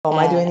Oh, am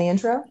I doing Uh, the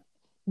intro?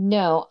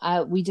 no,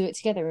 we do it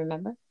together,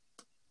 remember?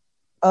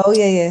 Oh,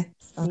 yeah, yeah.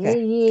 Yeah,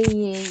 Okay. yeah,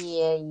 yeah,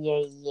 yeah,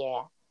 yeah,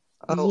 yeah.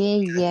 Oh, Yeah,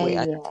 okay. yeah, Wait,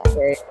 I yeah.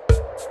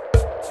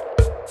 okay.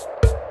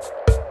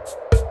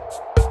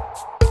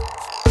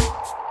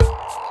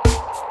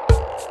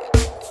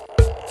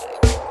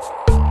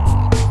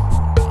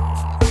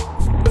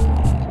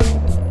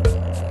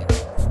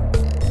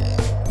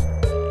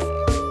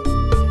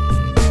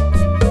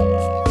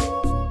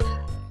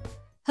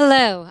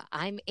 Hello,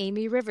 I'm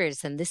Amy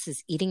Rivers, and this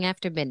is Eating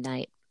After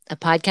Midnight, a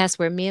podcast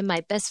where me and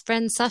my best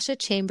friend Sasha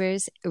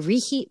Chambers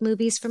reheat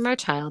movies from our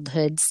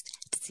childhoods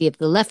to see if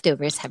the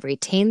leftovers have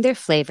retained their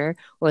flavor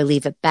or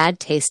leave a bad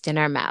taste in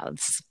our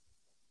mouths.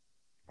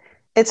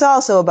 It's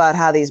also about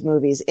how these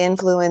movies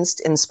influenced,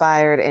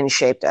 inspired, and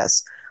shaped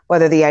us.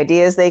 Whether the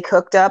ideas they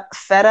cooked up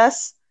fed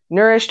us,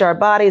 nourished our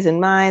bodies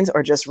and minds,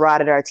 or just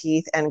rotted our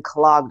teeth and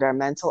clogged our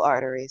mental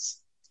arteries.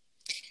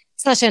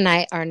 Sasha and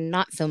I are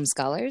not film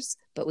scholars,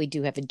 but we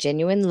do have a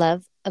genuine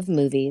love of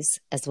movies,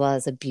 as well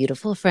as a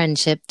beautiful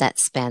friendship that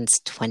spans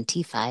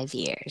 25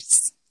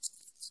 years.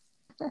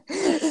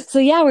 So,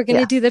 yeah, we're going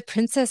to Yeah. do The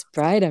Princess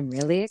Bride. I'm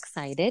really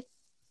excited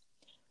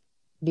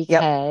Yep.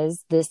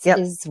 because this Yep.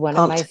 is one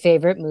of my Pumped.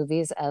 favorite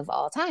movies of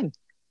all time.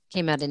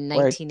 Came out in Word.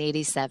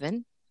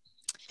 1987.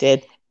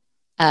 Did.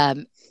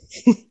 Um,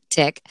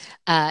 tick.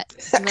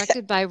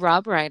 Directed by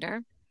Rob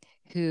Reiner,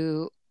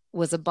 who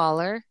was a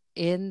baller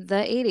in the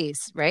 80s,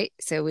 right?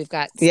 So we've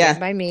got Stand Yeah.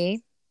 By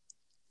Me,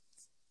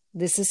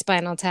 This is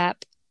Spinal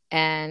Tap,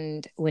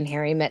 and When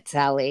Harry Met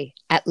Sally,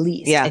 at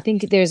least. I Yeah.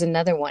 think there's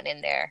another one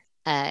in there.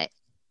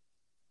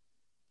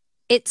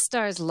 It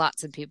stars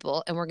lots of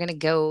people, and we're going to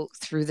go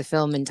through the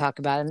film and talk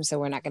about them. So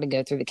we're not going to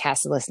go through the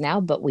cast list now,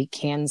 but we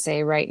can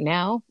say right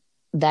now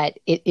that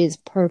it is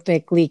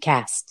perfectly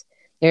cast.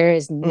 There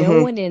is no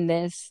Mm-hmm. one in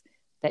this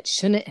that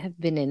shouldn't have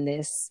been in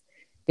this.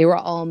 They were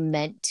all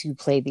meant to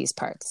play these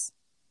parts.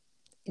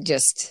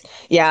 Just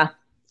Yeah.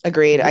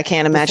 Agreed. I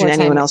can't imagine before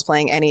anyone time. else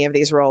playing any of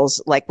these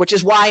roles, like, which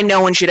is why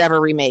no one should ever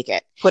remake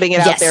it. Putting it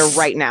out there Yes.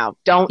 right now.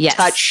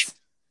 Yes.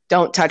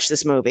 Don't touch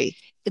this movie.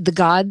 The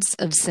gods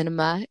of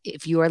cinema,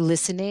 if you are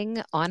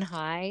listening on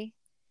high,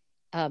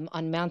 on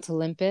Mount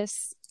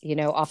Olympus,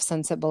 off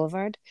Sunset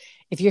Boulevard,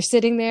 if you're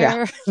sitting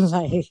Yeah. there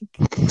like,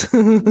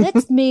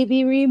 let's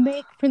maybe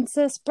remake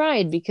Princess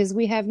Bride because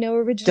we have no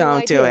original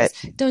Don't do ideas.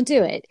 it. Don't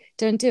do it.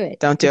 Don't do it.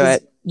 Don't do Because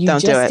it. you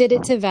Don't do just it. did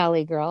it to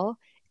Valley Girl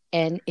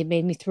and it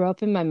made me throw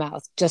up in my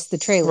mouth, just the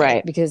trailer,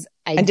 Right. because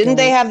I And didn't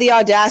they don't. have the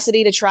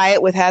audacity to try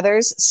it with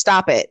Heather's?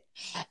 Stop it.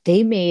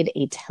 They made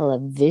a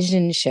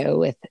television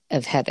show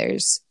of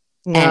Heather's.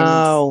 And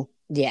No.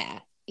 yeah,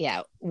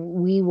 yeah,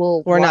 we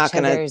will We're watch not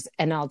gonna Heather's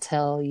and I'll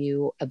tell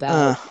you uh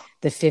about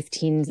the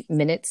 15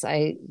 minutes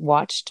I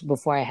watched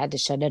before I had to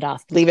shut it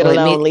off. leave it Well, it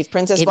alone. made Leave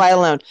Princess Bride it,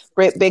 alone.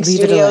 Great big leave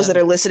it studios that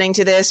alone. are listening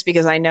to this,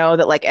 because I know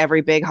that like every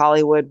big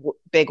Hollywood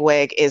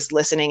bigwig is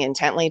listening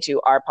intently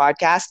to our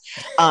podcast.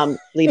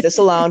 Leave this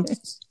alone.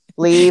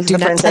 Leave Do the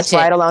not Princess touch it.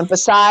 Bride alone.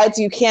 Besides,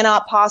 you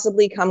cannot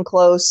possibly come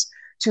close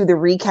to the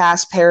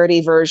recast parody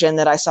version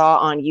that I saw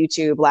on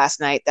YouTube last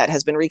night that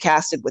has been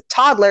recasted with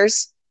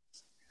toddlers,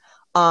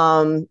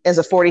 as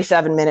a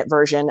 47-minute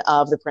version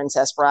of The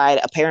Princess Bride,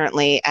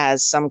 apparently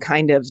as some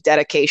kind of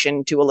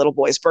dedication to a little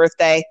boy's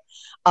birthday.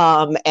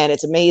 And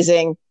it's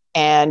amazing.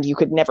 And you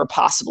could never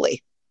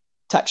possibly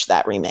touch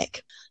that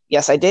remake.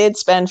 Yes, I did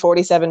spend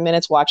 47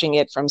 minutes watching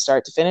it from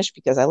start to finish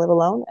because I live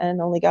alone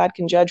and only God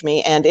can judge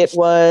me. And it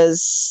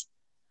was,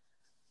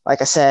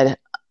 like I said,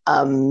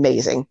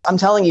 amazing. I'm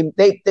telling you,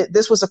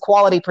 this was a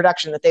quality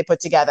production that they put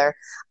together.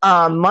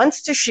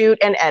 Months to shoot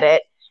and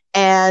edit,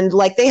 and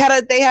like they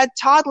had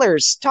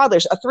toddlers.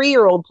 A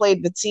 3-year-old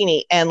played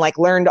Vizzini and like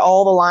learned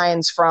all the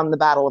lines from the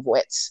Battle of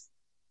Wits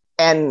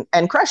and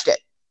crushed it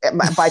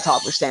by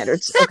toddler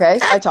standards. Okay,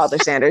 by toddler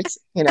standards,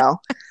 you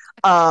know.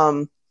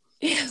 Um,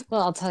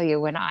 Well, I'll tell you,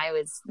 when I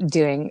was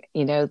doing,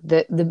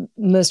 the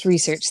most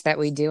research that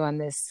we do on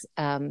this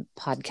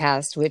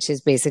podcast, which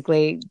is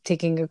basically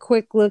taking a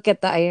quick look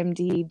at the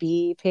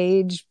IMDb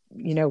page,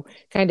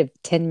 kind of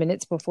 10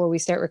 minutes before we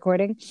start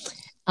recording.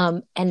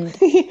 And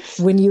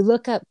when you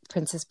look up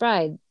Princess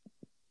Bride,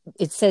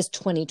 it says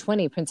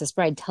 2020 Princess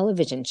Bride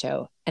television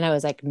show. And I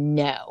was like,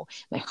 no,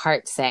 my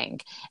heart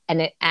sank.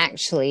 And it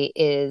actually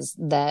is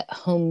the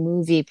home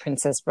movie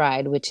Princess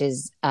Bride, which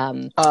is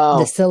the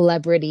oh,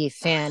 celebrity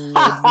fan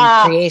made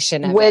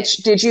recreation of it. which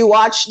did you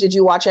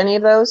watch any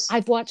of those?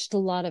 I've watched a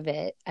lot of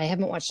it. I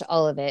haven't watched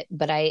all of it,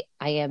 but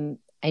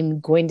I'm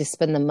going to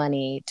spend the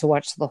money to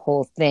watch the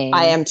whole I thing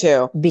am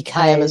too.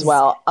 I am as because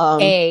well.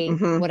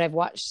 what I've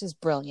watched is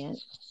brilliant,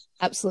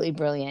 absolutely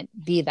brilliant.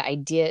 B, the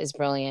idea is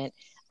brilliant.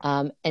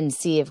 And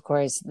C, of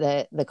course,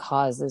 the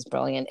cause is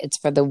brilliant. It's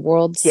for the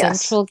World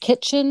Yes. Central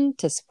Kitchen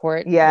to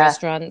support Yeah.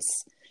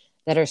 restaurants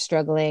that are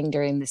struggling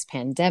during this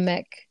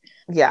pandemic,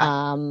 Yeah.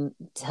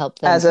 to help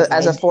them As a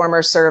provide.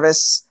 former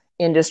service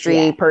industry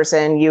Yeah,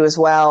 person, you as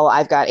well,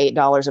 I've got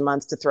 $8 a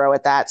month to throw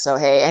at that. So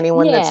hey,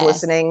 anyone that's yeah,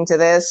 listening to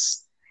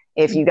this,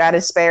 If you got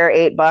to spare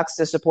 $8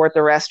 to support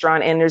the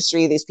restaurant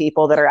industry, these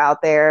people that are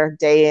out there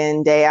day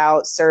in, day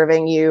out,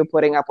 serving you,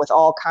 putting up with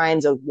all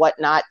kinds of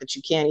whatnot that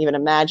you can't even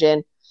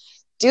imagine,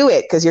 do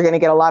it, because you're going to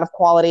get a lot of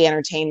quality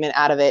entertainment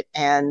out of it,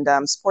 and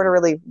support a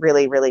really,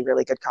 really, really,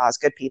 really good cause.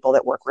 Good people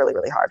that work really,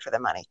 really hard for their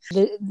money.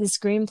 The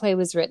screenplay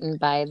was written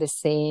by the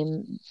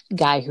same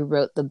guy who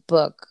wrote the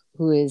book,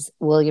 who is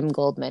William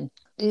Goldman.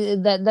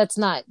 That's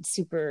not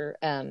super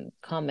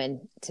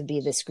common to be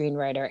the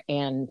screenwriter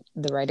and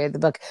the writer of the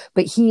book,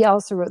 but he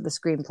also wrote the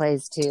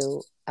screenplays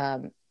to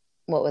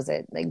what was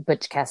it, like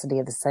Butch Cassidy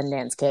of the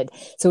Sundance Kid.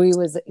 So he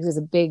was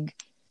a big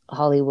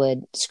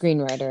Hollywood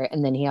screenwriter,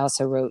 and then he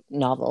also wrote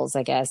novels,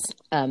 I guess.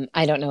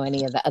 I don't know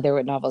any of the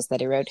other novels that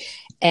he wrote,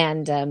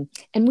 and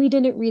we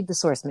didn't read the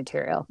source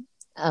material.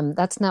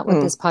 That's not what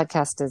this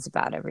podcast is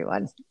about,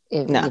 everyone.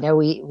 No. You know,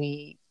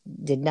 we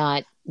did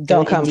not.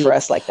 Don't come for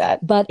us like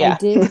that. But yeah. I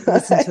did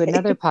listen to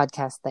another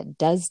podcast that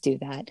does do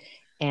that.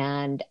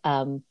 And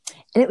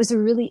it was a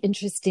really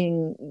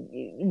interesting,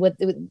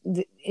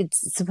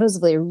 it's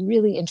supposedly a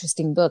really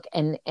interesting book.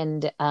 And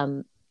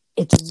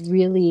it's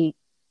really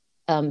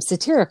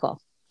satirical.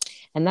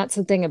 And that's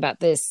the thing about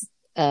this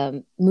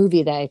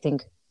movie that I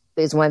think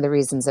is one of the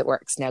reasons it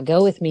works. Now,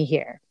 go with me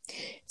here.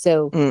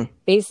 So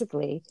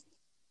basically,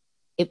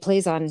 it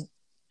plays on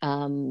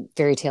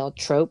fairy tale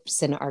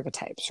tropes and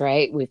archetypes,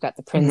 right? We've got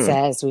the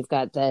princess, we've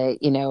got the,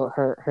 you know,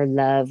 her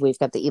love, we've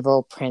got the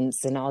evil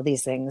prince and all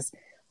these things.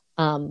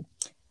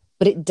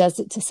 But it does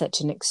it to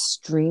such an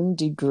extreme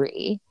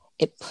degree.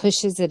 It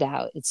pushes it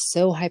out. It's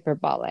so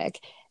hyperbolic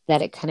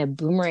that it kind of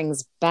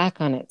boomerangs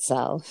back on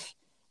itself,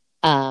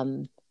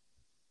 and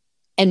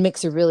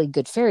makes a really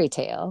good fairy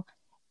tale.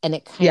 And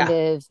it kind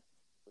of,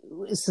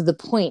 so the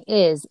point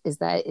is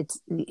that it's,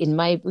 in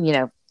my, you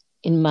know,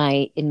 in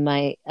my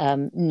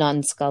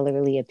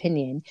non-scholarly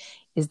opinion,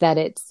 is that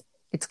it's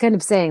kind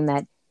of saying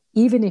that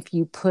even if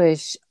you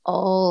push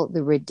all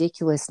the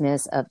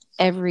ridiculousness of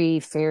every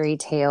fairy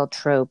tale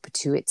trope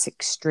to its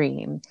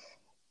extreme,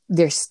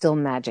 there's still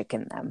magic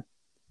in them.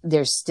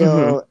 There's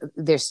still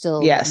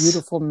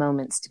beautiful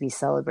moments to be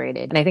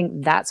celebrated. And I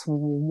think that's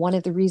one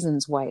of the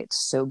reasons why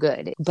it's so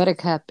good.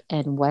 Buttercup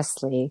and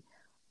Wesley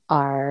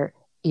are,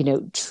 you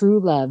know, true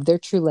love. Their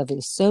true love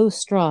is so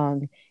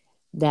strong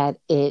that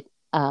it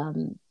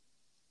will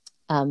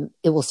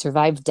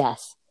survive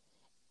death.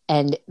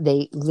 And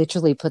they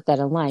literally put that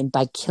in line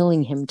by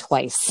killing him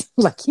twice.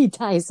 Like, he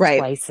dies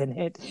twice in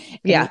it.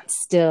 And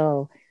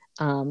still,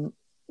 you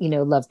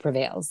know, love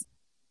prevails.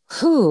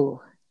 Whew.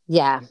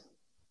 Yeah.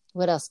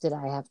 What else did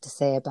I have to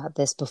say about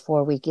this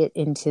before we get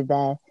into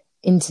the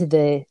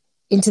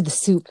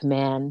soup,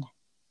 man?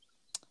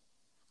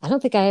 I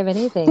don't think I have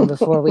anything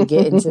before we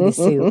get into the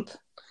soup.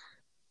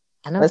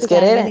 Let's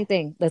get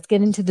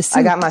into the soup.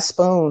 I got my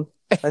spoon.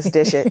 Let's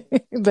dish it.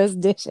 Let's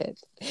dish it.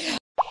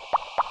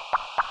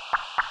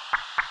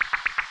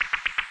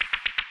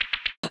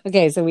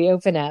 Okay, so we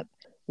open up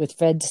with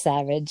Fred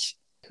Savage,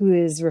 who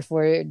is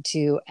referred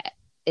to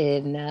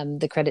in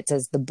the credits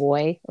as the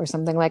boy or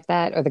something like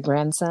that, or the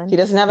grandson. He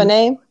doesn't have a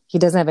name? He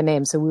doesn't have a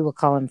name, so we will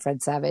call him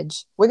Fred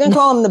Savage. We're going to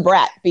call him the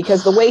brat,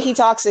 because the way he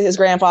talks to his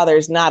grandfather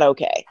is not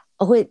okay.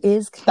 Oh, it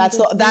is?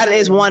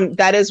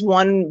 That is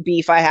one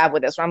beef I have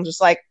with this, where I'm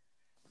just like,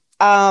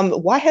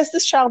 why has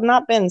this child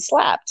not been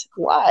slapped?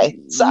 Why?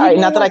 Sorry,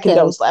 not that I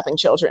condone slapping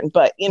children,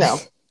 but, you know.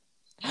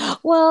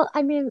 Well,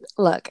 I mean,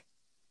 look,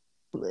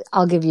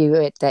 I'll give you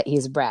it that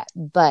he's a brat,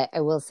 but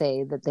I will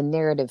say that the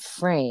narrative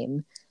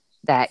frame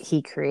that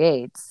he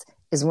creates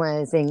is one of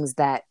the things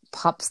that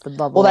pops the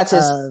bubble. Well, that's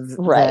the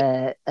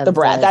brat.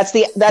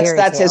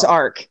 That's his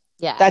arc.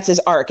 Yeah, that's his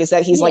arc. Is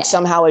that he's like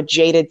somehow a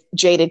jaded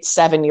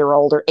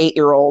 7-year-old or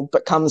 8-year-old,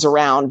 but comes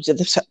around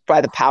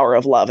by the power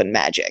of love and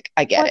magic.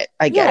 I get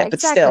it,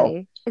 but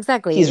still,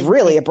 exactly, he's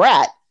really a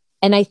brat.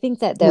 And I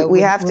think that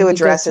we have to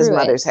address his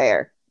mother's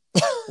hair.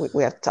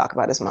 we have to talk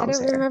about his mom's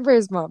hair. I don't remember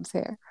his mom's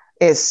hair.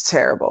 It's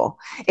terrible.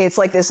 It's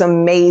like this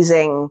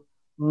amazing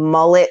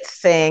mullet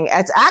thing.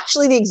 It's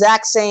actually the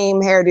exact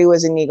same hairdo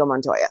as Inigo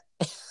Montoya.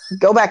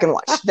 Go back and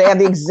watch. They have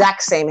the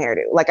exact same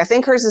hairdo. Like, I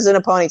think hers is in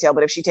a ponytail,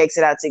 but if she takes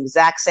it out, it's the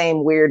exact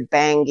same weird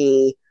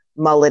bangy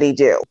mullety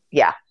do.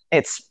 Yeah,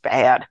 it's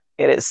bad.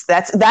 It is.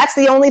 That's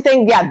the only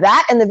thing. Yeah,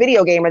 that and the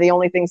video game are the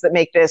only things that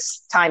make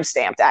this time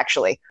stamped,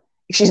 actually.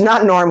 She's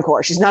not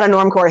normcore. She's not a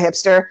normcore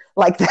hipster.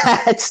 Like,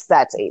 that's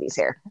 80s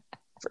hair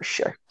for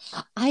sure.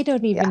 I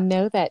don't even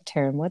know that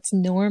term. What's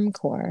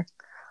normcore?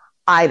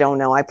 I don't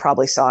know. I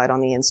probably saw it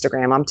on the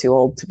Instagram. I'm too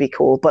old to be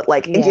cool, but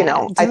like, you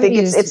know, I think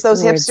it's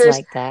those hipsters.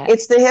 Like that.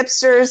 It's the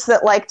hipsters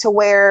that like to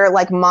wear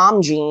like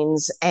mom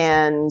jeans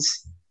and,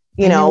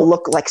 you know,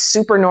 look like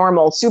super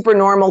normal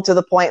to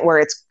the point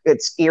where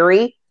it's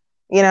eerie,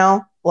 you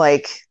know,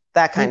 like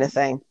that kind of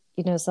thing.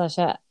 You know,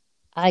 Sasha,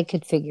 I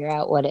could figure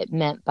out what it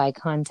meant by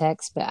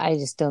context, but I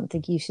just don't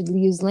think you should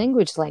use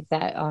language like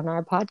that on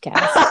our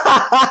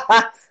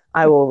podcast.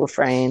 I will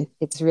refrain.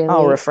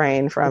 I'll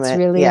refrain from it. It's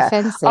really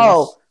offensive.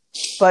 Oh,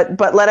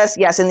 but let us,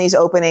 in these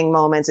opening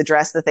moments,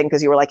 address the thing,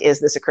 because you were like, is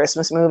this a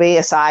Christmas movie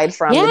aside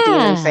from the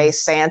demon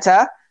face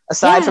Santa?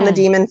 Aside from the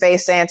demon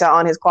face Santa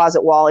on his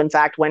closet wall, in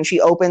fact, when she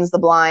opens the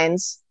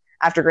blinds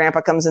after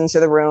Grandpa comes into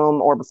the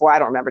room, or before, I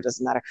don't remember, it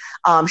doesn't matter.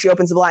 She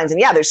opens the blinds, and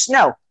yeah, there's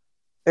snow.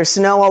 There's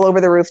snow all over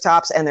the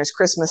rooftops, and there's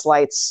Christmas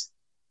lights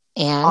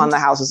on the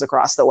houses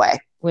across the way.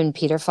 When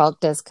Peter Falk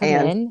does come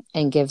in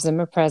and gives him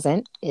a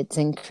present, it's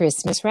in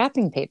Christmas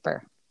wrapping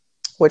paper.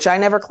 Which I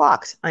never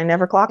clocked.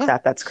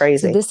 That. That's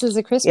crazy. So this is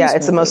a Christmas movie.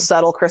 It's the most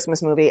subtle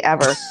Christmas movie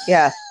ever.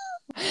 Yeah.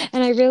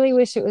 And I really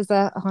wish it was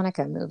a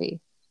Hanukkah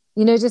movie.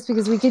 You know, just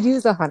because we could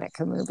use a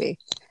Hanukkah movie.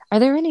 Are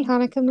there any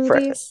Hanukkah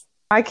movies?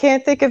 I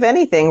can't think of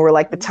anything where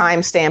like the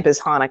timestamp is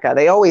Hanukkah.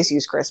 They always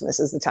use Christmas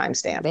as the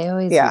timestamp. They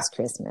always use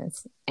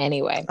Christmas.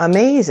 Anyway.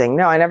 Amazing.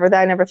 No, I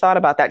never thought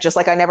about that. Just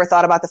like I never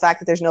thought about the fact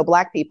that there's no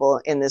black people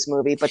in this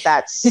movie, but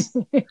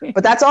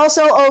that's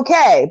also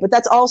okay.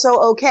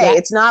 Yeah.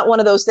 It's not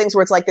one of those things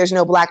where it's like there's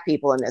no black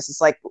people in this.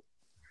 It's like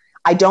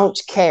I don't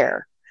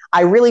care.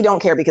 I really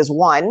don't care because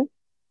one,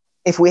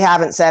 if we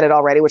haven't said it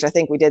already, which I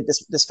think we did,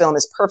 this film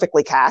is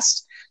perfectly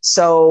cast.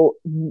 So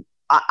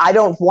I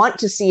don't want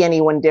to see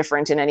anyone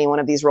different in any one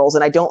of these roles.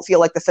 And I don't feel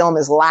like the film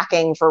is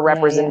lacking for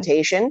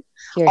representation.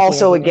 Yeah.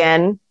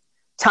 Again,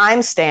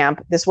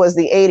 timestamp. This was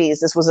the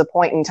 80s. This was a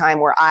point in time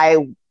where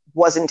I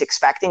wasn't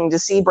expecting to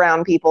see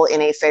brown people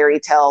in a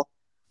fairy tale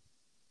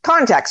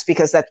context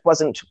because that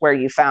wasn't where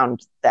you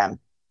found them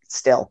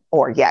still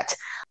or yet.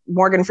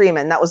 Morgan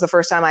Freeman. That was the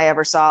first time I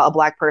ever saw a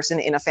black person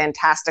in a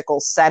fantastical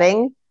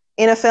setting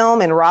in a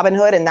film in Robin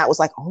Hood. And that was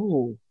like,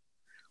 oh,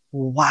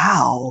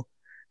 wow.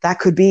 That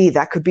could be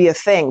a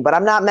thing, but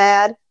I'm not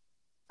mad.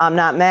 I'm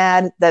not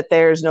mad that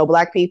there's no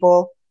black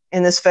people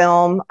in this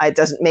film. It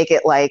doesn't make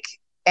it like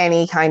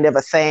any kind of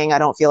a thing. I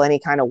don't feel any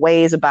kind of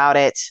ways about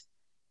it.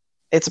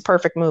 It's a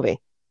perfect movie.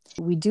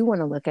 We do want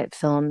to look at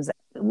films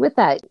with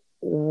that.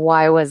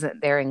 Why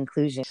wasn't there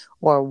inclusion,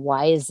 or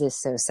why is this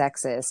so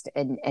sexist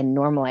and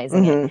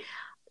normalizing it?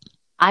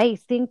 I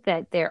think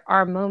that there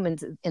are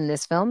moments in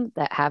this film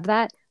that have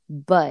that,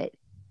 but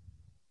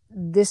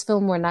this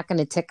film, we're not going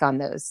to tick on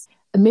those.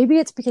 Maybe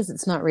it's because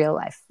it's not real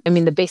life. I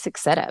mean, the basic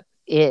setup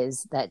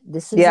is that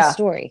this is a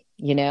story,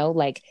 you know,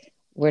 like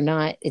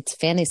it's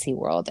fantasy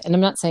world. And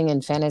I'm not saying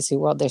in fantasy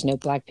world, there's no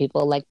black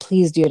people. Like,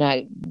 please do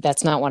not,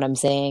 that's not what I'm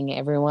saying,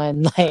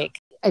 everyone.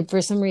 Like,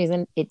 for some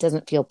reason, it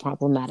doesn't feel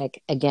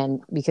problematic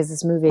again, because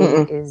this movie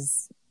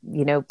is,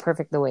 you know,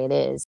 perfect the way it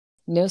is.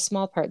 No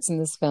small parts in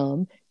this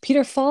film.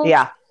 Peter Falk.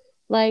 Yeah.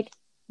 Like,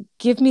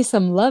 give me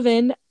some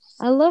lovin'.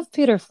 I love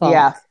Peter Falk.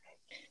 Yeah.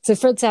 So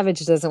Fred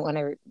Savage doesn't want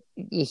to,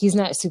 he's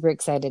not super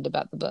excited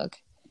about the book.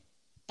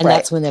 And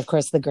that's when, of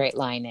course, the great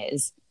line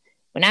is,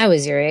 when I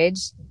was your age,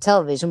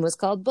 television was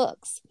called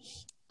books.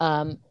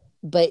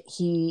 But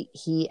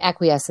he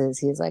acquiesces.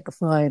 He's like,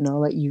 fine, I'll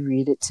let you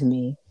read it to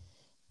me.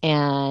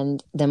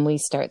 And then we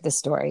start the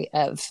story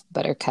of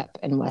Buttercup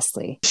and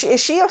Wesley. Is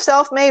she a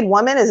self-made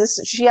woman?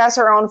 She has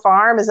her own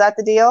farm? Is that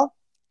the deal?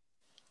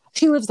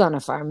 She lives on a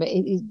farm.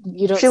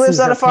 You don't. She lives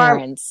on a farm,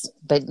 parents,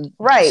 but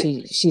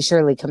she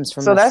surely comes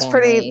from. So that's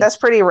pretty. That's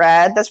pretty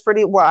rad. That's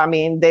pretty. Well, I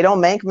mean, they don't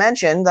make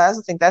mention. I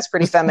think that's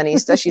pretty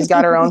feminista. She's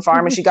got her own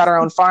farm, and she got her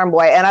own farm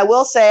boy. And I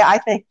will say, I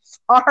think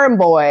Farm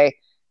Boy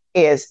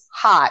is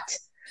hot.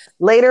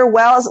 Later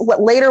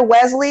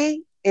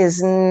Wesley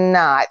is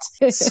not.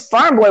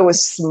 Farm Boy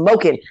was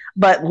smoking,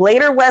 but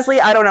later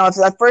Wesley, I don't know.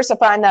 At first, I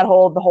find the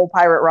whole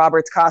Pirate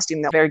Roberts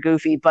costume very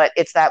goofy, but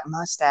it's that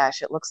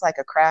mustache. It looks like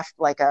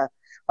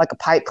a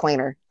pipe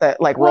cleaner that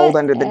rolled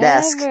under the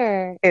desk.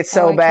 It's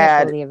so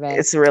bad.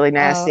 It's really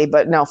nasty.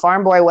 But no,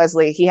 Farm Boy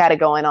Wesley, he had it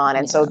going on.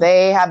 And so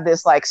they have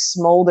this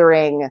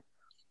smoldering,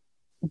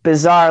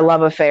 bizarre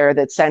love affair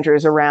that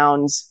centers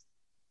around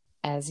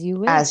As You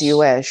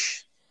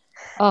Wish.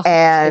 Oh,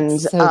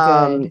 and so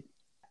good.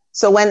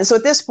 So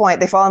at this point,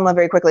 they fall in love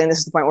very quickly. And this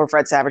is the point where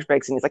Fred Savage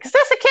breaks in. He's like, is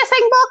this a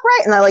kissing book?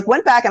 Right. And I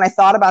went back and I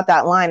thought about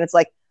that line. It's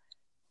like,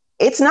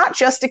 it's not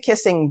just a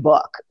kissing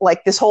book.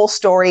 This whole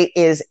story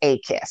is a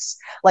kiss.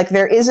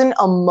 There isn't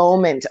a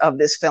moment of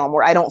this film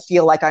where I don't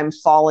feel like I'm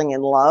falling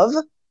in love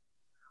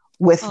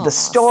with the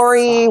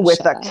story, Sasha. With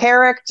the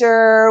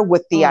character,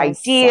 with the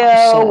idea,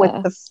 Sasha.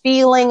 With the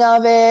feeling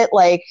of it.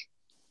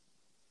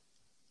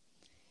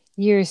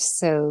 You're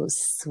so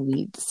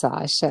sweet,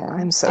 Sasha.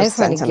 I'm so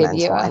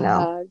sentimental, I know.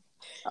 Hug.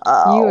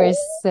 Oh. You are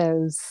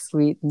so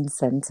sweet and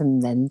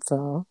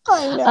sentimental.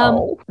 I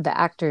know. The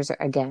actors,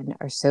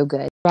 are so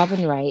good.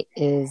 Robin Wright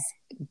is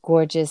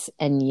gorgeous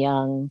and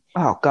young.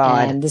 Oh,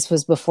 God. And this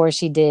was before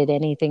she did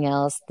anything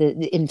else.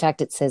 In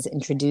fact, it says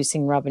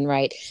introducing Robin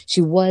Wright.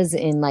 She was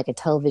in a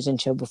television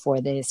show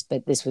before this,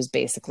 but this was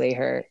basically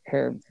her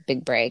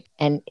big break.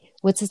 And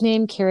what's his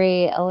name?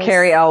 Cary Elwes?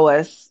 Cary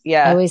Elwes,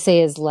 yeah. I always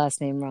say his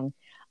last name wrong.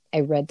 I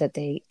read that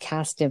they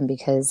cast him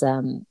because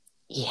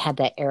he had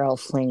that Errol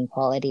Flynn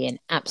quality, and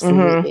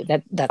absolutely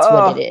that's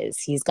what it is.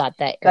 He's got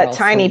that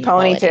tiny ponytail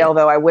quality.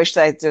 Though. I wish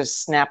I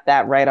just snapped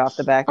that right off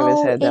the back of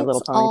his head. That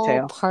little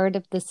ponytail. All part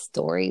of the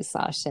story,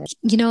 Sasha.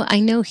 I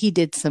know he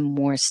did some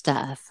more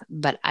stuff,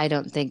 but I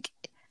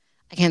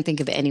can't think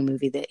of any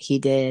movie that he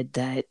did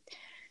that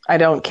I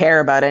don't care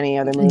about any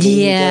other movie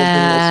he did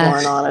than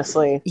this one,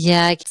 honestly.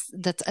 Yeah,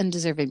 that's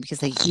undeserving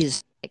because like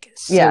he's like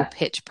so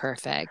pitch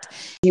perfect.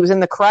 He was in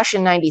The Crush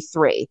in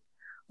 93.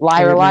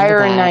 Liar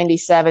Liar in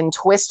 97,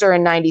 Twister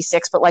in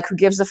 96, but like who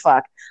gives a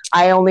fuck?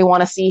 I only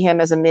want to see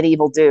him as a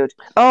medieval dude.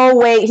 Oh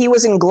wait, he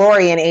was in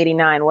Glory in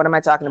 89. What am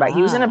I talking about?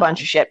 He was in a bunch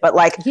of shit, but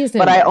like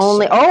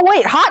oh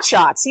wait, Hot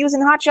Shots. He was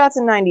in Hot Shots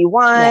in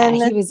 91.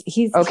 Yeah,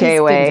 he's been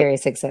very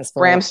successful.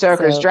 Bram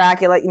Stoker's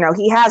Dracula,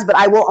 he has, but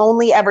I will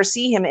only ever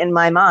see him in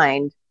my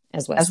mind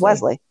as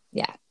Wesley.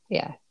 Yeah,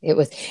 it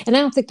was. And I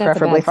don't think that's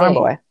preferably a bad Farm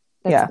thing. Boy.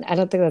 I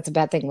don't think that's a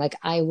bad thing. Like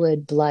I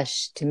would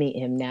blush to meet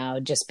him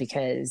now just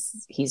because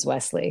he's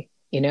Wesley,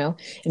 and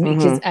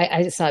because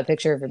I saw a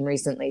picture of him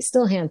recently,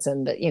 still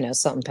handsome, but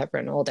salt and pepper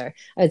and older.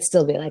 I'd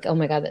still be like, oh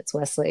my God, that's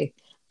Wesley.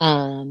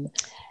 The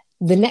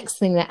next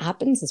thing that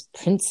happens is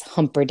Prince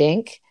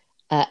Humperdinch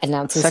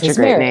announces his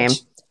marriage. Name.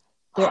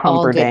 They're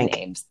all good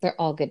names. They're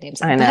all good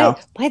names. I know.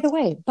 By the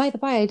way,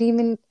 I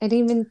didn't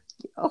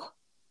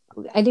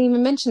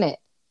even mention it.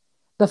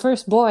 The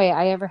first boy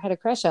I ever had a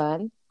crush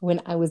on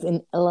when I was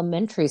in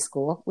elementary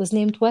school was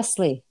named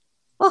Wesley.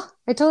 Oh,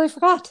 I totally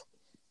forgot.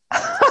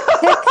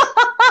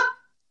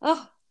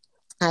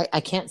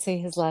 I can't say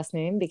his last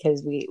name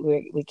because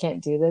we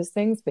can't do those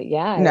things. But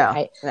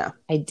yeah,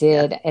 I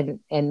did,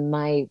 and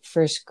my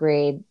first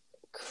grade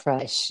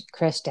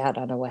crushed out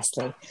on a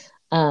Wesley.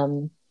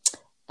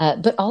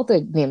 But all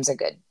the names are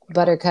good: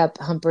 Buttercup,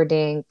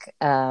 Humperdinck,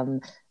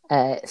 Fezzik,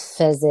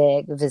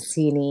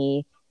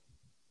 Vicini,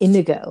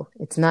 Indigo.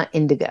 It's not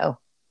Indigo,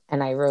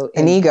 and I wrote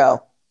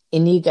Inigo.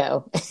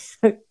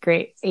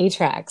 Great.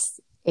 A-Trax.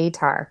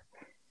 A-Tar.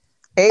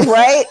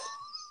 Right?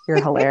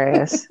 You're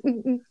hilarious.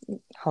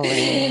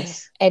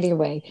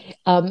 Anyway,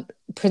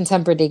 Prince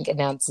Humperdinck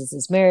announces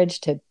his marriage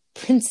to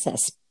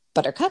Princess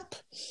Buttercup.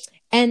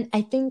 And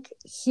I think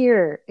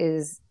here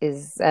is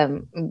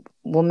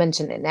we'll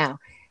mention it now.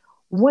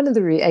 One of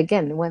the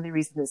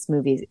reasons this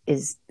movie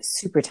is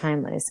super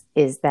timeless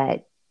is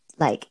that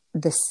like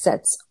the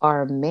sets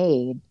are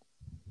made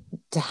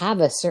to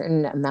have a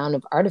certain amount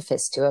of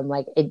artifice to them.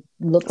 Like it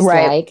looks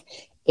like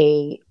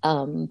a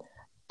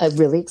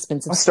really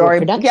expensive story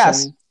production.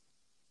 Yes.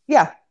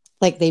 Yeah.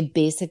 Like they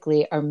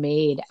basically are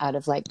made out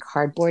of like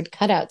cardboard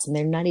cutouts, and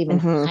they're not even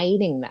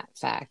hiding that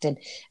fact. And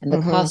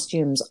the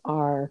costumes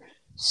are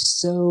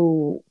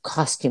so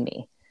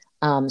costumey.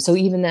 So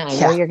even though I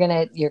know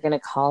you're gonna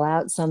call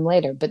out some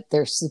later, but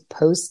they're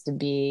supposed to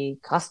be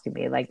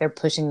costumey. Like they're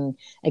pushing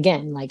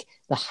again. Like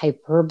the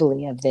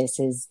hyperbole of this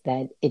is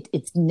that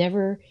it's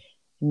never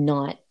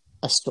not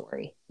a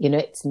story.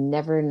 It's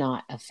never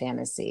not a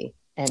fantasy,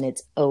 and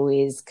it's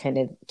always kind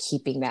of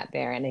keeping that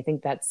there. And I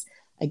think that's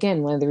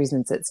again one of the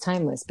reasons it's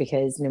timeless,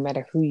 because no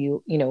matter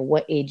who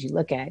what age you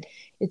look at,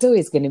 it's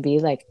always going to be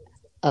like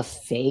a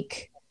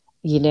fake.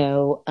 A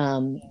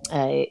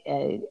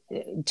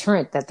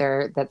turret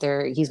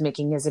that he's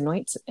making his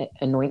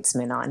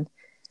anointsman on.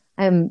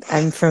 I'm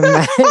from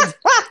I'm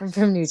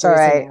from New Jersey. All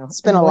right, now.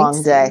 It's been a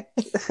long day.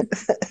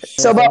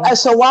 So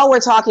while we're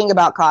talking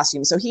about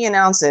costumes, so he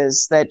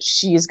announces that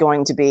she's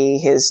going to be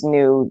his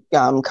new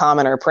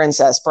commoner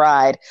princess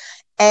bride,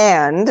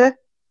 and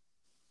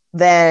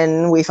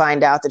then we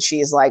find out that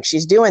she's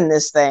doing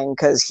this thing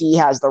because he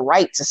has the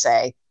right to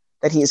say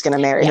that he's going to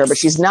marry her, but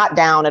she's not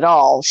down at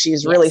all.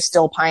 She's really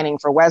still pining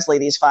for Wesley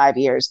these 5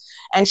 years.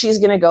 And she's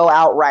going to go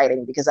out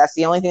riding because that's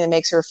the only thing that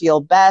makes her feel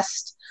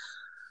best.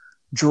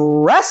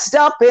 Dressed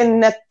up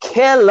in a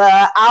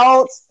killer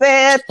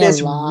outfit,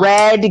 this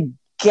red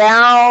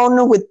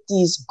gown with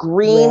these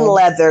green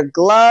leather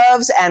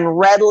gloves and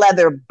red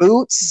leather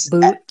boots.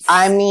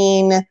 I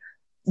mean,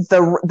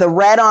 the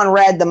red on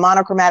red, the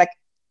monochromatic,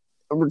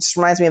 just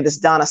reminds me of this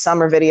Donna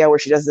Summer video where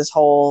she does this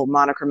whole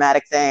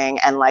monochromatic thing,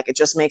 and like it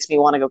just makes me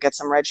want to go get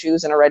some red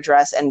shoes and a red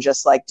dress and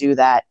just like do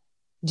that.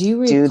 Do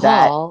you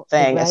recall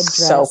that thing? It's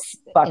so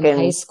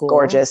fucking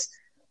gorgeous.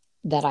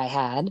 That I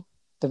had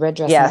the red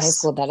dress in high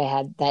school that I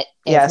had that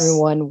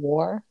everyone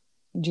wore.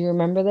 Do you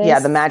remember this? Yeah,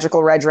 the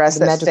magical red dress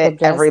that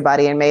fit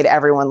everybody and made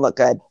everyone look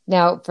good.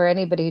 Now, for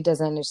anybody who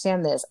doesn't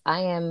understand this,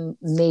 I am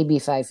maybe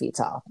 5 feet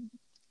tall.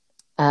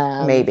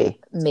 Maybe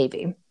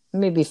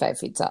 5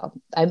 feet tall.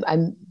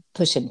 I'm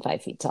pushing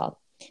 5 feet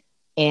tall.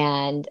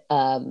 And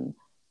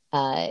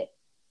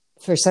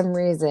for some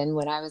reason,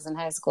 when I was in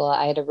high school,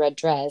 I had a red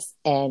dress,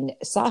 and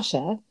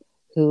Sasha,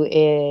 who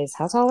is,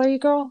 how tall are you,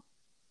 girl?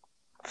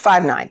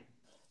 5'9".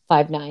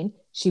 5'9".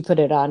 She put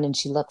it on and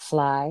she looked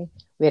fly.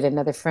 We had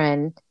another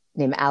friend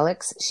named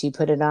Alex. She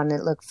put it on and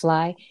it looked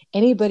fly.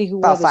 Anybody who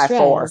wore this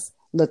dress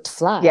looked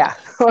fly. Yeah.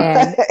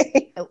 And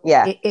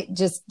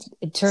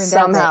it turned out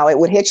somehow it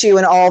would hit you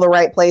in all the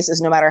right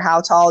places, no matter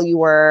how tall you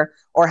were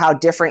or how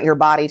different your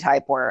body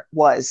type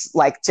was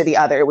like to the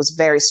other. It was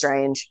very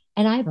strange.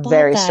 And I bought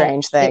very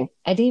strange thing.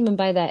 I didn't even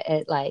buy that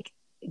at like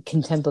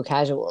Contempo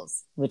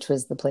Casuals, which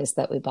was the place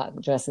that we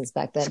bought dresses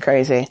back then. It's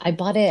crazy. I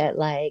bought it at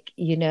like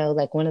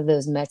one of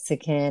those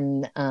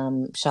Mexican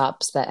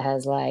shops that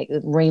has like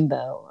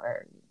Rainbow,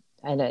 or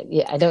I know.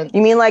 Yeah, I don't.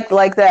 You mean like the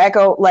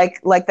Echo, like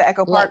the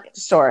Echo Park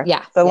store?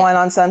 Yeah, the one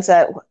on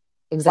Sunset.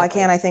 Why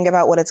can't I think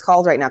about what it's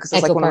called right now? Because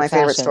it's like one of my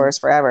favorite stores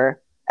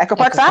forever. Echo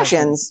Park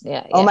Fashions.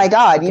 Yeah, oh my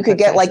God. You could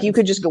get like, you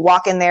could just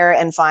walk in there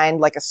and find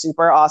like a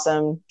super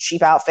awesome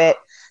cheap outfit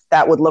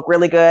that would look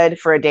really good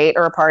for a date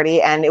or a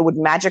party, and it would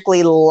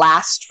magically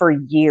last for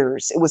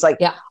years. It was like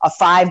a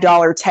 $5,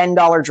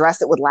 $10 dress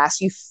that would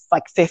last you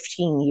like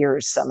 15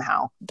 years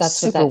somehow. That's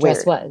super what that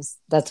dress was.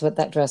 That's what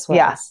that dress was.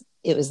 Yeah.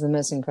 It was the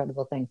most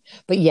incredible thing.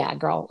 But yeah,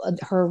 girl,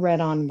 her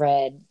red on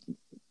red.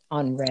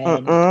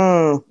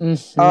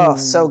 Mm-hmm. Oh,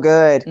 so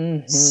good.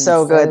 Mm-hmm.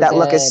 So good. That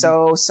look is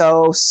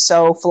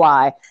so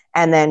fly.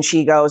 And then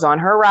she goes on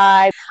her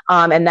ride.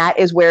 And that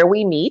is where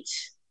we meet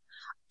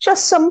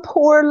just some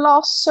poor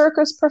lost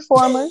circus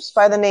performers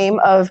by the name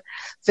of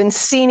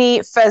Vincini,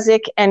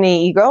 Fezzik, and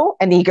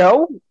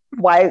Inigo.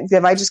 Why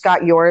have I just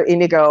got your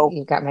Inigo?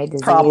 You got my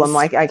disease problem.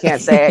 Like I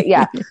can't say it.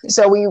 Yeah.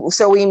 So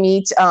we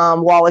meet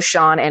Wallace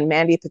Shawn and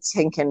Mandy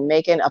Patinkin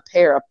making a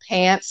pair of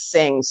pants,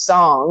 sing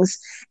songs,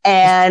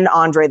 and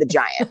Andre the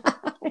Giant.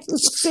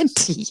 Good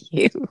to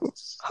you.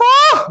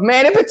 Oh,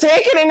 Mandy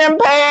Patinkin in them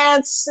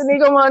pants,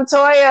 Inigo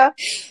Montoya.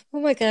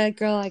 Oh my God,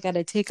 girl! I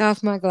gotta take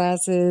off my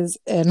glasses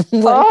and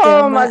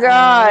oh my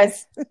God!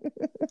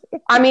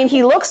 I mean,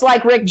 he looks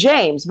like Rick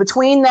James.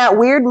 Between that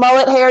weird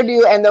mullet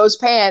hairdo and those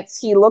pants,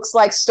 he looks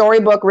like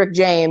storybook Rick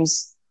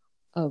James.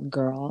 Oh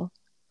girl!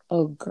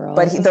 Oh girl!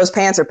 But those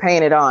pants are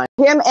painted on.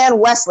 Him and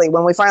Wesley.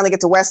 When we finally get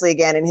to Wesley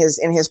again in his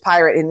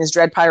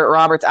Dread Pirate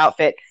Roberts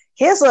outfit,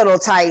 his little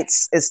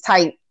tights is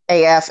tight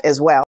AF as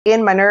well.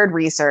 In my nerd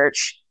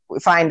research, we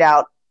find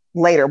out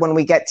later when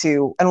we get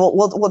to, and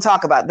we'll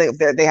talk about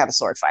they have a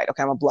sword fight.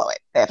 Okay, I'm gonna blow it.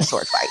 They have a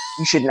sword fight.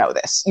 You should know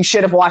this. You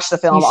should have watched the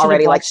film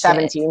already like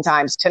 17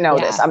 times to know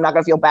this. I'm not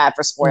gonna feel bad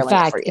for spoiling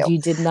it for you. If you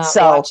did not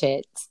watch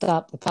it,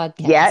 stop the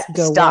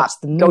podcast. Watch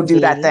the movie. Go do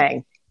that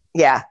thing.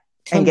 Yeah,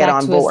 and get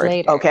on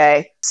board.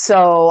 Okay.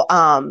 So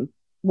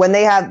when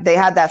they had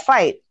that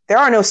fight, there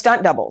are no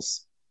stunt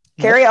doubles.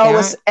 Cary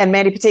Elwes and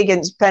Mandy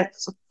Patinkin spent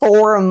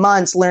 4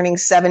 months learning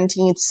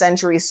 17th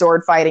century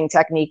sword fighting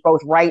technique,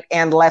 both right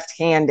and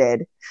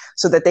left-handed,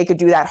 so that they could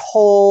do that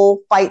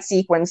whole fight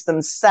sequence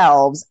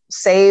themselves,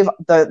 save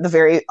the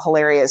very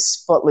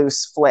hilarious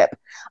footloose flip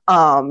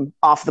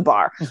off the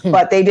bar.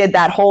 But they did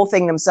that whole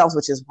thing themselves,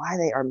 which is why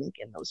they are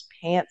making those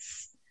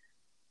pants.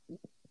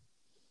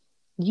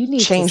 You need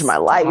change to my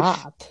stop.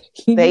 life.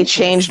 They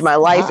changed my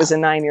life as a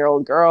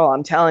 9-year-old girl.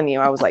 I'm telling you,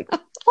 I was like,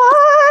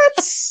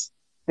 what?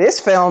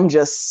 This film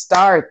just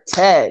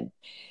started.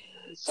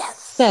 Yes.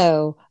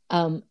 So,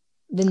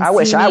 I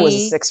wish I was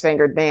a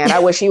 6-fingered man. I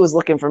wish he was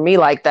looking for me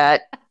like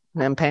that.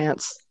 Them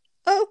pants.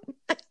 Oh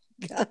my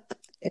God.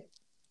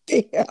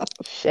 Yeah.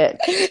 Shit.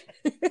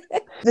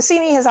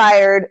 Vincini has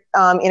hired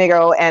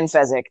Inigo and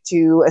Fezzik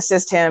to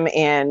assist him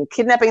in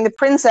kidnapping the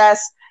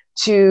princess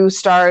to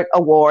start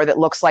a war that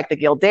looks like the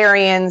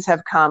Gueldarians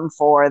have come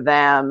for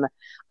them.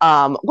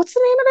 What's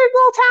the name of their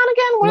little town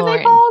again? What are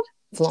they called?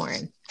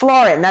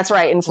 Florin, that's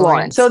right, in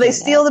Florin. So they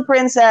steal the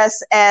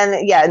princess,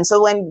 and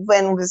so when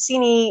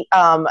Vincini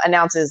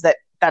announces that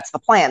that's the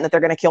plan, that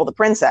they're going to kill the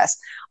princess,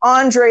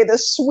 Andre, the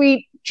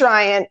sweet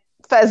giant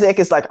Fezzik,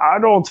 is like, I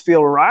don't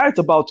feel right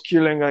about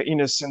killing an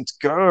innocent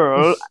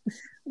girl.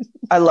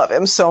 I love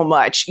him so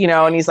much,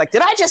 and he's like,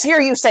 did I just hear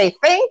you say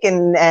think?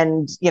 And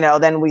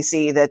then we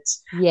see that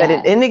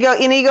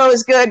Inigo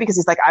is good because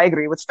he's like, I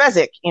agree with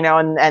Fezzik,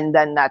 and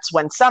then that's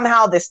when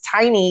somehow this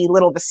tiny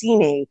little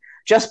Vincini,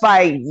 just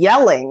by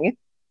yelling,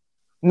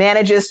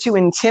 manages to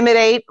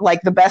intimidate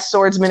like the best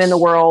swordsman in the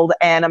world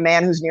and a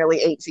man who's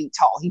nearly 8 feet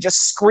tall. He just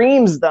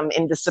screams them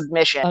into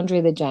submission. Andre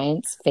the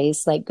Giant's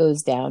face like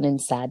goes down in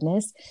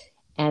sadness,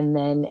 and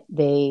then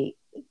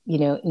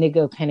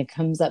Inigo kind of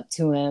comes up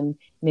to him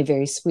in a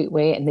very sweet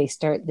way, and they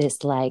start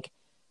this like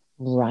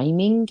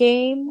rhyming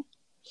game.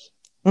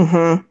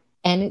 Mm-hmm.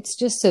 And it's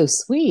just so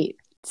sweet.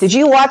 Did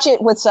you watch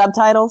it with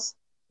subtitles?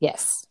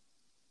 Yes.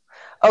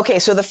 Okay,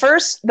 so the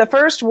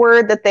first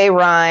word that they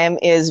rhyme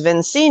is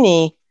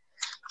Vincini.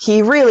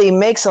 He really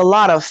makes a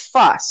lot of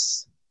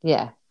fuss.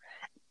 Yeah.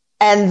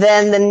 And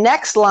then the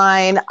next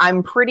line,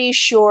 I'm pretty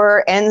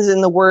sure, ends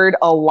in the word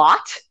a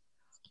lot.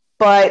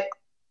 But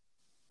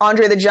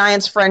Andre the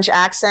Giant's French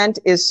accent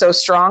is so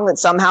strong that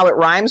somehow it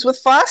rhymes with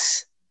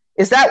fuss.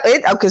 Is that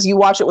it? Oh, because you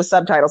watch it with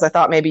subtitles. I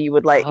thought maybe you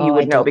would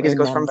know, because it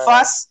goes from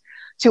fuss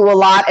to a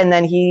lot, and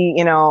then he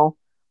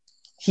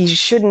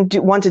shouldn't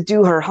want to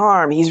do her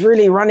harm. He's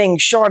really running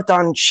short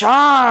on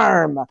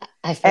charm.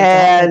 I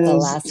forgot the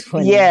last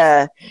one.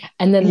 Yeah.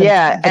 And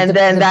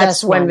then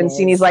that's when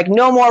Vincini's like,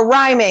 no more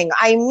rhyming.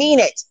 I mean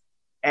it.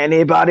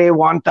 Anybody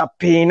want a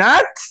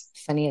peanut?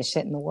 Funniest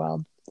shit in the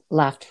world.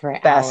 Laughed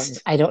for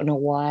hours. I don't know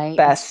why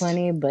it's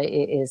funny, but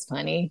it is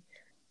funny.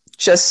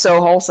 Just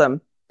so wholesome.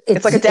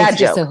 It's like a dad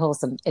joke. It's so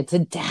wholesome. It's a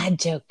dad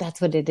joke.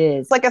 That's what it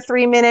is. It's like a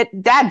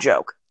 3-minute dad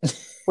joke.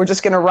 We're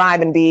just going to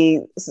rhyme and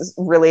be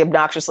really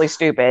obnoxiously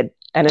stupid.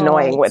 and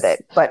annoying with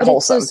it, but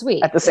wholesome it's so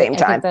sweet at the same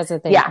time. I think that's the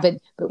thing. Yeah. But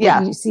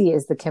what you see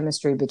is the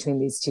chemistry between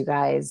these two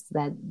guys,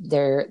 that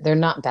they're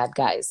not bad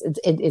guys.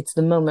 It's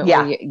the moment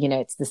where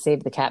it's the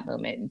save the cat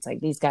moment. It's like,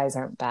 these guys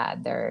aren't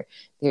bad. They're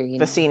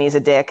Vicini's a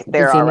dick.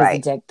 They're all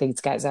right.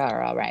 These guys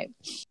are all right.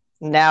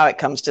 Now it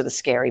comes to the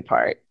scary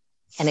part.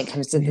 And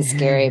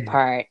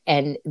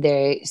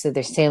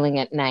they're sailing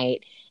at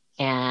night,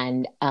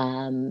 and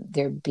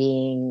they're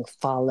being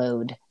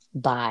followed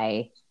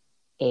by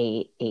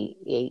a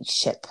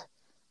ship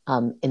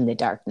in the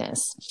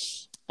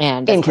darkness.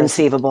 And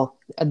inconceivable.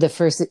 The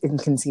first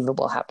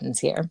inconceivable happens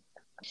here.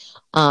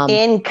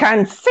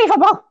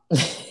 Inconceivable.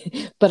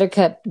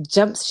 Buttercup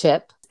jumps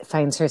ship,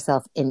 finds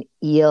herself in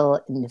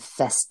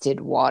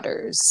eel-infested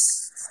waters.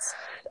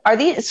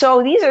 These are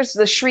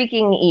the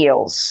shrieking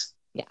eels?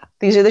 Yeah.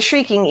 These are the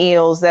shrieking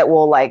eels that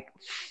will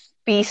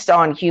feast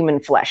on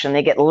human flesh, and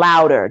they get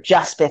louder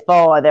just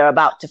before they're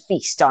about to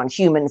feast on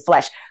human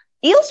flesh.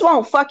 Eels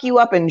won't fuck you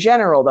up in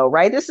general, though,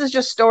 right? This is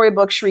just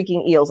storybook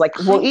shrieking eels.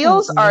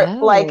 Eels are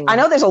I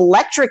know there's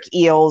electric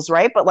eels,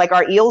 right? But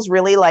are eels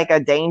really a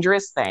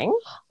dangerous thing?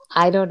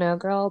 I don't know,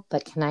 girl,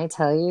 but can I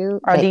tell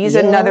you? Are these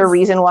another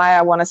reason why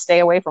I want to stay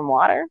away from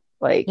water?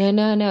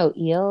 No.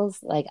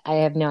 Eels, I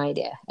have no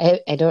idea.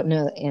 I don't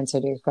know the answer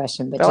to your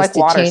question, but they're just to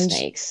water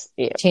snakes.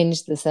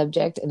 Change the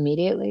subject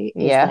immediately.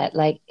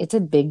 That it's a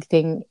big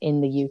thing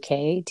in the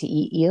UK to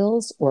eat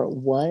eels, or it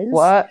was.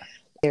 What?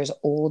 There's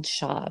old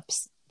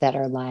shops that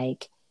are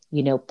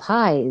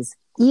pies,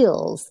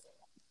 eels.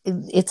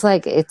 It's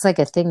like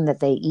a thing that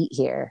they eat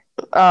here.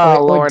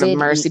 Oh, Lord of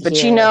mercy. But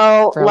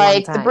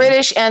the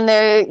British and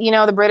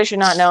the British are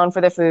not known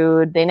for their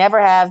food. They never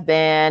have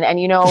been. And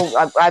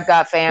I've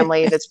got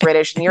family that's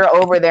British, and you're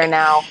over there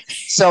now.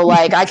 So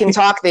I can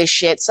talk this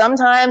shit.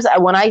 Sometimes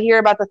when I hear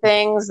about the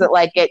things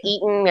that get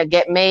eaten or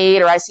get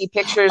made, or I see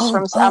pictures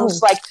I'm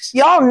just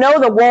y'all know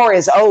the war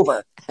is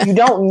over. You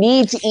don't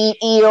need to eat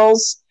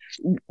eels.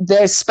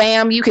 There's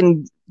spam. You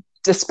can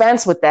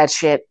dispense with that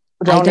shit.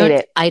 Don't eat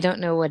it. I don't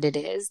know what it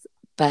is,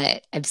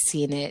 but I've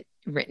seen it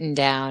written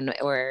down,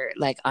 or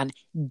on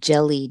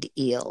jellied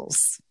eels.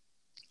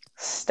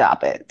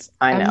 Stop it.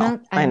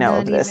 I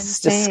know this is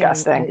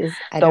disgusting.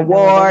 The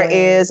war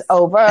is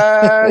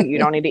over. You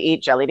don't need to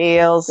eat jellied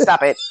eels.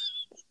 Stop it.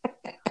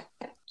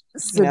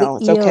 So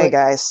it's okay,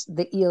 guys.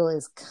 The eel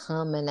is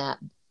coming at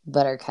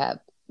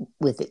Buttercup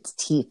with its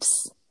teeth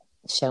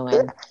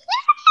showing,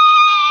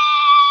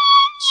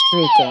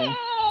 shrieking.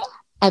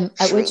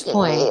 At which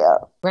point,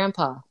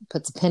 Grandpa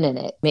puts a pin in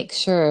it, makes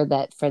sure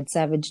that Fred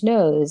Savage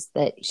knows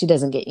that she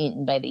doesn't get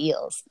eaten by the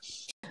eels.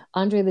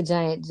 Andre the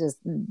Giant just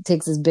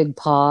takes his big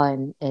paw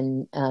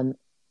and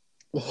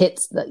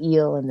hits the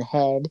eel in the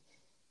head,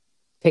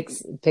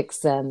 picks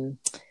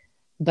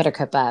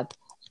Buttercup up,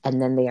 and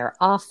then they are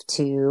off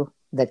to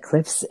the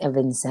Cliffs of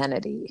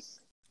Insanity.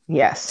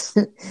 Yes.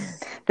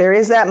 There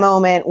is that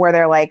moment where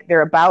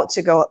they're about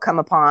to come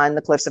upon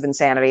the Cliffs of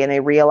Insanity, and they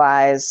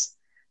realize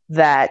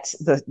that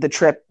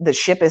the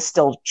ship is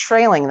still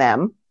trailing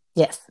them.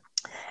 Yes.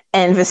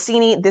 And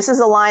Vicini, this is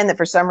a line that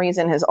for some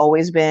reason has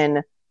always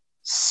been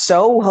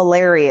so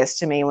hilarious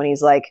to me, when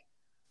he's like,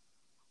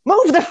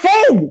 move the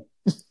thing,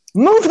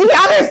 move the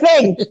other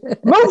thing,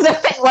 move the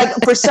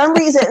thing. For some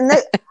reason,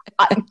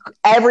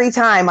 every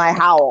time I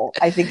howl,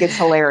 I think it's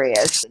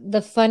hilarious.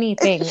 The funny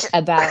thing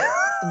about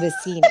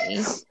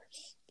Vicini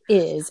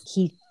is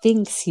he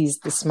thinks he's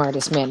the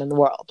smartest man in the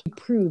world. He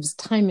proves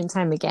time and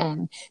time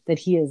again that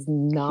he is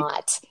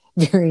not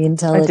very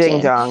intelligent. A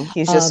ding-dong.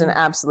 He's just an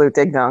absolute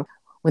ding-dong.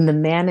 When the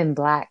man in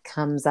black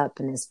comes up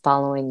and is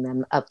following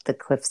them up the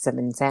Cliffs of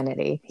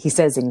Insanity, he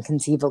says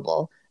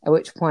inconceivable, at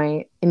which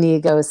point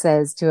Inigo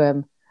says to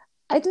him,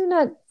 I do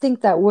not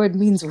think that word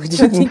means what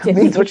you think it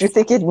means. What you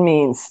think it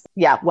means.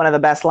 Yeah, one of the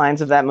best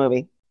lines of that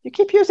movie. You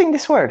keep using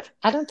this word.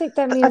 I don't think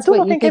that means what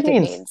you think it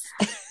means.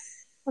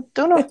 I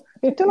do not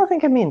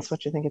think it means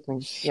what you think it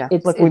means. Yeah.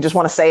 We just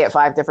want to say it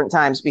 5 different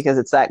times because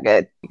it's that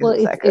good.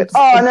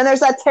 And then there's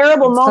that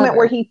terrible moment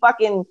where he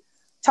fucking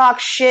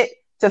talks shit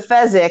to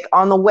Fezzik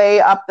on the way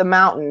up the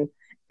mountain.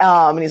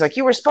 And he's like,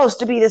 you were supposed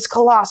to be this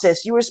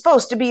colossus. You were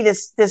supposed to be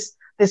this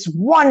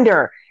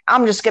wonder.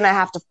 I'm just going to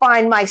have to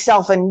find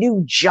myself a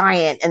new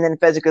giant. And then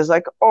Fezzik is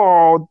like,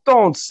 oh,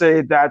 don't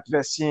say that,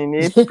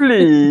 Vicini,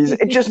 please.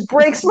 It just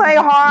breaks my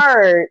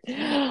heart.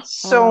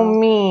 So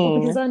mean.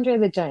 Well, because Andre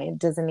the Giant,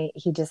 doesn't he?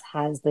 He just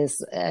has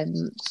this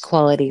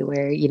quality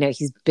where,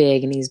 he's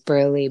big and he's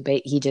burly,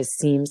 but he just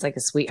seems like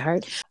a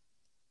sweetheart.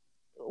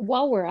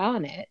 While we're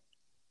on it,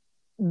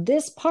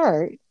 this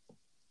part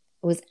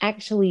was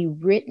actually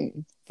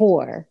written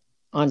for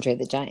Andre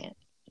the Giant.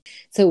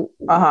 So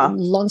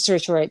long story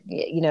short,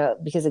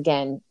 because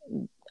again,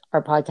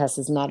 our podcast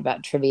is not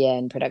about trivia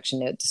and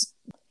production notes.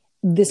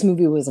 This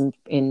movie was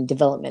in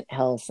development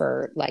hell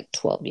for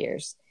 12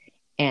 years.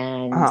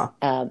 And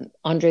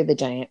Andre the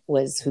Giant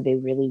was who they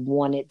really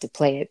wanted to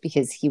play it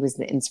because he was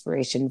the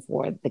inspiration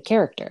for the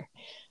character.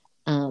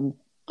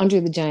 Andre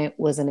the Giant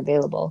wasn't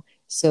available.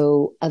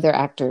 So other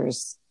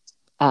actors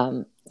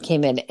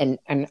came in,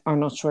 and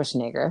Arnold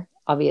Schwarzenegger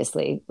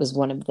obviously was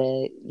one of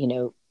the,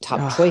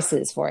 top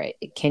choices for it.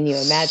 Can you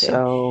imagine?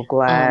 So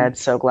glad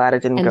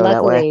it didn't And go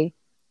that way.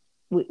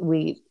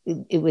 luckily,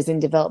 it was in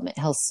development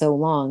hell so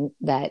long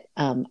that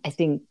I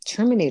think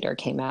Terminator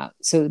came out.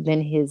 So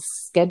then his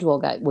schedule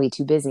got way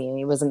too busy, and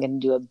he wasn't going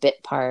to do a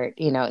bit part,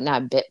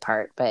 not a bit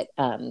part, but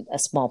a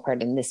small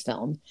part in this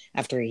film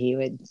after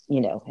he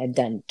had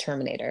done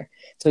Terminator.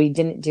 So he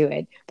didn't do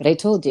it. But I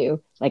told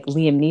you, like,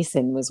 Liam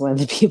Neeson was one of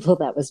the people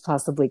that was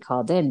possibly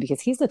called in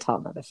because he's a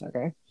tall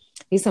motherfucker.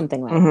 He's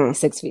something like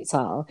 6 feet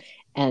tall.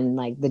 And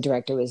like the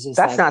director was just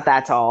That's not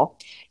that tall.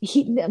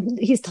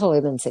 He's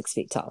taller than 6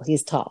 feet tall.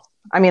 He's tall.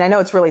 I mean, I know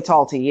it's really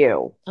tall to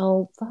you.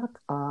 Oh,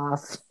 fuck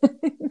off.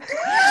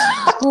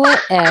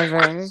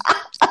 Whatever.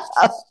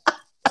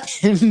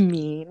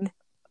 Mean.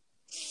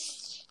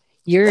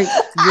 You're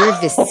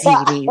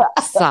Vicini,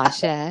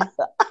 Sasha.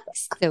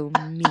 So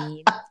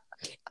mean.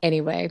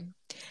 Anyway.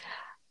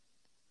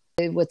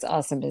 What's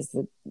awesome is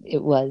that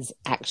it was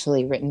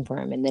actually written for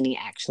him, and then he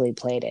actually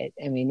played it.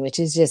 I mean, which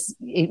is just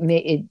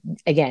it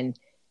again,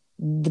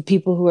 the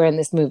people who are in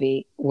this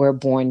movie were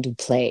born to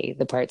play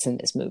the parts in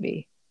this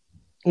movie.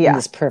 Yeah, in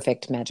this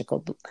perfect,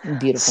 magical,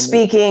 beautiful.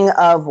 Speaking movie.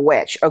 Of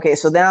which, okay,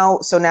 so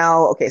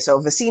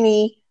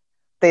Vicini,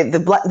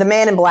 the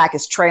man in black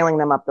is trailing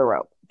them up the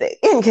rope.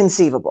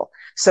 Inconceivable.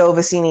 So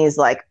Vicini is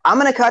like,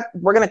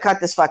 we're gonna cut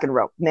this fucking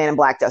rope. Man in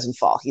black doesn't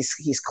fall.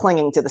 He's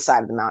clinging to the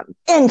side of the mountain.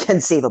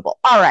 Inconceivable.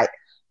 All right.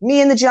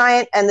 Me and the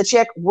giant and the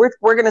chick, we're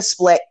gonna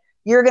split.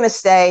 You're gonna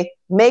stay,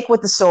 make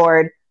with the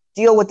sword,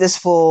 deal with this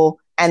fool,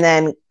 and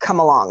then come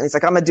along. He's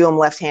like, I'm gonna do him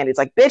left-handed. He's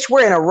like, bitch,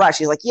 we're in a rush.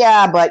 He's like,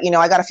 yeah, but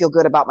I gotta feel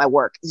good about my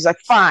work. He's like,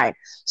 fine.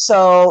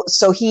 So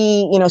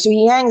he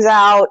hangs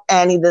out,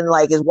 and he then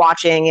like is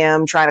watching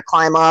him trying to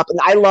climb up. And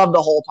I love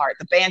the whole part,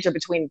 the banter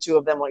between the two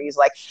of them, where he's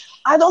like,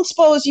 I don't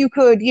suppose you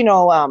could,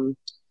 come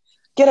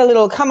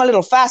a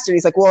little faster.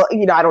 He's like, well,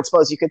 I don't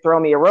suppose you could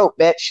throw me a rope,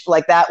 bitch.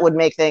 Like that would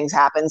make things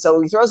happen.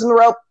 So he throws him the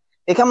rope.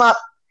 They come up,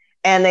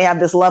 and they have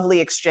this lovely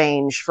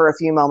exchange for a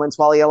few moments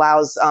while he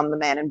allows the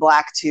man in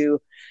black to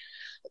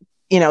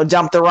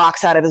dump the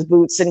rocks out of his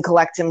boots and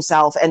collect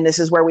himself. And this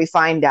is where we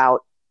find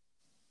out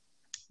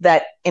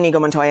that Inigo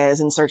Montoya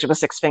is in search of a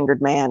six-fingered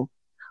man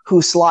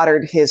who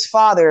slaughtered his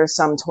father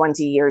some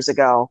 20 years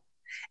ago,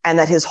 and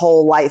that his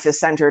whole life is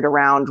centered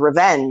around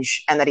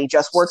revenge, and that he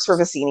just works for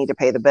Vicini to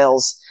pay the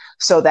bills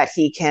so that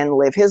he can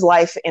live his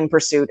life in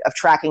pursuit of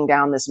tracking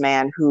down this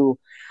man who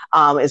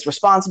is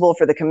responsible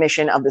for the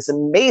commission of this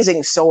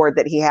amazing sword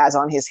that he has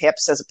on his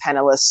hips as a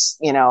penniless,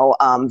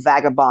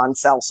 vagabond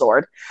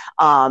sellsword.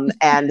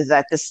 And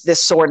that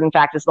this sword, in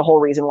fact, is the whole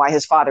reason why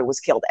his father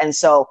was killed. And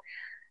so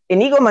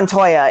Inigo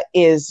Montoya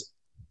is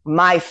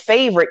my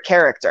favorite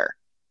character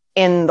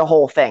in the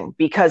whole thing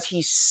because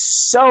he's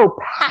so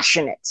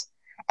passionate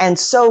and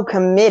so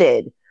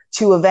committed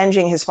to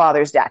avenging his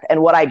father's death.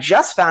 And what I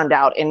just found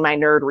out in my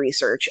nerd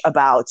research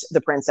about The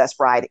Princess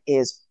Bride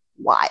is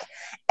why.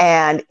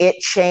 And it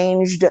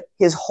changed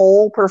his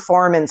whole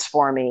performance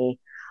for me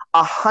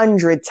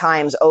 100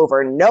 times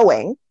over,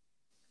 knowing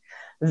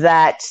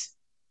that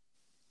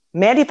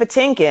Mandy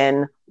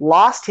Patinkin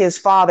lost his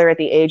father at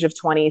the age of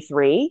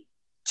 23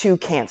 to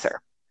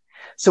cancer.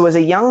 So as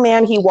a young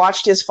man, he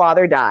watched his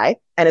father die,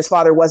 and his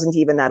father wasn't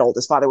even that old.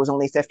 His father was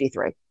only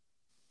 53.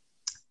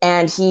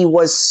 And he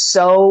was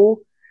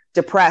so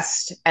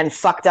depressed and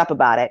fucked up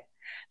about it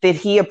that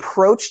he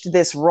approached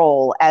this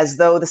role as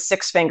though the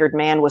six-fingered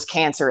man was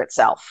cancer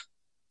itself.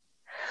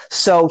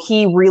 So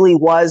he really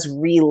was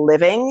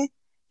reliving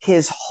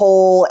his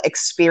whole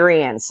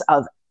experience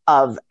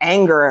of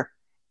anger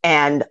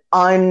and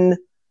unfettered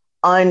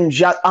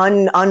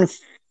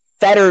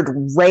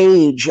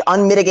rage,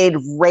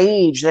 unmitigated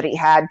rage that he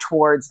had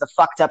towards the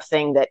fucked up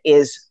thing that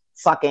is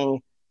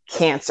fucking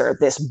cancer,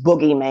 this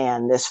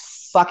boogeyman, this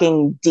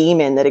fucking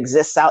demon that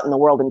exists out in the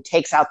world and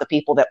takes out the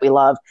people that we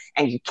love,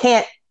 and you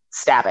can't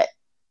stab it.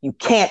 You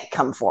can't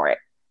come for it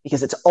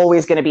because it's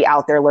always going to be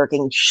out there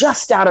lurking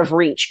just out of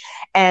reach.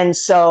 And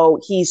so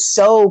he's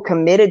so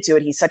committed to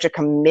it. He's such a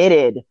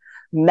committed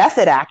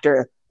method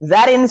actor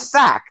that, in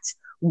fact,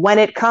 when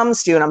it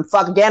comes to, and I'm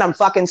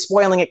fucking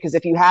spoiling it because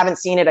if you haven't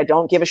seen it, I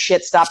don't give a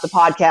shit. Stop the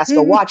podcast,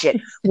 go watch it.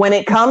 When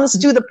it comes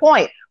to the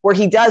point where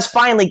he does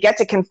finally get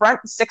to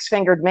confront the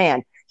six-fingered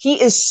man,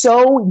 he is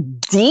so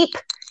deep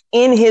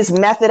in his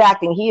method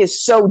acting. He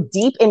is so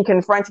deep in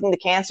confronting the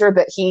cancer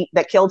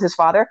that killed his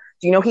father.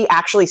 Do you know he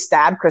actually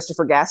stabbed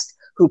Christopher Guest,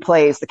 who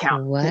plays the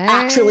Count? What? He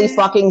actually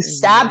fucking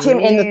stabbed him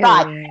in the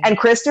thigh. And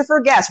Christopher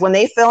Guest, when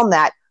they filmed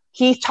that,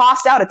 he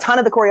tossed out a ton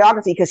of the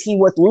choreography because he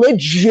was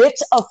legit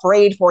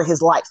afraid for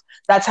his life.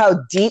 That's how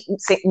deep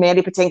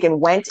Mandy Patinkin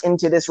went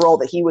into this role,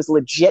 that he was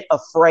legit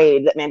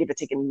afraid that Mandy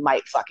Patinkin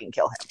might fucking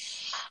kill him.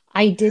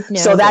 I did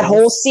know. So that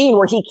whole scene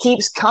where he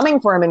keeps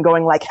coming for him and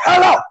going like,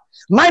 hello,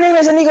 my name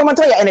is Inigo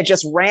Montoya, and it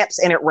just ramps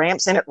and it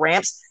ramps and it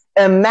ramps.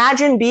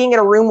 Imagine being in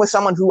a room with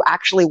someone who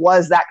actually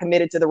was that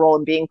committed to the role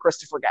and being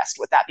Christopher Guest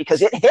with that,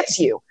 because it hits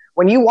you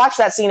When you watch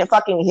that scene, it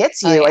fucking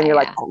hits you, and you're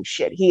like, oh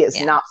shit, he is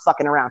not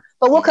fucking around.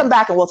 But we'll come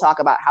back and we'll talk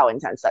about how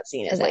intense that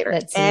scene is later.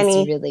 That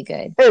scene's really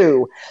good.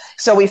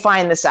 So we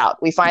find this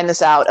out. We find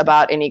this out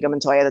about Inigo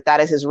Montoya, that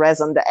is his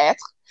raison d'etre.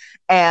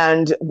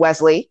 And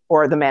Wesley,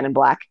 or the Man in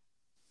Black,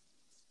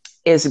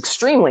 is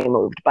extremely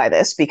moved by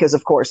this because,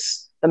 of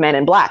course, the Man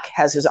in Black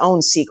has his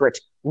own secret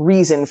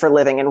reason for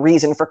living and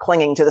reason for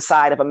clinging to the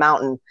side of a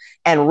mountain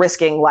and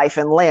risking life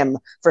and limb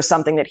for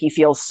something that he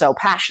feels so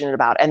passionate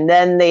about. And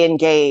then they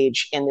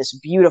engage in this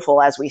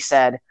beautiful, as we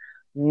said,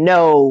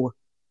 no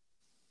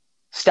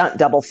stunt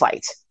double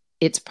fight.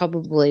 It's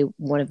probably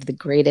one of the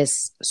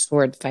greatest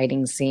sword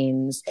fighting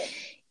scenes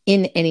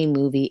in any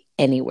movie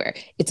anywhere.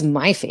 It's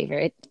my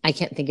favorite. I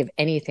can't think of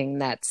anything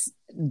that's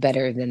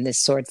better than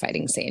this sword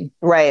fighting scene,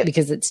 right?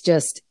 Because it's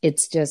just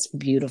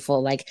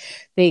beautiful. Like,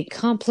 they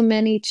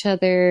complement each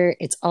other.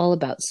 It's all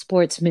about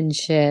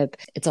sportsmanship.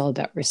 It's all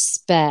about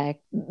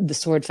respect. The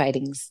sword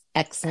fighting's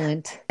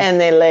excellent, and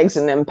their legs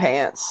in them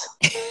pants.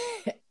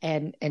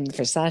 and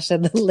for Sasha,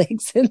 the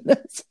legs in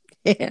those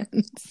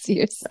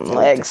pants.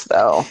 Legs,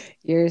 though.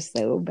 You're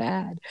so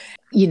bad.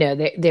 You know,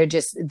 they're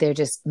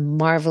just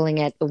marveling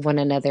at one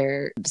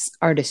another's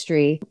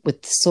artistry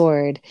with the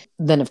sword.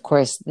 Then, of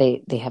course,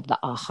 they have the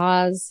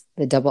ahas,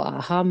 the double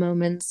aha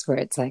moments where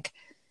it's like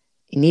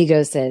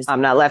Inigo says,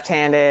 I'm not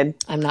left-handed.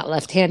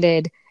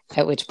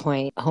 At which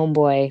point,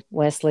 homeboy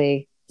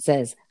Wesley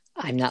says,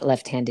 I'm not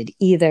left-handed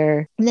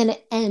either. And then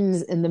it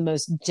ends in the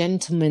most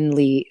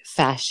gentlemanly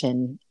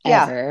fashion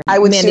ever. I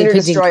would sooner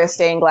destroy a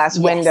stained glass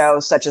window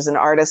such as an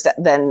artist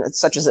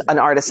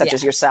such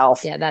as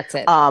yourself. Yeah, that's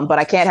it. But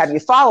I can't have you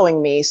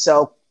following me,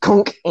 so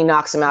he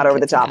knocks him out over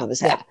the top of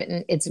his head. Yeah,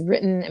 it's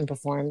written and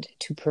performed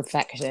to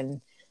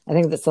perfection. I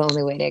think that's the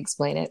only way to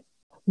explain it.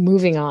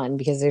 Moving on,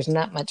 because there's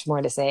not much more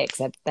to say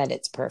except that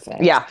it's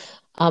perfect. Yeah.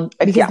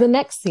 Because the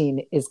next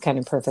scene is kind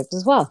of perfect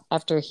as well.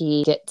 After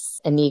he gets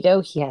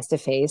Inigo, he has to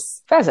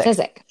face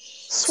Fezzik.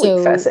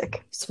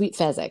 Sweet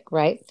Fezzik,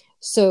 right?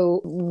 So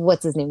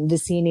what's his name?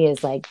 Vicini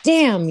is like,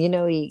 damn,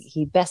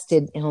 he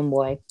bested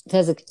homeboy.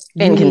 Fezzik,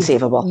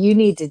 inconceivable.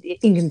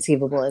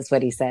 Inconceivable is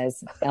what he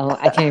says. Oh,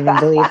 I can't even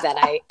believe that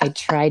I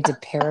tried to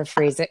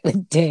paraphrase it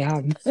with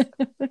damn.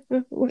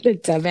 What a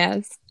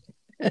dumbass.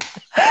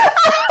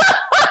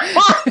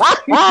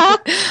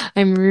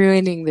 I'm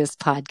ruining this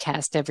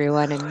podcast,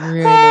 everyone. I'm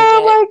ruining it.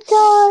 Oh my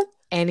God.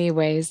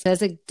 Anyways,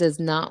 Fezzik does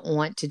not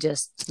want to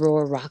just throw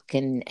a rock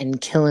and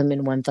kill him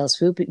in one fell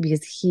swoop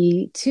because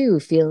he too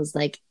feels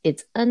like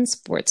it's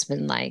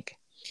unsportsmanlike.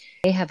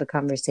 They have a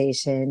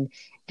conversation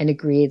and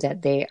agree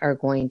that they are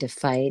going to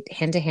fight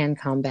hand-to-hand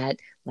combat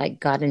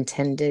like God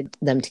intended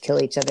them to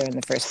kill each other in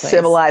the first place.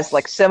 Civilized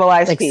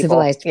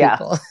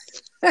people.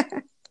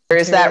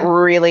 There's that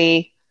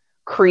really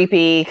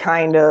creepy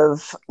kind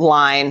of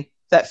line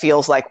that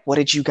feels like, what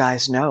did you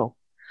guys know?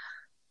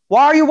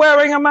 Why are you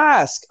wearing a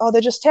mask? Oh,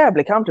 they're just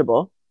terribly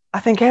comfortable. I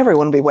think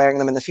everyone will be wearing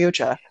them in the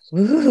future.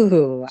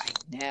 Ooh, I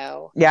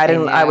know. Yeah,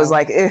 I was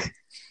like, It's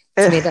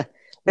made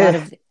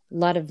a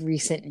lot of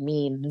recent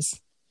memes.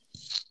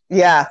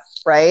 Yeah,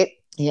 right?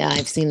 Yeah,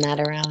 I've seen that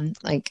around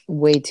like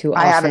way too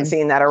often. I haven't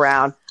seen that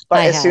around.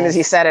 But as soon as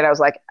he said it, I was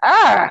like,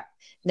 ah!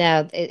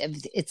 Now,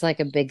 it's like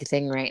a big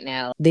thing right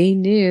now. They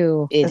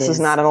knew this is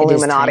not an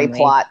Illuminati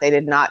plot.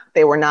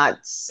 They were not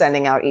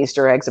sending out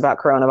Easter eggs about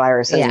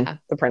coronavirus and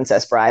the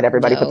Princess Bride.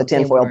 Everybody put the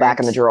tinfoil back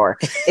in the drawer.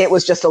 It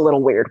was just a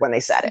little weird when they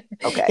said it.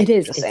 Okay. It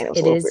is. Just saying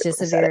it is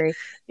just it's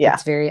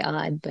very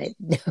odd, but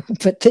no,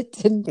 put the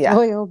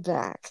tinfoil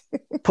back.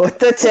 Put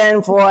the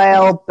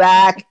tinfoil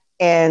back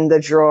in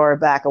the drawer,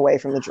 back away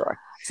from the drawer.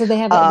 So they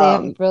have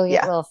a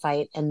brilliant little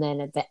fight. And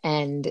then at the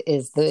end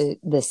is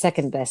the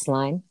second best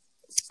line.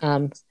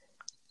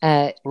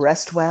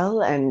 Rest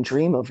well and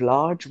dream of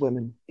large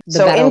women.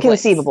 So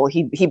inconceivable.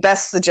 He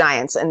bests the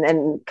giants and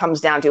then comes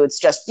down to it's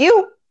just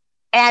you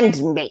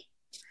and me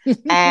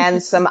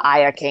and some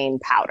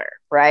iocane powder,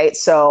 right?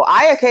 So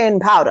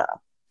iocane powder,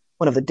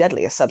 one of the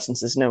deadliest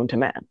substances known to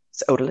man.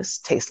 It's odorless,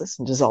 tasteless,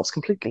 and dissolves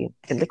completely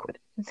in liquid.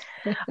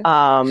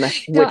 I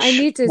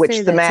need to say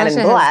the that Man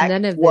Sasha in Black has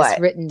none of this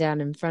written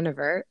down in front of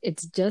her.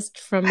 It's just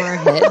from our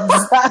heads.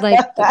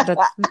 Like that's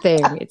the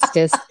thing. It's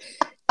just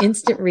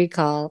instant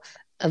recall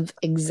of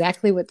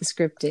exactly what the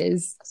script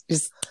is,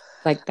 just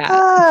like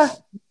that.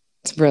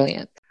 It's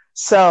brilliant.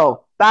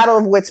 So, Battle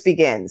of Wits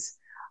begins.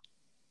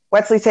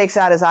 Wesley takes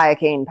out his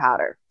iocane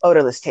powder,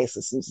 odorless,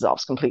 tasteless, and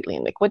dissolves completely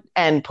in liquid,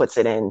 and puts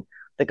it in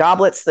the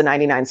goblets, the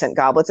 99-cent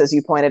goblets, as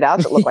you pointed out,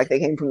 that look like they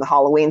came from the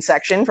Halloween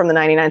section from the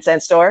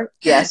 99-cent store.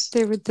 Yes,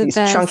 they were these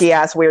best.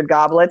 Chunky-ass weird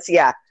goblets.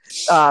 Yeah.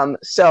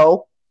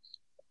 So,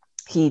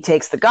 he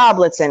takes the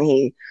goblets and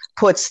he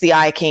puts the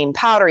iocane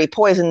powder, he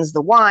poisons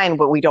the wine,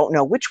 but we don't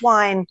know which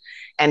wine,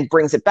 and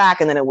brings it back.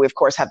 And then we, of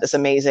course, have this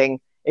amazing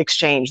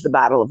exchange, the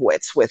Battle of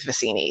Wits with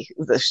Vicini.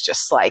 This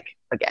just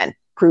again,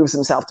 proves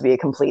himself to be a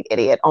complete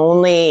idiot.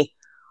 Only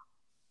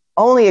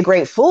a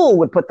great fool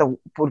would put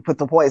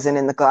the poison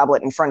in the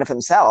goblet in front of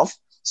himself.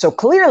 So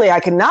clearly I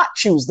cannot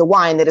choose the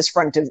wine that is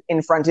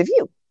in front of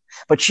you.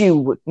 But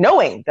you,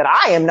 knowing that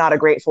I am not a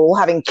great fool,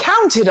 having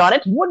counted on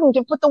it, wouldn't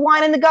have put the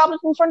wine in the goblet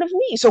in front of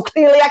me. So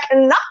clearly I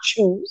cannot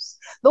choose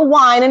the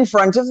wine in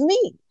front of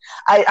me.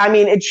 I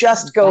mean, it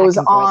just goes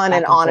on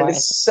and on. It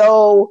is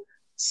so,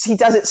 he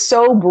does it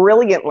so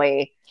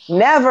brilliantly.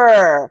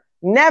 Never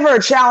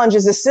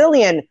challenges a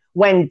Cillian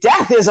when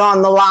death is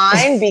on the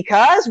line,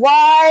 because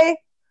why?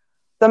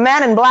 The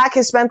man in black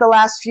has spent the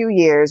last few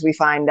years, we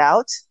find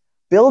out,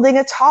 building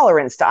a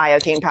tolerance to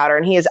iocane powder,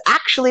 and he has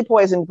actually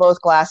poisoned both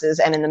glasses,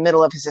 and in the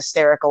middle of his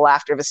hysterical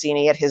laughter,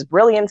 Vizzini at his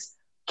brilliance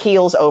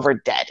keels over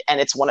dead, and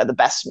it's one of the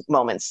best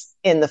moments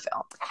in the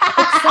film.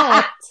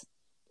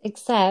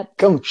 Except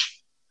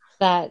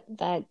that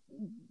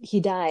he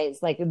dies.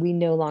 Like, we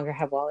no longer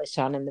have Wallace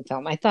Shawn in the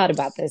film. I thought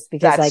about this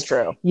because, that's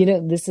true. You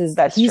know,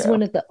 he's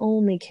one of the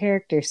only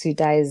characters who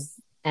dies,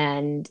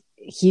 and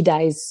he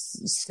dies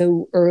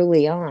so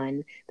early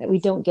on that we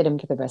don't get him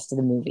for the rest of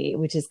the movie,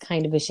 which is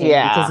kind of a shame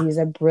because he's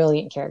a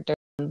brilliant character.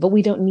 But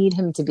we don't need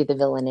him to be the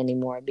villain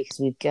anymore because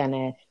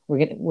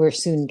we're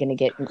soon gonna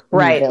get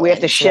villains, we have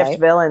to shift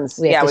villains.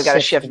 We got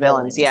to shift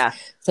villains. Yeah.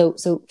 So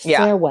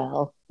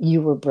farewell.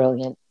 You were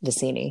brilliant,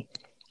 Vizzini.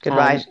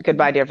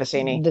 Goodbye, dear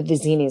Vizzini. The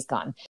Vizzini is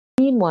gone.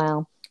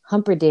 Meanwhile,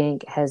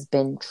 Humperdinck has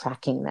been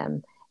tracking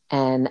them.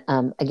 And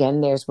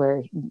again, there's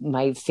where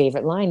my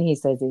favorite line, he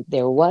says,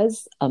 there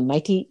was a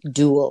mighty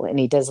duel. And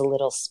he does a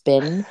little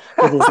spin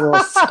with his little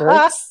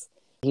skirts.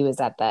 He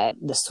was at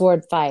the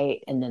sword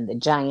fight, and then the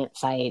giant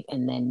fight,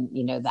 and then,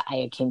 you know, the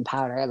iocane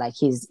powder. Like,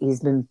 he's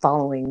been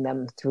following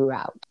them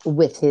throughout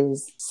with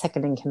his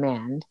second in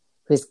command,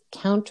 who is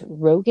Count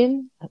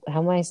Rogan.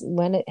 How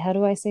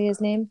do I say his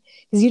name?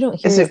 Because you don't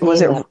hear is it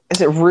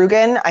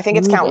Rugen? I think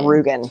it's Count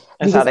Rugen.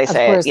 That's how they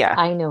say it. Yeah.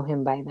 I know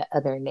him by the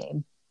other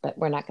name, but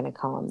we're not going to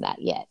call him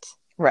that yet.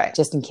 Right.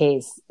 Just in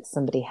case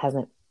somebody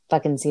hasn't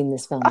fucking seen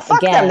this film. Fuck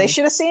them. They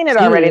should have seen it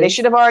already. They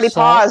should have already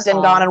paused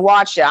and gone and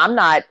watched it. I'm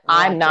not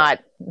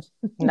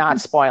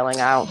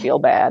spoiling. I don't feel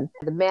bad.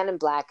 The man in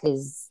black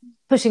is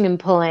pushing and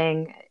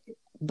pulling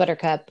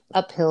Buttercup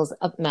up hills,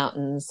 up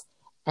mountains.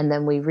 And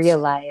then we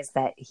realize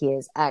that he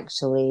is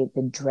actually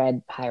the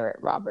Dread Pirate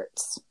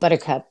Roberts.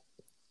 Buttercup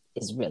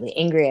is really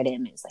angry at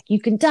him. He's like, you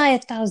can die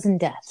 1,000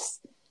 deaths.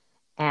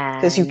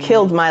 Because you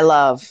killed my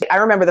love. I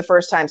remember the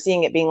first time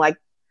seeing it being like,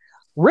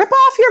 rip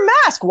off your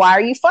mask. Why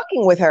are you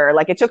fucking with her?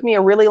 Like, it took me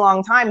a really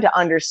long time to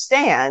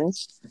understand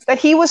that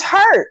he was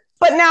hurt.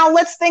 But now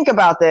let's think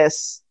about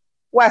this.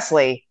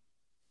 Wesley,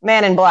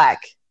 Man in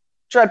Black,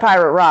 Dread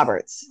Pirate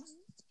Roberts.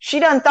 She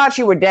done thought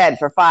you were dead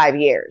for 5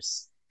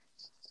 years.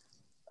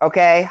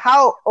 Okay?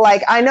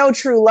 I know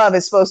true love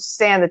is supposed to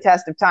stand the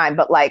test of time,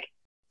 but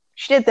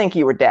she did think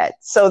you were dead.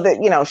 So that,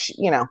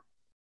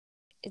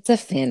 it's a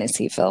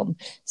fantasy film.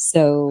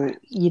 So,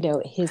 his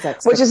expectation.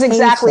 Which is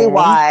exactly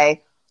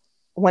why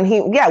when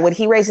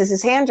he raises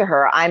his hand to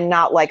her, I'm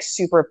not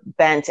super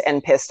bent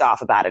and pissed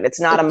off about it. It's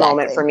not a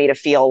moment for me to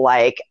feel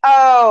like,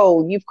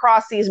 oh, you've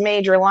crossed these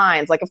major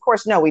lines. Like, of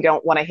course, no, we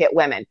don't want to hit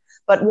women.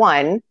 But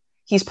one,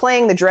 he's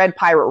playing the Dread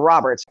Pirate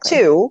Roberts.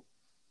 Two,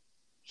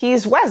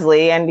 he's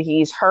Wesley and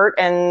he's hurt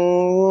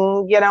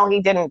and,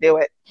 he didn't do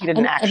it. He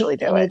didn't actually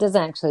do it. He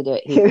doesn't actually do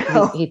it.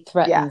 He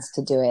threatens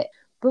to do it.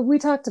 But we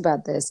talked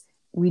about this.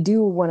 We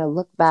do want to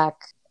look back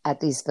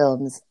at these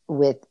films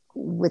with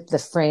the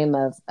frame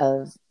of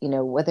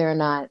whether or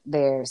not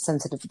they're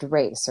sensitive to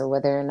race or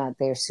whether or not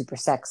they're super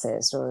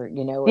sexist or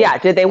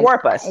did they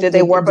warp us? Did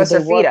they warp us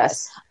or feed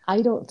us?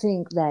 I don't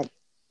think that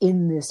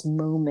in this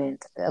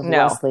moment of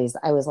Wesley's,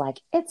 I was like,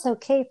 it's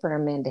okay for a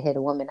man to hit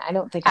a woman. I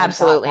don't think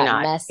absolutely I got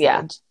that not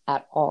message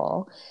at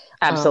all.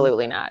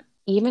 Absolutely not.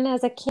 Even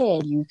as a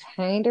kid, you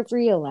kind of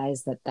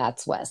realize that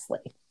that's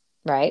Wesley.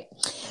 Right?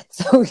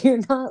 So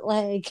you're not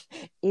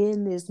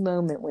in this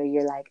moment where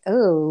you're like,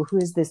 oh, who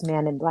is this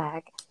man in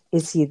black?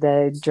 Is he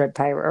the Dread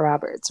Pirate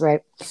Roberts? Right?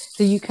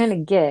 So you kind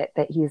of get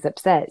that he's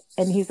upset.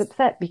 And he's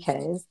upset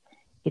because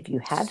if you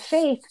had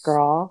faith,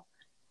 girl,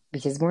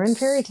 because we're in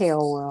fairy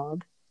tale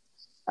world,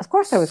 of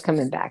course I was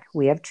coming back.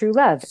 We have true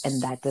love.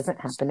 And that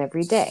doesn't happen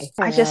every day.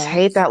 I just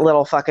hate that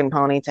little fucking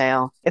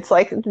ponytail. It's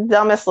the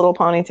dumbest little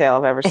ponytail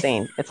I've ever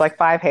seen. It's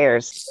 5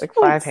 hairs. It's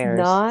 5 hairs.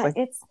 Not.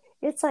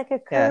 It's like a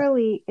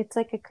curly. Yeah. It's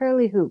like a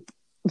curly hoop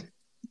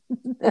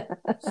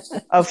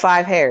of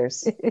 5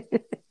 hairs.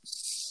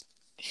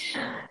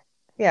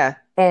 Yeah.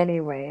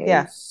 Anyway.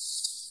 Yeah.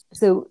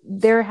 So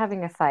they're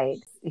having a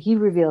fight. He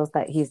reveals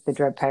that he's the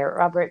Dread Pirate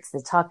Roberts. They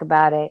talk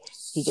about it.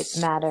 He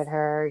gets mad at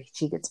her.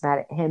 She gets mad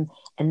at him,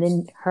 and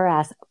then her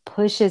ass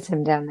pushes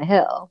him down the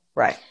hill.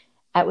 Right.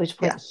 At which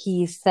point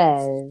he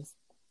says,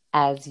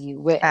 "As you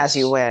wish." As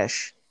you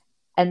wish.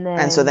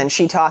 And so then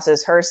she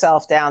tosses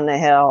herself down the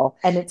hill.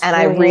 And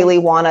I really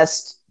want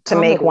us to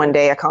make one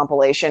day a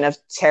compilation of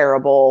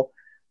terrible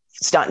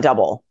stunt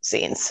double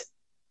scenes.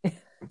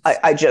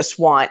 I just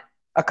want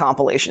a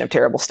compilation of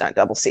terrible stunt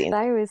double scenes.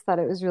 I always thought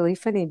it was really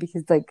funny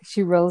because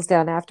she rolls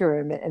down after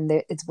him and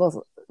it's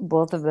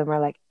both of them are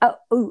like, oh,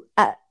 ooh,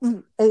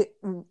 ooh,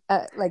 ooh,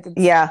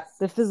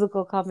 the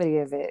physical comedy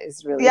of it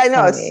is really funny.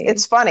 No,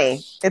 it's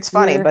funny. It's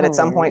funny, but at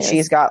some point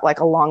she's got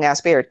a long ass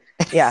beard.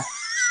 Yeah.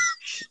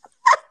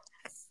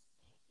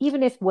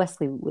 even if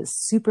Wesley was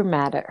super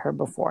mad at her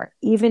before,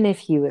 even if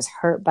he was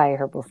hurt by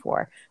her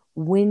before,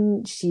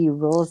 when she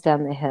rolls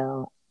down the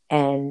hill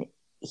and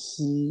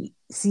he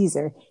sees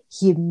her,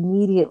 he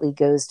immediately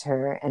goes to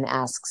her and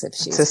asks if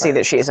she's to see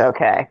that she's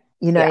okay.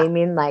 You know what I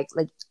mean? Like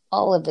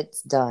all of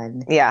it's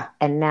done. Yeah.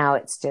 And now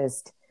it's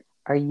just,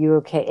 are you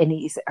okay? And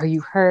he's, are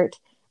you hurt?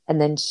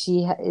 And then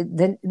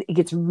then it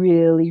gets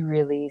really,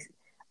 really,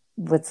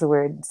 what's the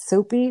word?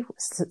 Soppy,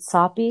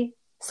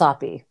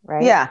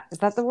 right? Yeah. Is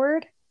that the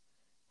word?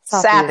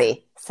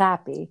 Sappy.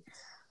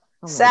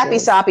 Oh sappy,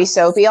 soppy,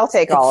 soapy. I'll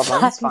take all of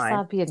them. It's fine.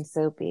 Soppy and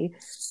soapy.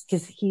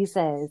 Because he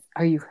says,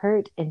 are you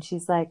hurt? And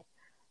she's like,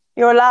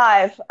 you're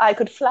alive. I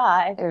could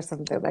fly. Or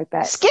something like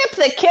that. Skip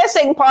the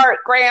kissing part,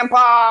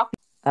 Grandpa.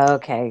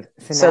 Okay.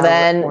 So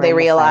then they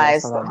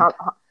realize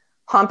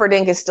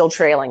Humperdinck is still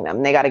trailing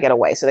them. They got to get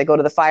away. So they go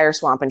to the fire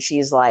swamp and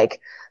she's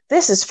like,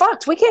 this is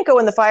fucked. We can't go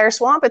in the fire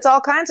swamp. It's all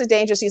kinds of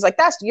dangerous. He's like,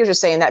 you're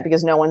just saying that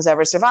because no one's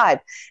ever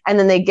survived. And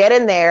then they get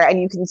in there and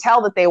you can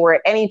tell that they were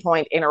at any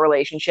point in a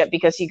relationship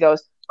because he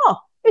goes, oh,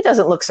 it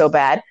doesn't look so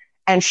bad.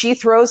 And she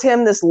throws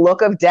him this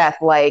look of death,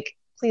 like,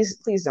 please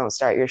don't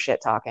start your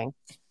shit talking.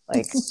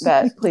 Like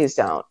that. Please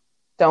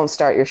don't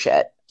start your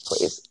shit,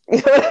 please. You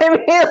know what I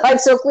mean? Like,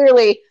 so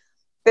clearly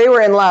they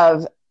were in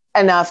love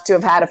enough to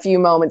have had a few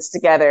moments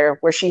together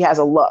where she has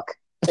a look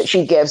that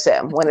she gives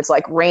him when it's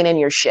like, rein in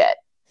your shit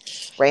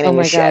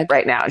shit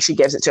right now. And she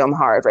gives it to him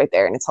hard right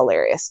there. And it's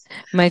hilarious.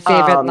 My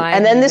favorite line.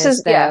 And then this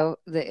is,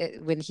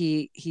 when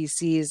he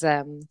sees,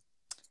 they're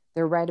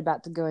right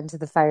about to go into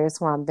the fire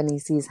swamp and he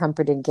sees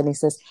Humperdinck and he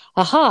says,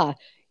 aha,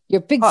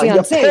 your pig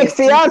fiance. Your pig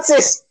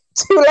fiance.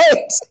 Too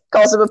late.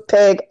 Calls him a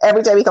pig.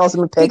 Every time he calls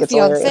him a pig, it's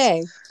fiance.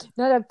 Hilarious.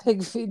 Not a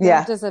pig.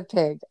 Not just a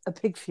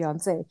pig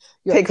fiance.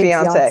 Your pig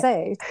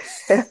fiance.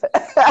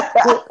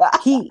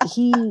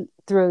 He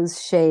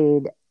throws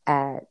shade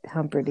at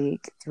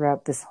Humperdinck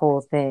throughout this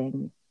whole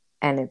thing,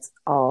 and it's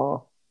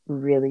all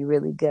really,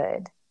 really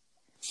good.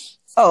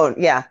 Oh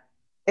yeah,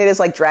 it is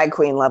like drag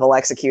queen level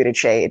executed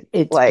shade.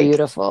 It's like,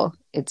 beautiful.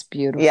 It's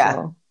beautiful.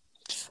 Yeah.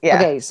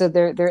 Okay, so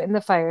they're in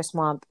the fire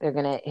swamp. They're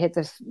gonna hit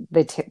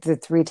the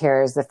three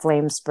terrors: the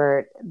flame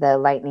spurt, the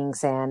lightning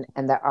sand,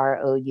 and the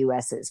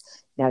ROUSs.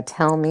 Now,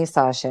 tell me,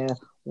 Sasha,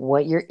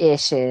 what your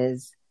ish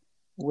is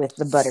with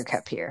the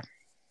Buttercup here.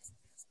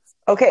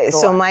 Okay,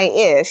 so my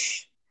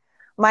ish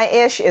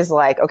is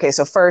like, okay,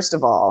 so first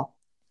of all,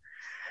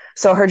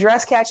 so her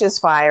dress catches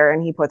fire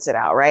and he puts it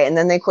out, right? And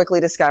then they quickly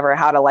discover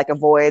how to like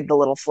avoid the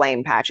little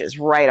flame patches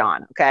right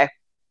on. Okay,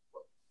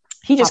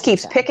 he just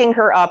keeps picking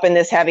her up in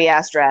this heavy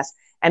ass dress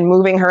and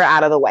moving her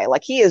out of the way.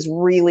 Like he is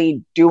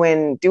really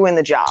doing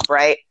the job,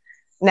 right?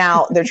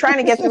 Now they're trying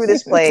to get through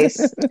this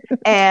place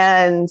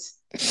and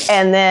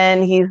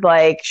then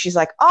she's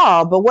like,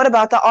 oh, but what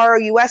about the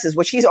ROUSs,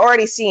 which he's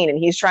already seen. And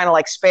he's trying to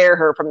like spare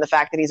her from the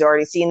fact that he's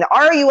already seen the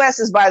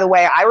ROUSs. By the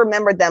way, I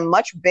remembered them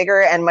much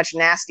bigger and much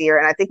nastier.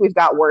 And I think we've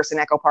got worse in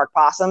Echo Park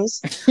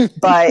possums,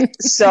 but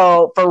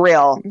so for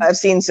real, I've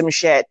seen some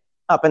shit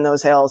up in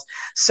those hills.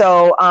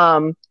 So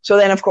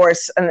then of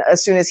course,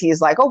 as soon as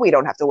he's like, oh, we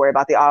don't have to worry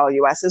about the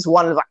ROUSs,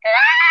 one is like,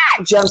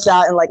 jumps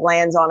out and like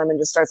lands on him and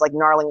just starts like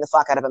gnarling the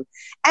fuck out of him.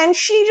 And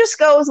she just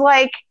goes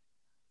like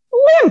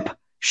limp.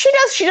 She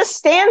just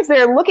stands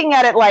there looking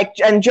at it like,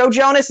 and Joe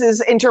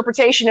Jonas's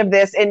interpretation of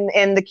this in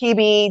the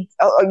Kibi,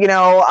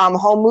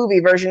 home movie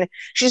version,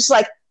 she's just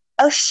like,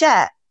 oh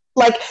shit.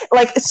 Like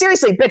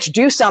seriously, bitch,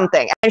 do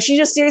something. And she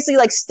just seriously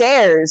like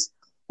stares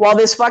while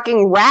this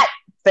fucking rat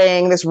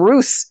thing, this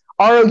Roos,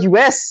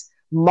 ROUS,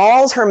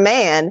 mauls her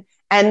man.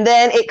 And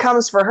then it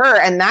comes for her.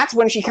 And that's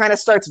when she kind of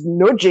starts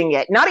nudging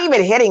it, not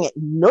even hitting it,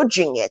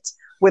 nudging it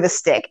with a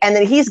stick. And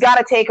then he's got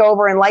to take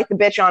over and light the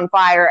bitch on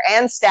fire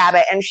and stab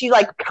it. And she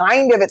like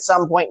kind of at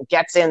some point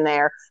gets in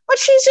there, but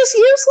she's just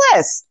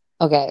useless.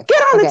 Okay.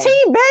 Get on the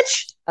team,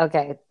 bitch.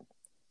 Okay.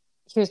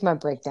 Here's my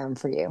breakdown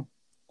for you.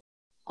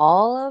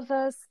 All of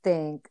us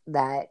think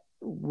that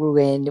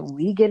when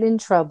we get in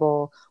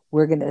trouble,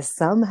 we're going to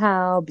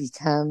somehow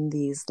become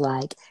these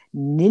like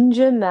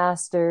ninja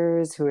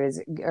masters who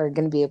are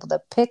going to be able to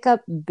pick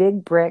up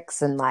big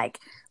bricks and like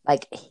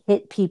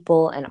hit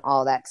people and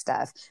all that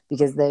stuff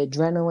because the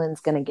adrenaline's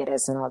going to get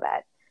us and all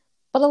that.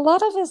 But a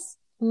lot of us,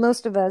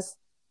 most of us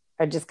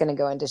are just going to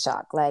go into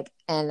shock.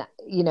 And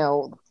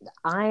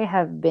I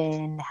have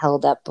been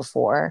held up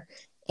before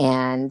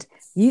and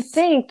you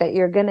think that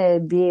you're going to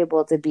be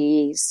able to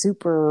be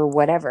super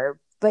whatever,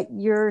 but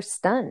you're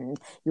stunned.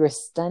 You're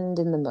stunned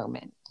in the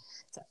moment.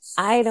 So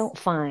I don't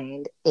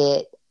find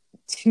it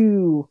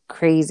too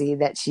crazy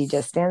that she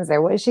just stands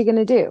there. What is she going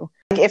to do?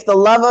 If the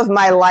love of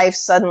my life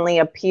suddenly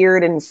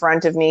appeared in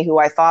front of me, who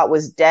I thought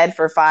was dead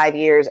for 5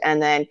 years, and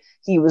then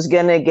he was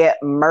going to get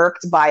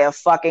murked by a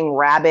fucking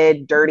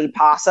rabid, dirty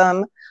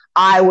possum,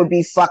 I would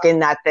be fucking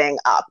that thing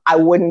up. I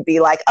wouldn't be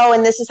like, oh,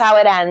 and this is how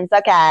it ends.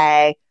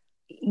 Okay.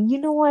 You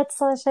know what,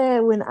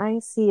 Sasha? When I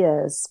see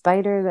a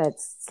spider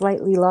that's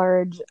slightly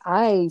large,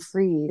 I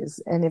freeze.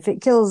 And if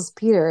it kills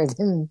Peter,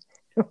 then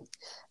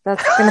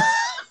that's going to...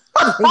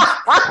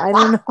 I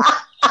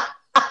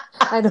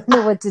don't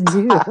know what to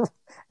do.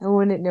 I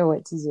wouldn't know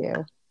what to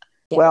do.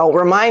 Well,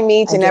 remind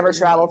me to never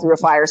travel mean. through a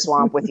fire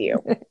swamp with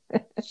you.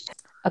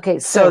 Okay,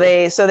 So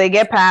they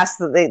get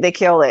past, they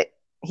kill it.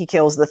 He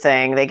kills the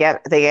thing. They get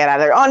out of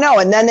there. Oh no!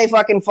 And then they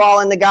fucking fall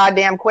in the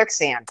goddamn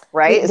quicksand.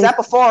 Right? Is that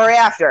before or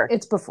after?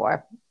 It's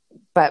before.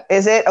 But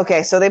is it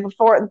okay? So they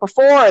before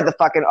the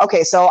fucking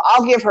okay. So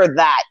I'll give her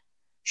that.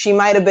 She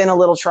might have been a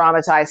little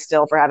traumatized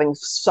still for having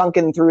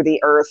sunken through the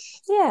earth.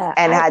 Yeah,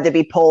 and had to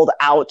be pulled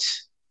out.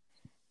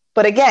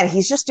 But again,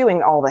 he's just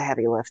doing all the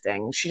heavy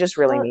lifting. She just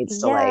really needs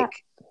to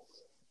like.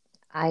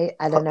 I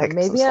don't know.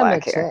 Maybe I'm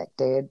a chick,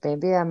 dude.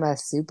 Maybe I'm a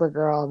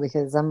Supergirl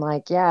because I'm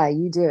like, yeah,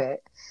 you do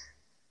it.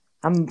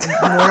 I'm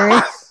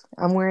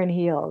wearing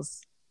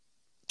heels.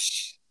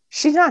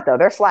 She's not though.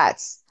 They're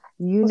flats.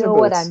 You know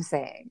what I'm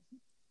saying.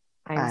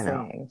 I'm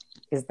saying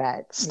is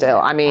that still.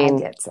 I mean, I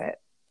gets it.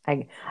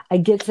 I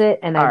gets it,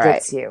 and I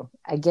gets you.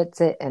 I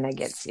gets it, and I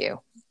gets you.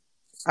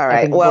 All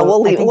right. Well,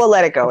 we'll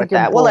let it go with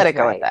that. We'll let it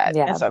go with that.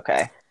 Yeah. It's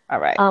okay. All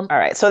right. All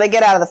right. So they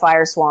get out of the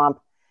fire swamp,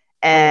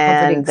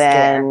 and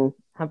then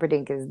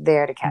Humperdinck is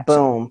there to catch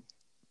boom. Them.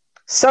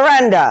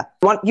 Surrender.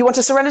 You want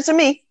to surrender to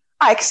me?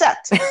 I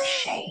accept.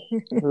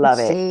 Shade. Love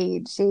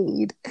it.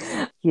 Shade.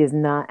 He is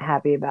not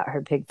happy about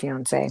her pig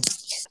fiance.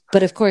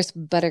 But of course,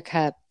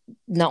 Buttercup,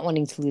 not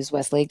wanting to lose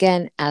Wesley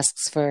again,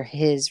 asks for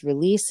his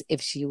release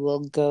if she will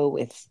go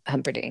with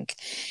Humperdinck.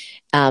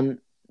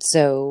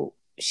 So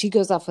she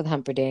goes off with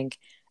Humperdinck,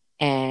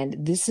 and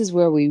this is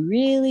where we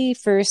really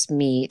first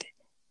meet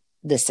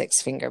the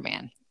Six Finger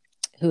Man,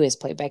 who is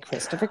played by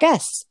Christopher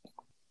Guest.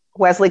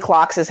 Wesley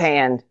clocks his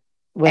hand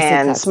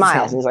and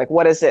smiles. He's like,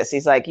 "What is this?"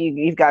 He's like,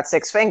 "You've got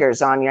 6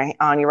 fingers on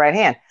your right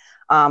hand.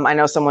 I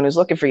know someone who's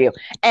looking for you."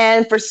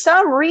 And for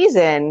some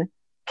reason,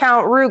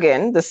 Count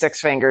Rugen, the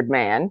 6-fingered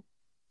man,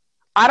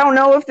 I don't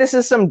know if this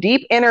is some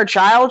deep inner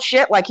child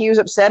shit, like he was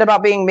upset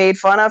about being made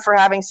fun of for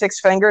having 6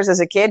 fingers as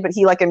a kid, but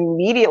he like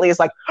immediately is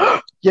like, oh,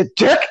 "You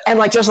dick," and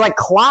like just like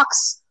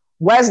clocks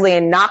Wesley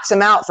and knocks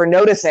him out for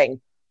noticing.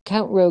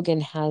 Count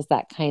Rugen has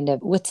that kind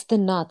of, what's the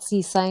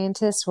Nazi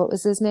scientist? What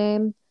was his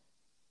name?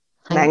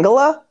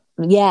 Mengele?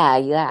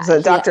 Yeah.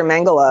 So Dr.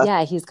 Mengele.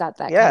 Yeah, he's got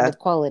that kind of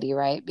quality,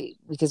 right?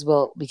 Because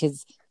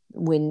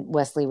when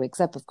Wesley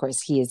wakes up, of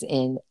course, he is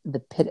in the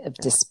pit of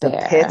despair.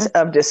 The pit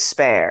of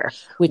despair.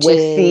 With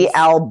the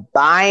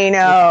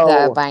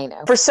albino.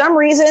 For some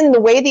reason,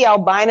 the way the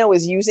albino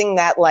is using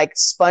that like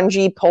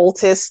spongy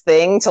poultice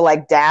thing to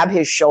like dab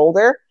his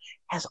shoulder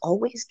has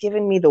always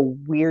given me the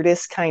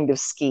weirdest kind of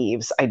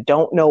skeeves. I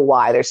don't know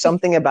why. There's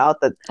something about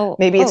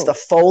it's the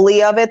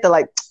Foley of it, the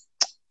like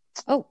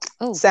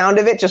sound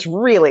of it just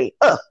really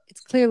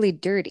it's clearly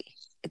dirty.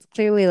 It's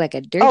clearly like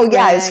a dirty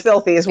it's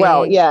filthy as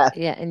well. Yeah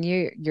and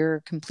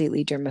you're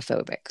completely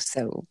germophobic,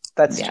 so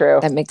that's true.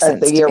 That makes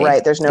sense. You're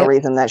right. There's no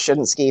reason that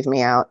shouldn't skeeve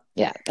me out.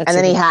 And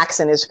then he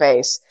hacks in his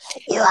face.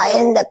 You are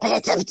in the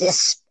pit of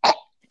despair.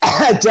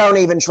 Don't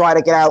even try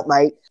to get out,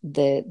 mate.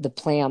 The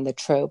play on the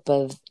trope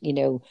of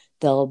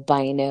the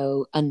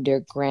albino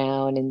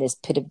underground in this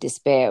pit of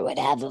despair would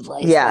have a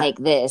voice like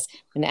this,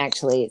 when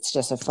actually it's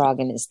just a frog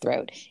in his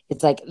throat.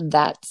 It's like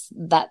that's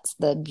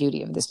the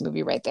beauty of this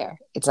movie right there.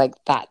 It's like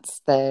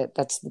that's the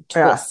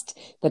twist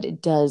that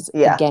it does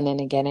again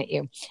and again at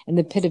you. And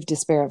the pit of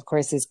despair, of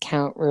course, is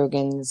Count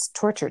Rugen's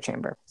torture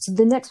chamber. So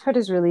the next part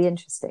is really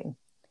interesting.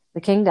 The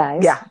king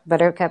dies. Yeah.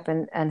 Buttercup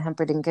and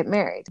Humperdinck get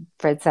married.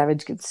 Fred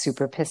Savage gets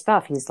super pissed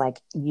off. He's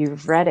like,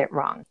 "You've read it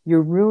wrong.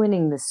 You're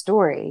ruining the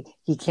story.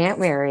 He can't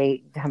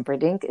marry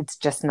Humperdinck. It's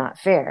just not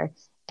fair."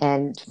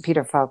 And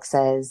Peter Falk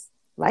says,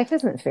 "Life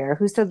isn't fair.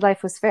 Who said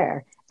life was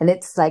fair?" And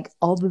it's like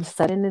all of a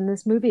sudden in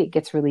this movie, it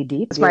gets really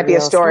deep. This might be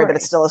a story, but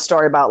it's still a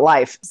story about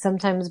life.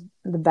 Sometimes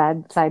the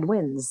bad side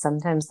wins.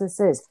 Sometimes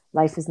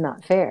life is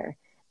not fair.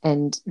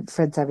 And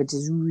Fred Savage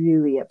is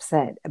really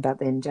upset about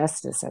the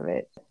injustice of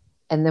it.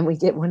 And then we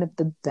get one of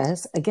the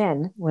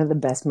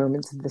best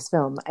moments of this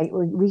film.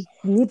 We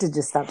need to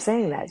just stop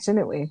saying that,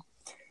 shouldn't we?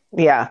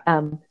 Yeah.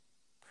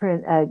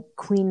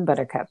 Queen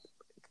Buttercup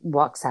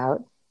walks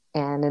out,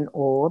 and an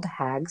old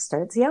hag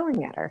starts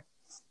yelling at her.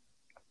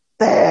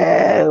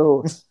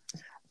 Boo!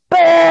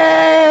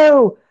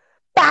 Boo!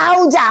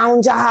 Bow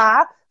down to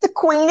her, the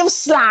queen of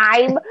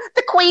slime,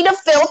 the queen of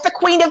filth, the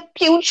queen of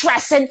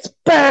putrescence.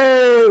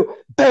 Boo!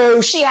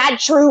 Boo! She had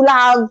true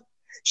love.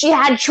 She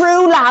had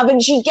true love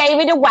and she gave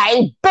it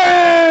away.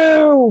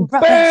 Boo!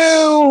 Rubbish.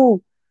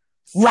 Boo!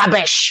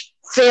 Rubbish.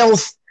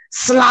 Filth.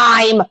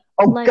 Slime.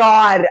 Oh,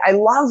 God. I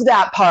love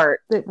that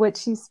part. But what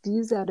she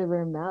spews out of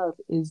her mouth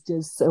is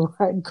just so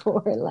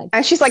hardcore.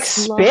 And she's like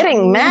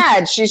spitting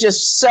mad. She's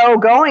just so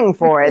going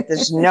for it.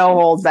 There's no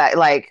hold back.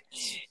 Like,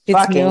 it's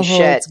fucking no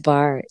shit. Holds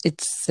bar.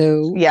 It's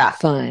so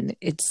fun.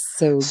 It's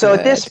so good.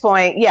 At this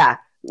point,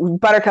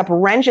 Buttercup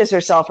wrenches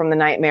herself from the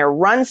nightmare,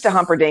 runs to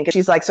Humperdinck, and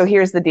she's like, "So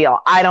here's the deal.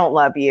 I don't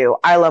love you.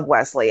 I love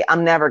Wesley.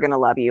 I'm never going to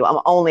love you. I'm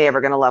only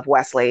ever going to love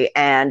Wesley.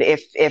 And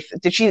if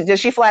did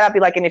she flat out be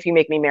like, and if you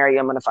make me marry you,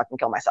 I'm going to fucking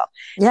kill myself?"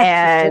 Yeah,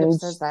 and she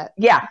says that.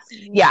 Yeah.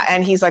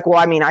 And he's like, "Well,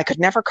 I mean, I could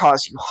never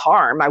cause you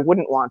harm. I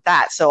wouldn't want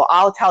that. So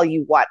I'll tell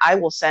you what, I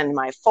will send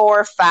my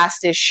 4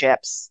 fastest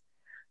ships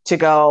to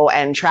go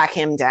and track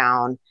him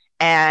down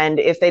And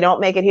if they don't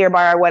make it here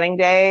by our wedding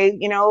day,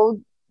 you know,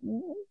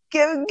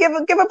 give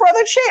a brother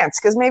a chance,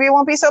 because maybe it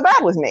won't be so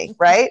bad with me,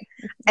 right?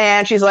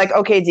 And she's like,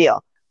 okay,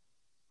 deal.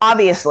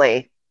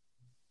 Obviously,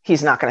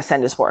 he's not going to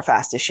send his 4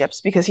 fastest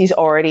ships, because he's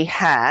already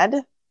had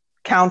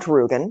Count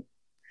Rugen,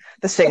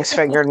 the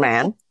six-fingered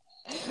man,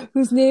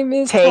 whose name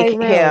is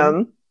take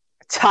him,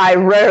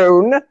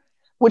 Tyrone,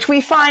 which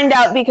we find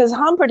out because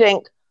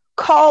Humperdinck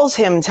calls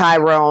him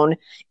Tyrone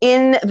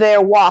in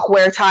their walk,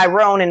 where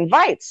Tyrone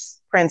invites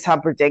Prince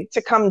Humperdinck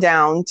to come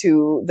down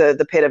to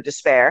the pit of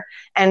despair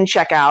and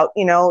check out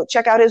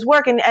his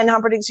work. And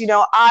Humperdinck's,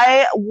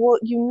 I love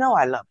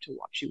to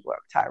watch you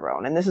work,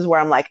 Tyrone. And this is where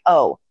I'm like,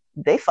 oh,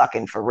 they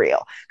fucking for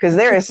real, because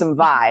there is some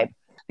vibe.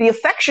 The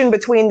affection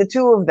between the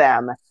two of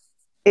them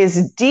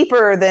is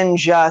deeper than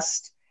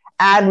just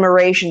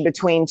admiration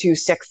between two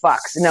sick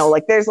fucks. No,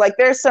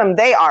 there's some,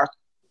 they are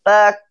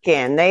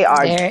doing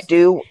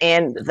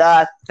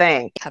the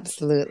thing.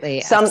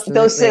 Absolutely.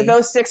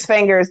 Those six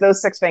fingers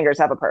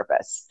have a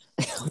purpose.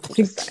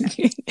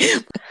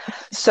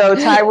 So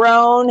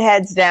Tyrone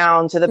heads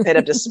down to the pit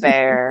of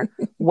despair,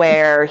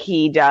 where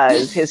he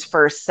does his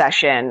first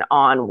session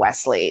on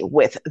Wesley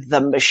with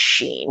the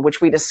machine,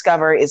 which we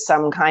discover is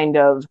some kind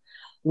of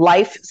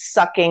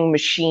life-sucking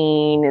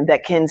machine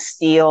that can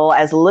steal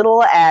as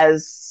little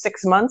as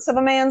 6 months of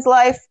a man's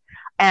life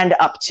and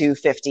up to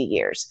 50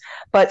 years.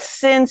 But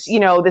since,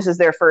 this is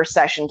their first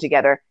session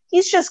together,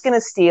 he's just going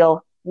to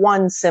steal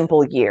 1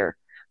 simple year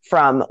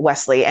from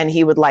Wesley. And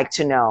he would like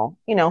to know,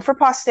 for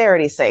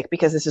posterity's sake,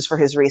 because this is for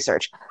his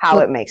research, how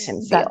it makes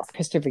him feel.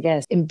 Christopher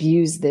Guest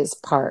imbues this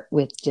part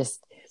with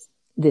just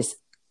this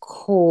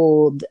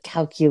cold,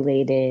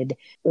 calculated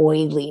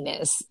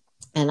oiliness.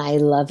 And I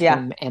love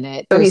him in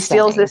it. So he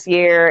steals this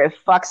year. It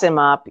fucks him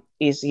up.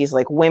 He's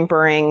like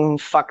whimpering,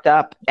 fucked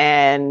up,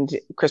 and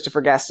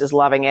Christopher Guest is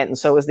loving it, and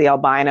so is the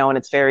albino, and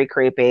it's very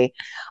creepy.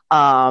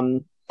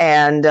 And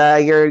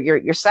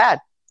you're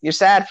sad. You're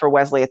sad for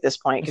Wesley at this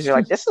point, because you're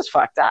like, this is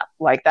fucked up.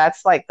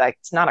 That's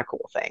it's not a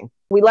cool thing.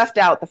 We left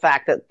out the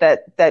fact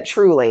that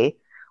truly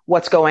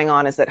what's going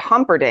on is that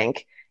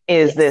Humperdinck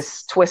is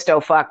this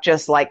twisto fuck,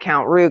 just like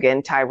Count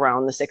Rugen,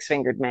 Tyrone, the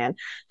six-fingered man,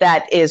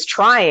 that is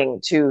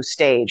trying to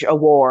stage a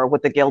war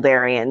with the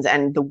Gueldarians.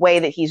 And the way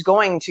that he's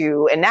going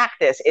to enact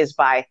this is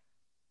by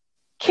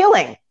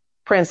killing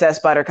Princess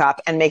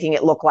Buttercup and making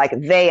it look like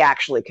they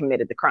actually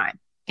committed the crime.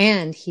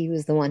 And he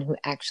was the one who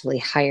actually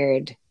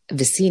hired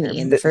Vizzini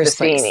in the first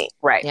place.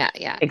 Right.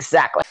 Yeah.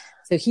 Exactly.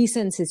 So he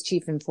sends his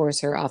chief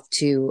enforcer off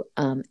to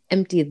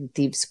empty the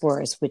thieves'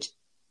 forest, which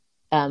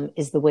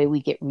is the way we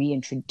get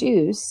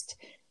reintroduced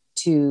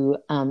to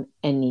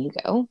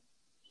Inigo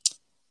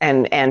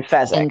and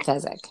Fezzik. And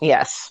Fezzik.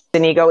 Yes.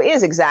 Inigo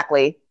is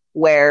exactly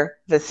where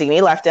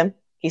Vizzini left him.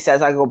 He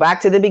says, I go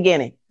back to the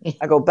beginning.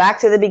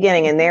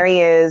 And there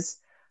he is,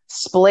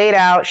 splayed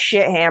out,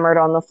 shit hammered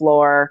on the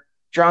floor,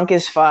 drunk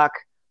as fuck,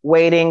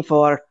 waiting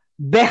for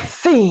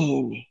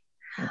Vizzini.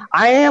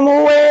 I am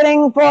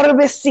waiting for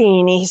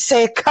Vizzini.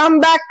 Say, come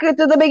back to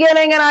the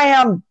beginning, and I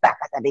am back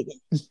at the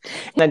beginning.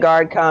 The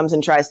guard comes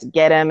and tries to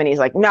get him, and he's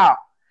like, no,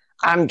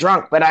 I'm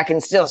drunk, but I can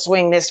still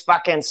swing this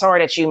fucking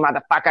sword at you,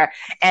 motherfucker.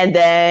 And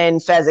then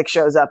Fezzik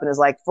shows up and is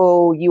like,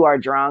 fool, you are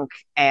drunk,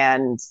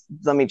 and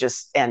let me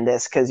just end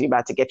this, because you're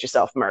about to get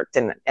yourself murked,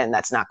 and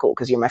that's not cool,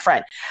 because you're my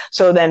friend.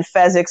 So then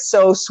Fezzik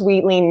so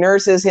sweetly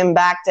nurses him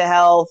back to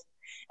health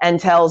and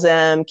tells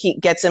him,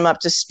 gets him up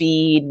to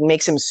speed,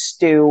 makes him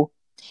stew.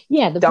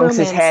 Yeah, dunks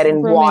his head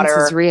in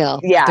water. Is real.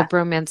 Yeah, the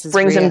bromance is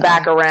brings real. him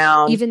back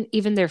around.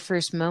 Even their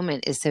first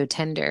moment is so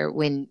tender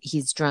when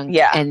he's drunk.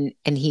 Yeah. and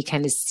he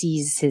kind of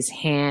sees his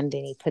hand,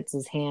 and he puts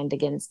his hand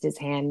against his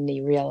hand, and he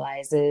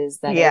realizes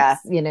that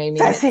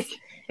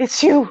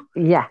it's you.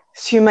 Yeah,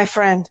 it's you, my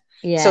friend.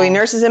 Yeah. So he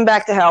nurses him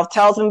back to health,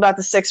 tells him about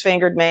the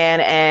six-fingered man,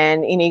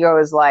 and Inigo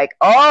is like,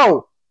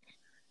 "Oh,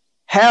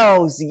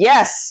 hells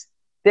yes,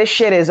 this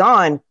shit is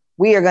on.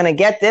 We are going to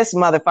get this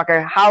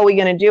motherfucker. How are we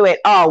going to do it?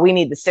 Oh, we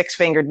need the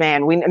six-fingered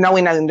man. We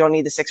don't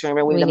need the six-fingered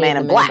man. We need the man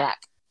in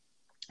black.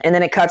 And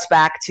then it cuts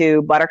back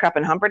to Buttercup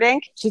and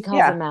Humperdinck. She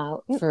calls him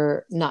out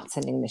for not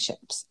sending the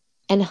ships.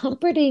 And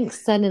Humperdinck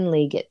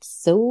suddenly gets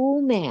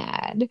so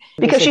mad.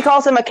 Because she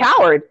calls him a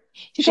coward.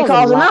 She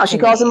calls him out. She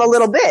calls him a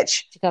little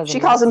bitch. She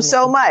calls him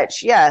so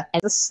much. Yeah.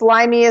 The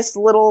slimiest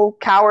little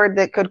coward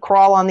that could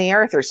crawl on the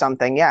earth or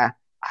something. Yeah.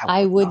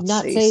 I would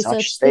not say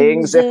such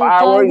things if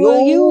I were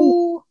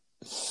you.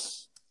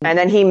 And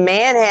then he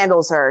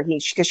manhandles her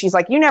because she's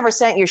like, you never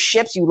sent your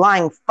ships, you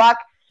lying fuck.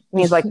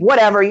 And he's like,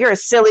 whatever, you're a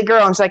silly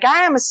girl. And she's like,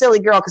 I am a silly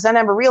girl because I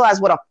never realized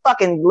what a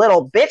fucking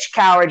little bitch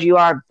coward you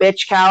are,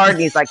 bitch coward. And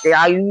he's like,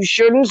 yeah, you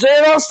shouldn't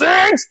say those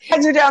things.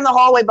 Drags her down the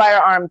hallway by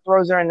her arm,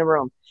 throws her in the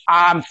room.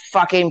 I'm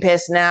fucking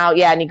pissed now.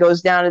 Yeah, and he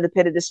goes down to the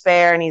pit of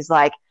despair and he's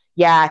like,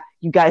 yeah,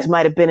 you guys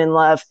might have been in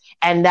love.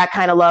 And that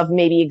kind of love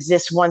maybe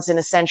exists once in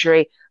a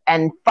century.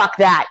 And fuck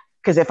that.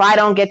 Because if I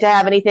don't get to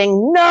have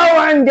anything, no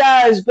one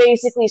does,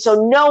 basically.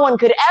 So no one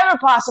could ever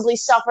possibly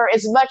suffer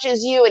as much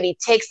as you. And he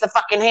takes the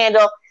fucking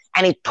handle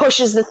and he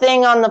pushes the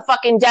thing on the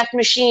fucking death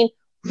machine.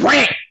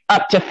 Wham!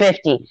 up to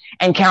 50.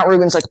 And Count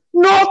Rugen's like,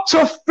 not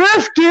to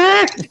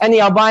 50. And the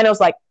albino's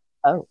like,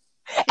 oh.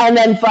 And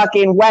then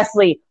fucking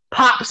Wesley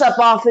pops up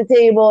off the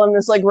table in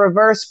this like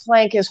reverse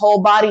plank. His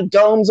whole body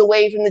domes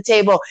away from the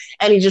table.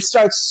 And he just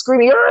starts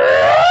screaming.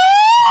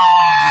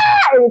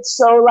 And it's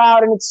so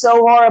loud and it's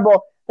so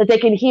horrible that they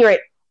can hear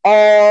it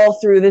all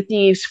through the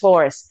thieves'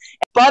 forest.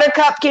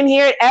 Buttercup can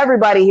hear it.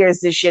 Everybody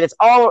hears this shit. It's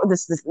all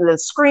this the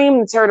scream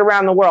that's heard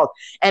around the world.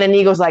 And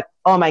Inigo's like,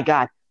 oh my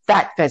God,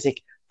 that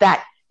Fezzik,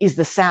 that is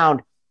the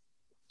sound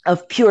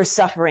of pure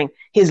suffering.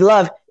 His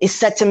love is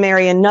set to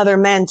marry another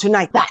man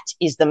tonight. That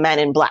is the man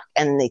in black.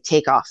 And they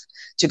take off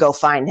to go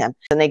find him.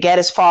 And they get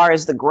as far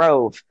as the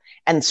grove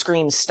and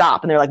screams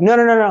stop. And they're like,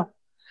 no.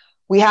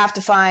 We have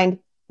to find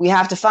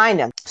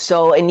him.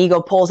 So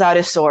Inigo pulls out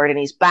his sword and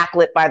he's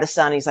backlit by the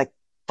sun. He's like,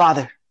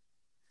 Father,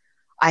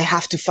 I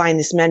have to find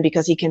this man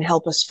because he can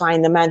help us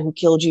find the man who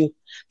killed you.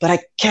 But I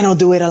cannot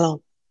do it alone.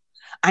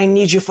 I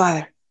need you,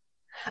 Father.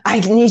 I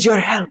need your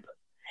help.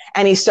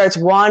 And he starts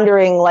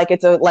wandering like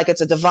it's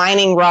a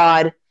divining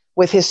rod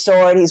with his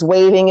sword. He's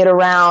waving it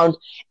around,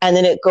 and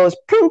then it goes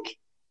pink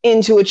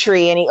into a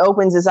tree, and he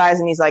opens his eyes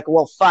and he's like,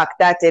 well, fuck,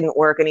 that didn't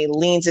work. And he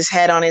leans his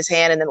head on his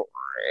hand, and then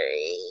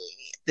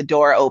the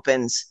door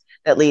opens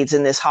that leads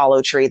in this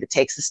hollow tree that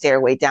takes the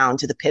stairway down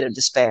to the pit of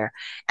despair.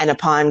 And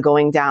upon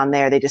going down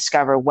there, they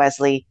discover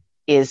Wesley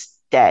is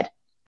dead.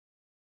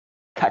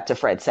 Cut to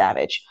Fred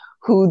Savage,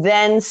 who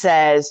then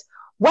says,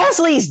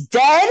 Wesley's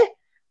dead?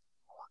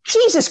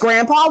 Jesus,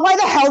 Grandpa, why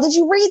the hell did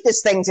you read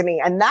this thing to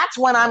me? And that's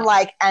when I'm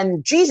like,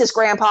 and Jesus,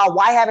 Grandpa,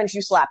 why haven't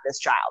you slapped this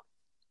child?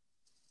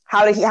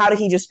 How did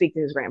he just speak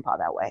to his grandpa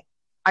that way?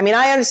 I mean,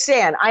 I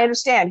understand.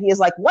 He is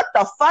like, what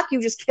the fuck?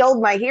 You just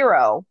killed my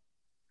hero.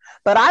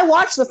 But I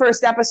watched the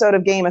first episode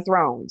of Game of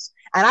Thrones,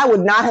 and I would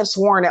not have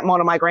sworn at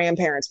one of my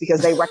grandparents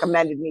because they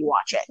recommended me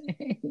watch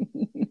it.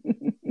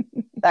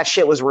 That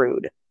shit was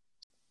rude.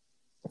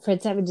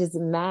 Fred Savage is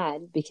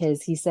mad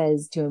because he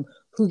says to him,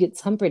 who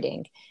gets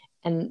Humperdinck?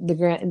 And the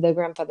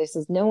grandfather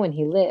says, no one,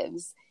 he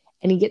lives.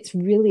 And he gets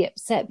really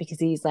upset because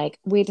he's like,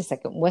 wait a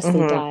second,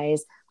 Wesley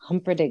dies,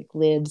 Humperdinck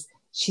lives,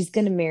 she's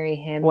going to marry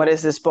him. What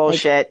is this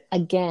bullshit?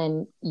 Like,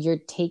 again, you're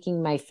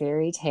taking my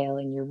fairy tale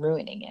and you're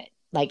ruining it.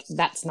 Like,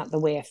 that's not the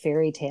way a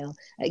fairy tale,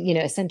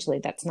 essentially,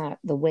 that's not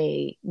the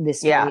way this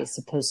story is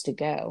supposed to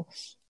go.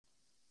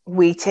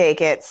 We take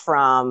it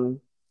from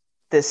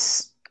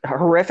this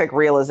horrific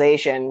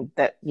realization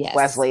that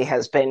Wesley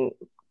has been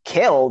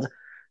killed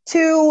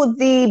to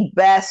the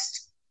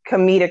best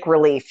comedic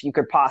relief you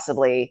could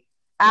possibly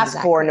ask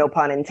for, no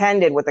pun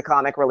intended, with the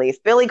comic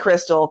relief. Billy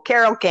Crystal,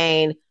 Carol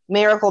Kane,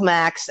 Miracle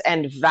Max,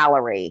 and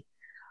Valerie.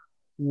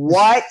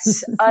 What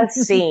a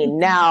scene.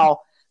 Now,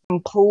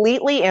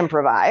 completely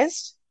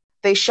improvised.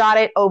 They shot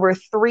it over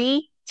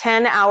 3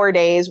 10-hour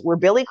days where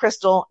Billy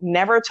Crystal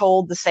never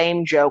told the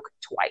same joke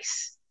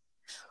twice.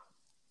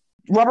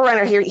 Rubber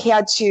Runner here, he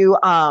had to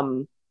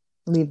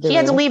leave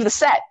the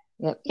set.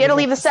 Yep, he had to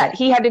leave the set.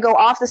 He had to go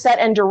off the set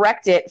and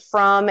direct it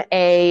from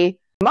a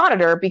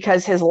monitor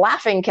because his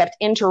laughing kept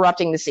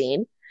interrupting the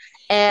scene.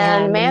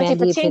 And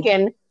Mandy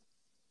Patinkin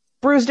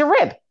bruised a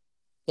rib.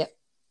 Yep.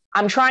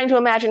 I'm trying to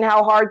imagine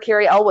how hard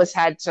Carrie Elwes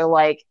had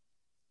to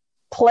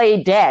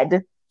play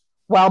dead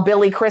while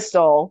Billy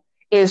Crystal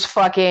is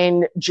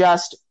fucking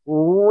just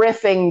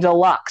riffing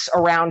deluxe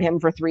around him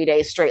for 3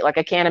 days straight.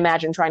 I can't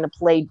imagine trying to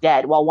play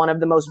dead while one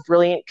of the most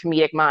brilliant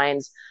comedic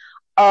minds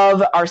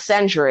of our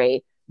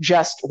century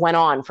just went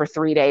on for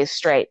 3 days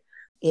straight.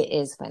 It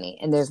is funny,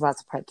 and there's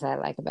lots of parts that I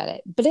like about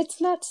it. But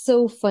it's not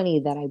so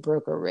funny that I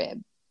broke a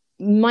rib.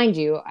 Mind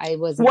you, I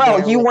wasn't.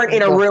 Well, you weren't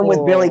in a room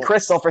with Billy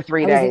Crystal for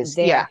 3 days.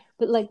 Yeah.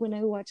 But when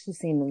I watch the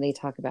scene and they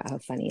talk about how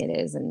funny it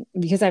is, and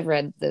because I've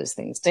read those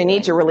things too, they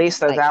need to release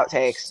those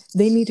outtakes.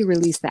 They need to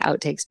release the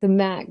outtakes. The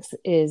Max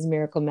is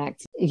Miracle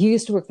Max. He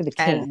used to work for the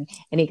king,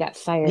 and he got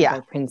fired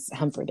by Prince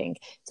Humperdinck.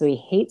 So he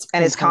hates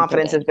Prince his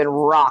confidence has been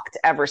rocked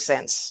ever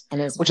since,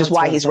 which is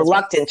why he's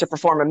reluctant to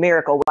perform a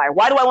miracle.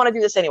 Why do I want to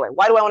do this anyway?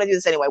 What,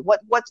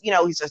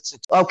 he's just,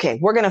 okay,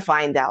 we're going to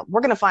find out.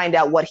 We're going to find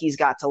out what he's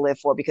got to live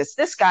for, because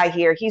this guy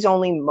here, he's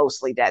only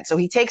mostly dead. So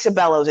he takes a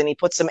bellows and he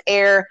puts some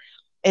air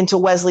into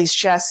Wesley's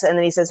chest, and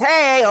then he says,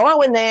 hey,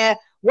 hello in there.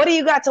 What do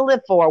you got to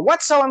live for?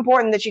 What's so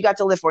important that you got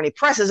to live for? And he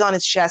presses on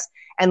his chest,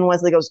 and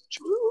Wesley goes,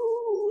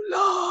 true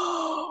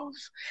love.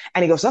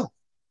 And he goes, oh,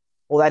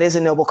 well, that is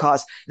a noble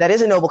cause.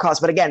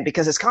 But again,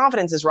 because his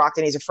confidence is rocked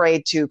and he's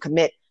afraid to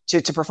commit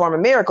to perform a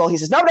miracle, he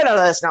says, no,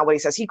 that's not what he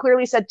says. He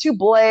clearly said to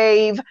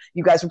Blave,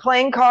 you guys were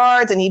playing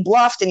cards, and he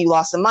bluffed, and you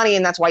lost some money,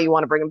 and that's why you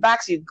want to bring him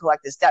back so you can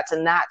collect his debts.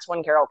 And that's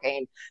when Carol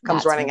Kane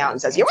comes running out and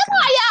says, you're a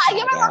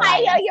liar,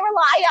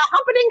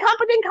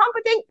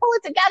 Humperdinck, pull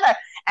it together.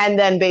 And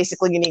then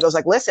basically Inigo's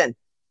like, listen,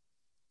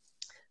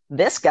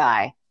 this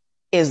guy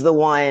is the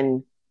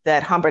one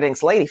that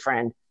Humperdinck's lady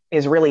friend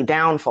is really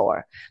down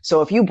for.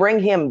 So if you bring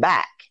him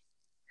back,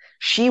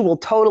 she will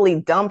totally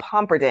dump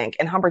Humperdinck,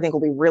 and Humperdinck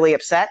will be really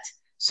upset.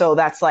 So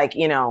that's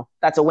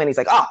that's a win. He's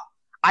like, oh,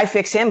 I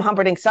fix him.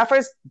 Humperdinck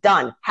suffers.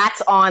 Done.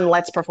 Hats on.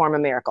 Let's perform a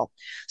miracle.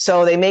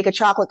 So they make a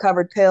chocolate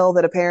covered pill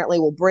that apparently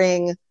will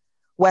bring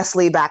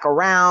Wesley back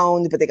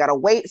around, but they got to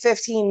wait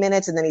 15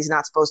 minutes and then he's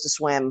not supposed to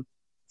swim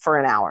for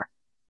an hour.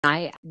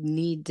 I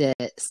need to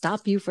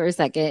stop you for a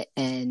second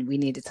and we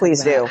need to talk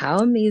Please about do. how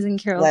amazing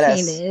Carol Let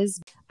Kane us.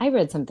 is. I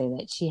read something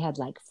that she had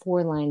like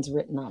 4 lines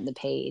written on the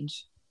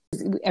page.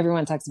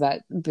 Everyone talks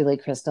about Billy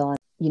Crystal and,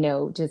 you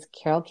know, just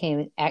Carol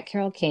Kane. At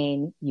Carol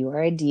Kane, you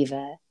are a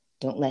diva.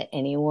 Don't let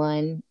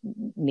anyone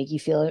make you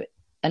feel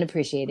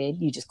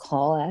unappreciated. You just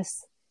call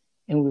us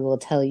and we will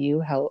tell you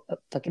how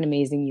fucking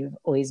amazing you've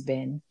always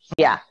been.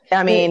 Yeah.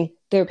 I mean,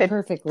 they're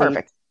perfectly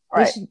perfect.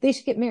 Right. They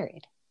should get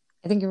married.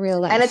 I think in real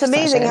life. And it's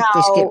amazing Sasha,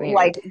 how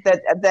like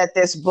that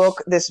this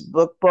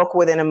book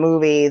within a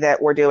movie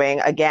that we're doing,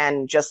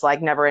 again, just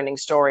like Neverending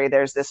Story,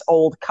 there's this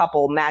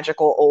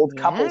magical old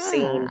couple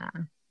scene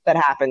that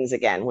happens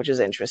again, which is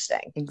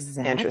interesting.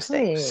 Exactly.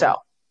 Interesting. So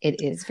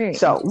it is very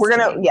so we're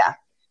gonna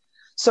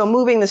So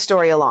moving the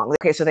story along.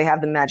 Okay, so they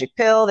have the magic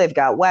pill, they've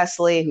got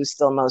Wesley, who's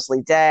still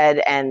mostly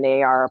dead, and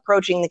they are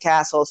approaching the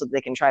castle so that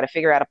they can try to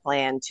figure out a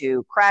plan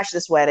to crash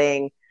this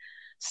wedding,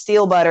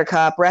 steal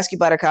Buttercup, rescue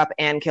Buttercup,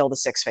 and kill the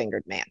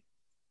 6-fingered man.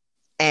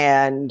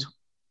 And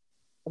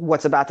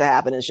what's about to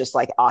happen is just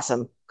like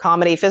awesome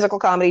comedy, physical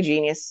comedy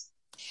genius.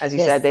 As you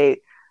said,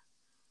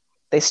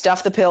 they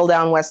stuff the pill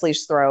down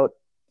Wesley's throat,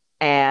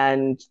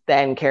 and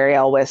then Cary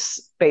Elwes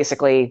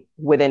basically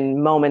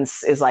within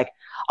moments is like,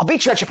 "I'll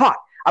beat you at your pot.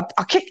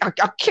 I'll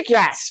kick your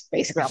ass.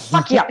 Basically, I'll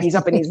fuck you up." He's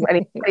up and he's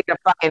ready to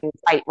fucking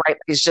fight. Right?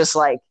 He's just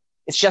like,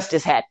 it's just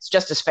his head, it's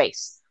just his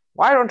face.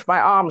 Why don't my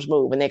arms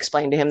move? And they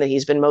explain to him that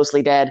he's been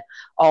mostly dead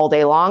all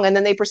day long. And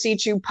then they proceed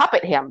to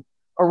puppet him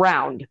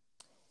around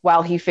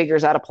while he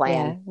figures out a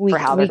plan for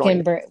how they're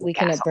going to we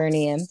can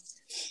Bernie him.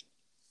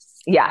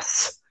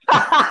 Yes.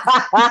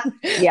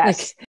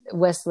 Yes. Like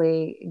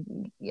Wesley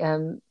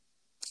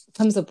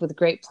comes up with a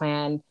great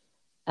plan.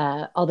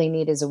 All they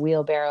need is a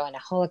wheelbarrow and a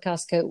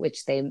Holocaust coat,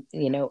 which they,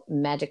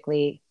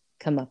 magically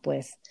come up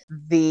with.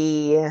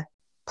 The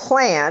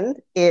plan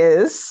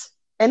is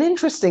an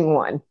interesting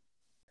one.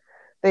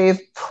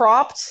 They've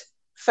propped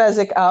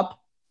Fezzik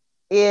up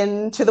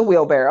into the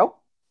wheelbarrow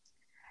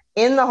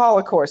in the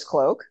Holocaust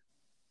cloak,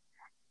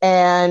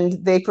 and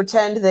they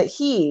pretend that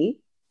he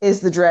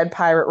is the Dread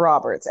Pirate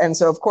Roberts. And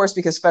so, of course,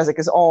 because Fezzik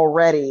is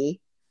already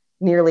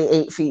nearly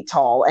 8 feet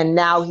tall, and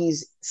now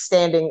he's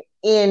standing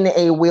in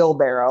a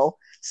wheelbarrow,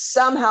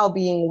 somehow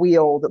being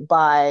wheeled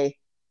by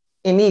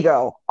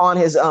Inigo on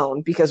his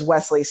own because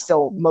Wesley's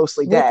still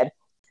mostly dead.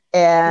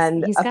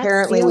 And he's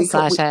apparently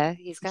Sasha.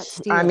 He's got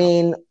steel. I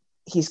mean,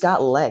 he's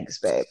got legs,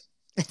 babe.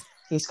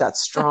 He's got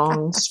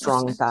strong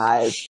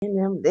thighs in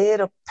them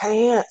little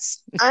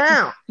pants.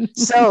 Ow.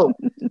 So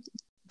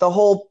the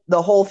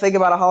whole thing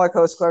about a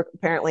Holocaust cloak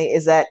apparently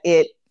is that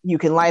you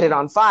can light it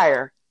on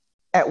fire,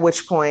 at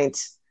which point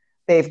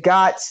they've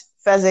got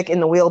Fezzik in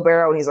the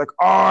wheelbarrow and he's like,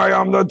 "I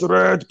am the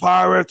Dread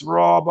Pirate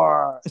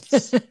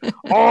Roberts.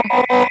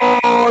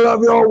 All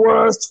of your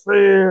worst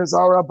fears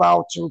are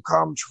about to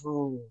come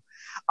true.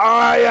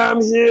 I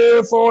am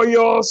here for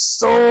your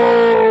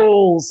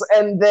souls."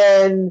 And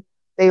then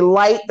they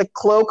light the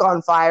cloak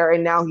on fire,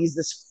 and now he's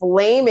this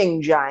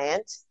flaming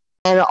giant,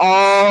 and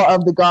all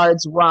of the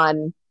guards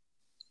run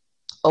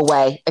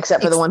away,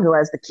 except for the one who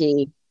has the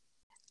key.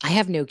 I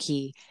have no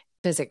key.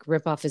 Fezzik,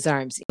 rip off his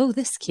arms. Oh,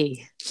 this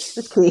key.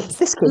 This key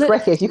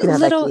right here. You can have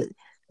that key.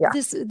 Yeah.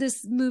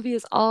 This movie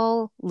is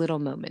all little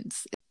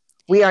moments.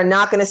 We are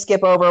not going to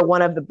skip over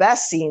one of the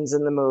best scenes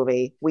in the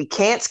movie. We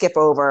can't skip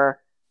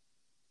over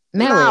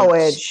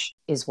marriage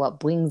is what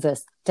brings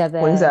us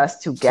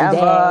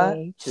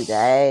together.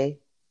 Today.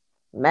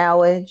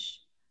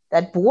 Marriage,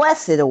 that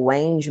blessed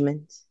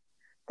arrangement,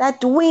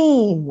 that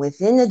dream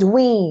within a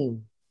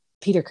dream.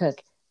 Peter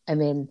Cook, I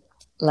mean,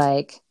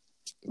 like,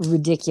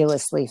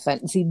 ridiculously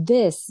fun. See,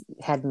 this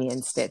had me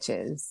in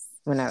stitches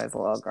when I was a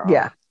little girl.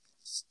 Yeah.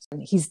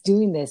 He's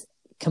doing this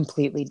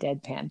completely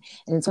deadpan,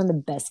 and it's one of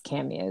the best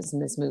cameos in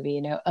this movie,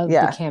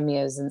 the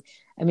cameos. And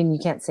I mean, you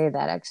can't say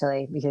that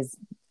actually, because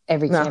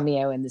every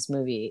cameo in this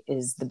movie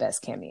is the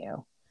best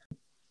cameo.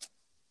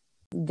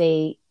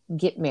 They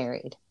get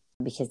married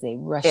because they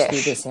rush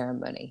through the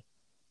ceremony.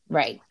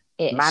 Right.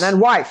 Ish. Man and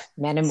wife.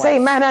 Say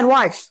man and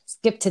wife.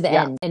 Skip to the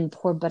end. And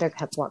poor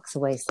Buttercup walks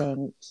away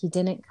saying, he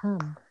didn't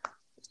come.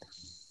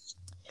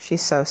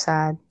 She's so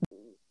sad.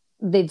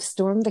 They've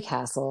stormed the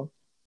castle,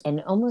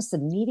 and almost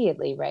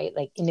immediately, right,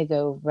 like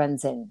Inigo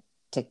runs in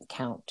to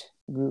Count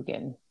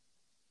Rugen.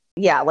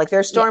 Yeah, like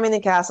they're storming the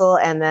castle,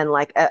 and then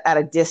like at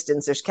a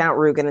distance, there's Count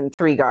Rugen and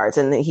 3 guards,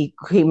 and he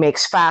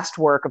makes fast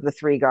work of the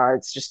 3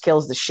 guards, just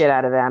kills the shit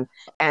out of them,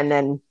 and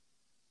then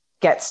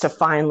gets to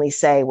finally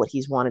say what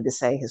he's wanted to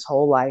say his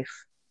whole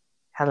life.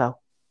 "Hello,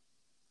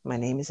 my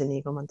name is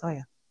Inigo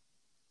Montoya.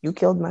 You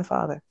killed my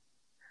father.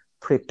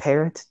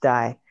 Prepare to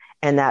die."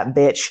 And that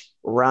bitch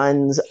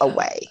runs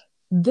away.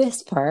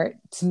 This part,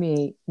 to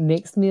me,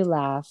 makes me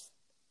laugh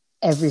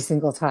every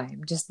single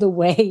time. Just the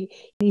way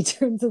he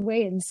turns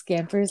away and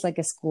scampers like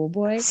a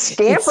schoolboy.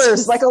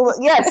 Scampers like a...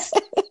 Yes.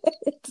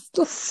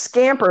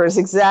 Scampers,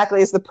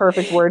 exactly, is the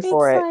perfect word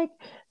for it. It's like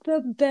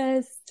the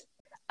best.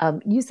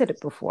 You said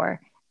it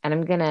before. and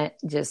I'm gonna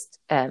just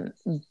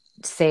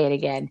say it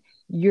again.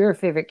 Your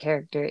favorite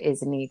character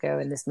is Inigo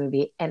in this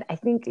movie, and I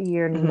think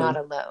you're not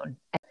alone.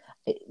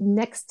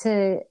 Next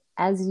to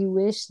As You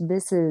Wish,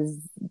 this is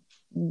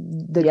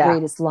the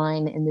greatest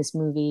line in this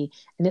movie,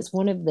 and it's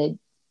one of the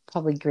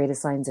probably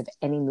greatest lines of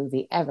any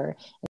movie ever.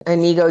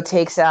 Inigo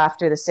takes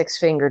after the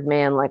six-fingered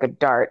man like a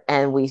dart,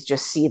 and we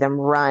just see them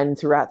run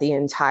throughout the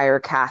entire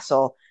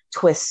castle,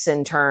 twists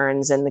and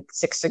turns, and the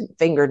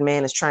six-fingered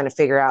man is trying to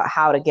figure out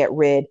how to get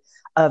rid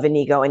of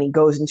Inigo, and he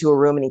goes into a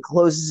room and he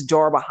closes the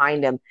door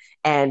behind him,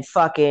 and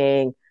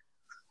fucking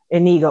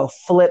Inigo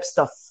flips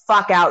the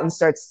fuck out and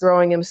starts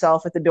throwing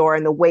himself at the door,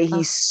 and the way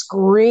he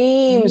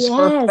screams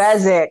for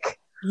Fezzik.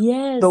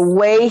 Yes. The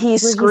way he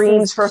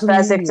screams for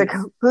Fezzik to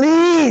come,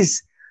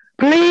 please,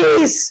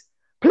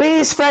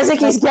 Fezzik,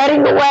 he's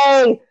getting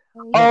away.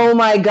 Oh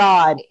my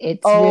God.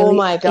 It's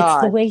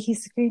the way he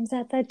screams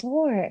at that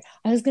door.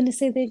 I was going to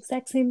say the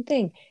exact same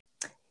thing.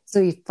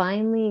 So he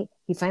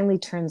finally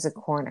turns a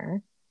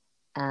corner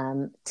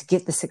to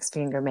get the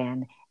six-finger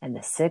man, and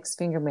the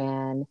six-finger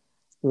man,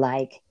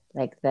 like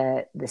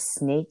the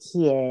snake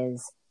he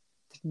is,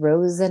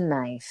 throws a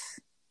knife,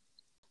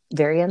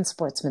 very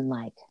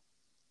unsportsmanlike,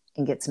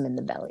 and gets him in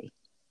the belly.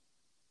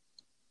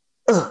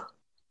 Ugh,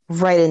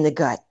 right in the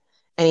gut.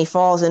 And he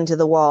falls into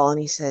the wall and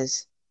he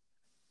says,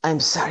 I'm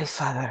sorry,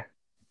 Father.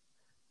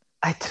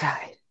 I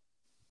tried.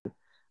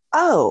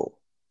 Oh,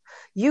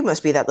 you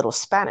must be that little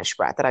Spanish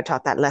brat that I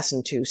taught that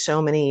lesson to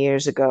so many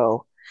years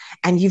ago.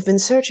 And you've been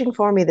searching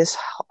for me this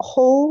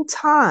whole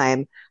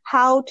time.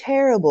 How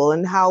terrible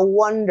and how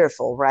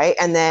wonderful, right?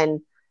 And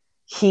then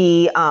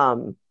he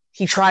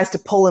tries to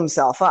pull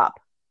himself up.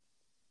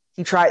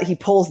 He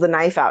pulls the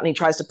knife out and he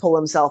tries to pull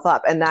himself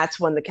up. And that's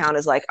when the Count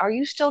is like, are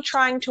you still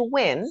trying to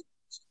win?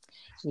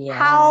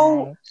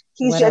 Yeah.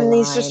 He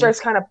just starts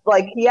kind of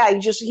like,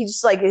 he's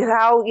just like,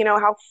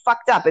 how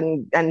fucked up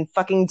and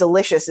fucking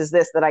delicious is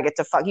this that I get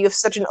to fuck? You have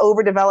such an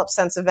overdeveloped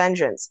sense of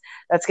vengeance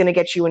that's going to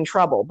get you in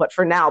trouble. But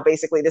for now,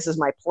 basically, this is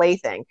my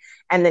plaything.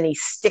 And then he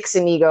sticks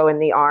Inigo in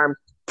the arm,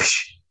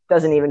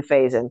 doesn't even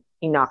faze him.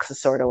 He knocks the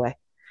sword away.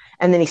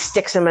 And then he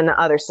sticks him on the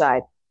other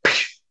side,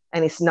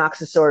 and he knocks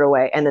the sword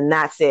away. And then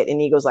that's it. And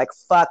Inigo's like,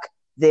 fuck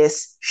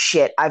this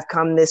shit. I've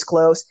come this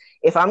close.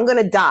 If I'm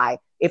going to die,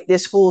 if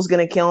this fool's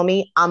going to kill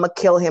me, I'm going to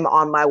kill him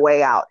on my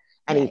way out.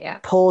 And he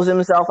pulls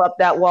himself up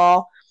that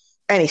wall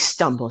and he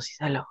stumbles. He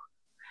says, hello,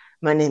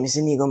 my name is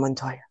Inigo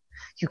Montoya.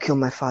 You killed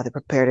my father.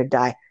 Prepare to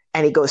die.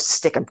 And he goes to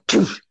stick him.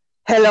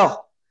 Hello,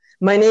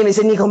 my name is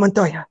Inigo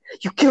Montoya.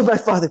 You killed my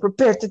father.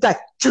 Prepare to die.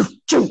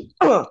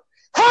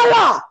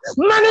 Hello,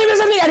 my name is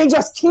Inigo. And he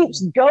just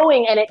keeps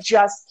going, and it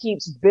just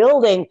keeps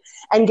building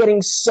and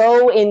getting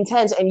so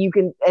intense. And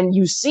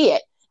you see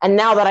it. And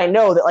now that I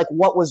know that, like,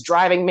 what was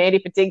driving Mandy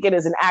Patinkin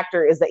as an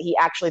actor is that he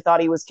actually thought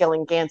he was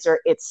killing cancer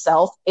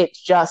itself. It's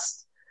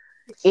just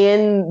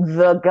in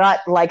the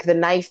gut, like the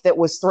knife that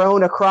was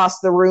thrown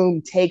across the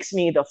room takes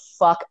me the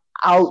fuck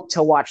out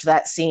to watch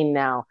that scene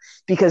now.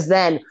 Because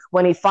then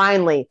when he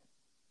finally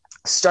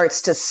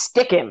starts to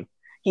stick him,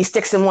 he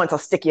sticks him once, I'll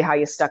stick you how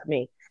you stuck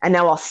me. And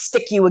now I'll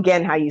stick you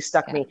again how you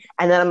stuck me.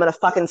 And then I'm going to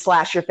fucking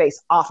slash your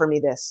face. Offer me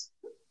this.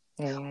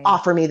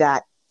 Offer me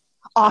that.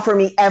 Offer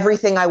me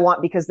everything I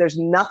want, because there's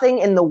nothing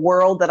in the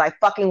world that I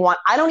fucking want.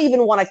 I don't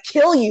even want to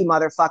kill you,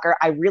 motherfucker.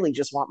 I really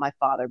just want my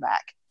father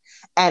back.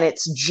 And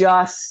it's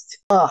just,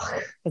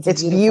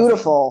 it's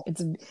beautiful.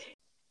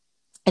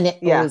 And it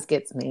always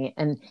gets me.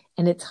 And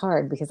it's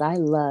hard because I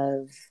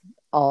love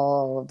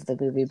all of the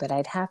movie, but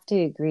I'd have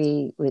to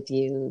agree with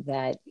you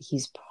that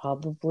he's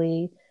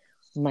probably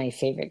my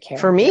favorite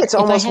character. For me, it's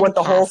almost what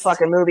the whole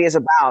fucking movie is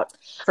about.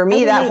 For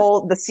me,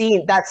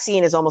 that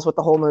scene is almost what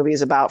the whole movie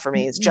is about for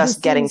me. It's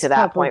just getting to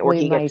that point where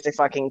he gets to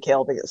fucking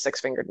kill the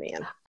six-fingered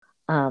man.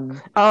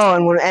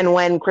 And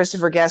when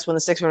Christopher Guest, when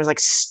the six-fingered was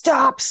like,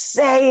 stop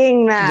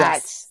saying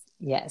that.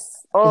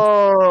 Yes.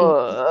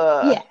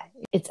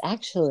 It's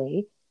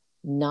actually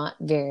not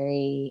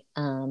very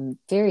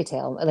fairy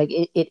tale. Like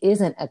it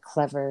isn't a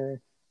clever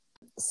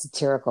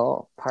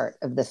satirical part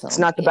of the film. It's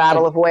not the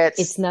battle of wits.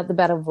 It's not the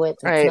battle of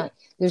wits. Right.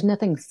 There's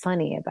nothing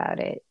funny about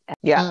it.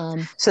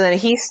 So then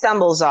he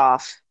stumbles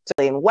off.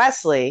 And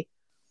Wesley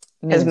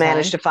has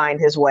managed to find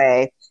his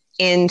way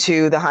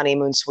into the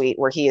honeymoon suite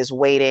where he is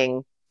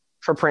waiting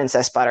for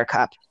Princess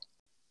Buttercup.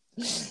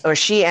 Or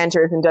she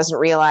enters and doesn't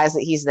realize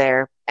that he's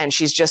there, and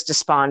she's just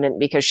despondent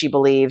because she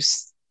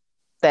believes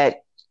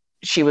that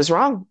she was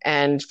wrong,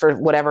 and for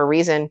whatever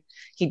reason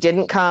he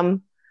didn't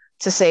come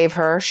to save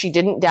her. She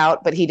didn't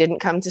doubt, but he didn't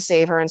come to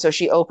save her. And so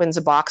she opens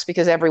a box,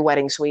 because every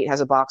wedding suite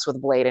has a box with a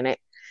blade in it.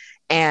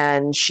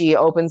 And she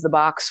opens the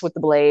box with the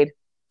blade,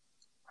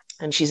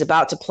 and she's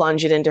about to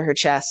plunge it into her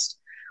chest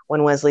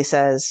when Wesley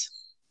says,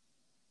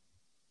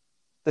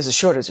 there's a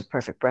shortage of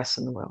perfect breasts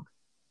in the world.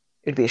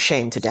 It'd be a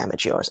shame to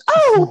damage yours.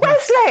 Oh,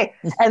 Wesley!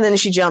 And then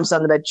she jumps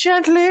on the bed,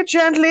 gently,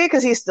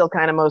 because he's still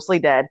kind of mostly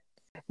dead.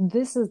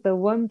 This is the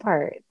one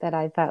part that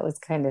I thought was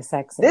kind of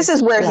sexy. This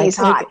is where he's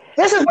hot.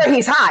 This is where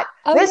he's hot.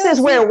 This is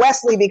where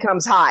Wesley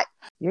becomes hot.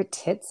 Your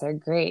tits are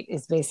great,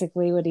 is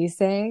basically what he's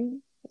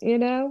saying.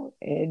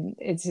 And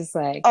it's just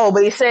like, Oh,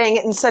 but he's saying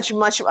it in so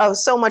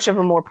much of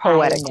a more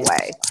poetic way.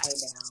 I know.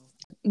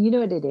 You know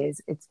what it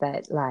is? It's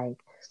that like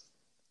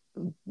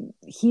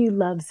he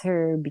loves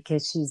her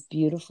because she's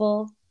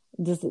beautiful.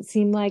 Does it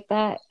seem like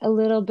that a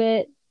little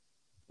bit?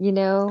 You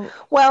know?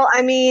 Well,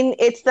 I mean,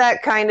 it's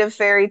that kind of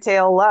fairy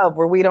tale love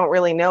where we don't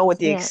really know what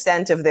the Yeah,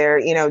 extent of their,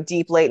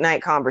 deep late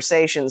night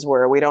conversations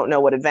were. We don't know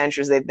what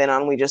adventures they've been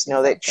on. We just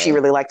know that she exactly.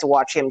 really liked to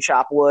watch him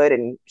chop wood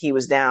and he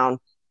was down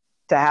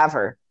to have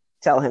her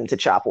tell him to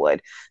chop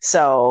wood.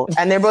 So,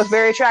 and they're both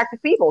very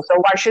attractive people. So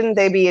why shouldn't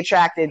they be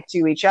attracted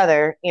to each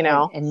other, And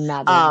madly in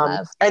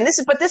love. And this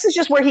is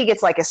just where he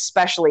gets like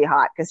especially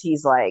hot because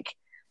he's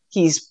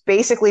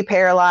basically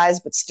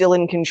paralyzed but still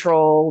in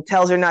control,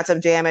 tells her not to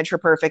damage her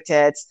perfect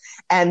hits,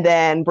 and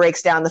then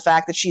breaks down the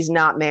fact that she's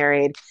not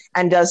married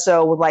and does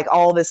so with like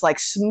all this like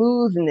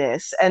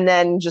smoothness, and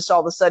then just all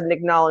of a sudden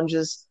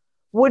acknowledges,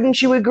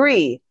 wouldn't you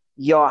agree,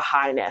 Your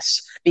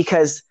Highness?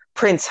 Because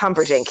Prince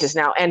Humperdinck has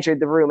now entered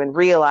the room and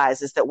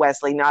realizes that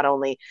Wesley not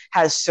only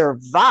has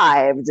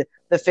survived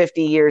the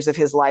 50 years of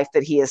his life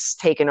that he has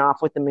taken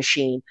off with the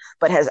machine,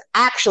 but has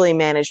actually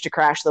managed to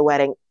crash the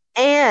wedding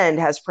and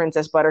has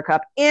Princess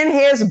Buttercup in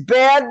his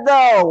bed,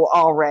 though,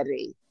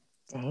 already.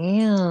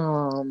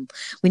 Damn.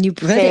 When you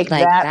put Take it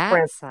like that, that,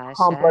 Prince Sasha,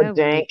 when you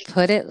Humpadink.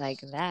 put it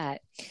like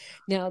that.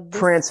 Now,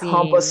 Prince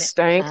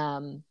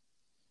Humpastank.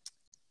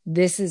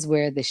 This is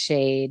where the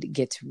shade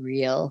gets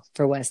real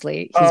for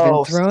Wesley. He's been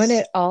Oh, throwing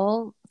it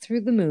all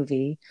through the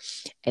movie,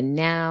 and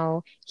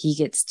now he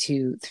gets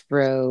to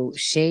throw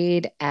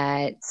shade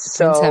at Prince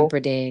so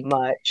Humperdinck.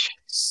 much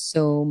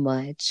So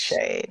much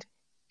shade.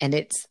 And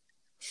it's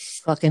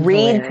fucking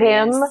Reads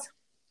hilarious. him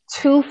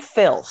to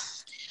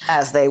filth,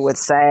 as they would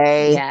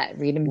say. Yeah,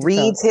 read him to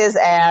Reads filth. his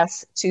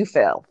ass to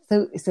filth.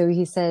 So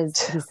he says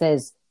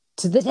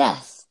to the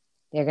death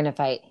they're gonna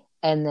fight,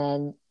 and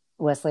then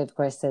Wesley of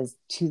course says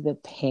to the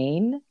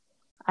pain.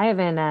 I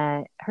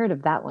haven't heard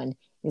of that one.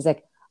 He's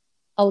like,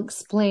 I'll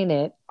explain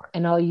it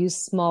and I'll use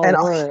small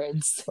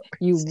words.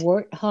 You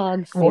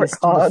warthog-faced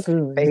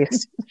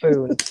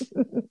buffoon.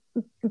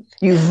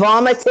 You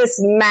vomitous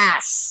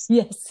mass.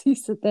 Yes, he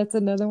said that's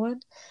another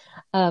one.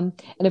 And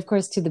of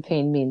course, to the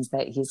pain means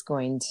that he's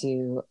going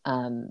to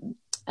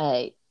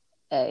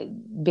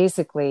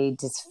basically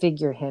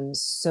disfigure him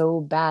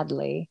so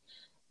badly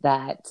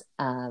that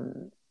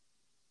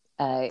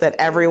that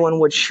everyone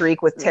would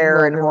shriek with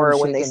terror and horror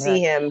when they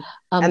see him.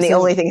 And the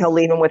only thing he'll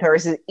leave him with her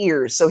is his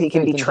ears, so he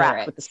can be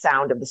trapped with the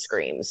sound of the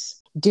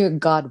screams. Dear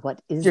God, what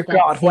is that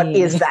thing? What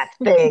is that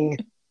thing?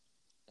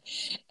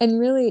 And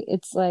really,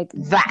 it's like...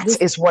 That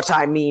is what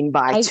I mean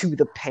by to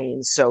the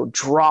pain, so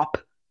drop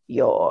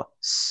your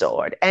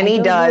sword. And he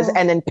does,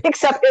 and then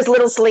picks up his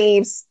little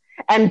sleeves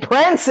and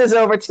prances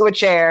over to a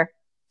chair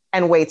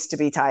and waits to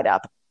be tied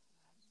up.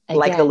 Again,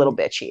 like the little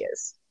bitch he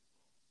is.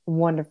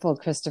 Wonderful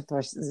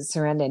Christopher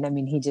Sarandon. I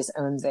mean, he just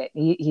owns it.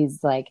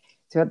 He's like,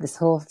 throughout this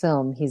whole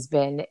film, he's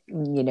been,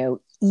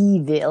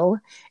 evil.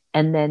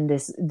 And then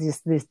this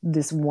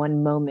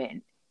one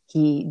moment,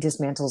 he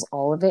dismantles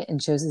all of it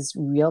and shows his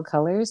real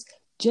colors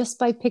just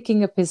by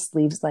picking up his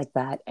sleeves like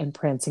that and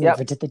prancing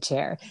over to the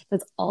chair.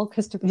 That's all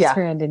Christopher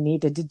Sarandon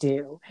needed to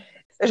do.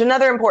 There's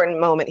another important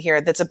moment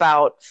here that's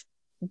about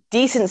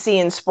decency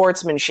and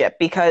sportsmanship,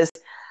 because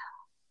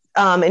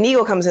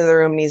Inigo comes into the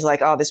room and he's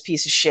like, oh, this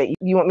piece of shit.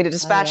 You want me to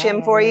dispatch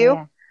him for you?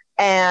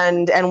 Yeah.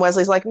 And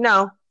Wesley's like,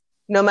 no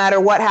matter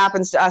what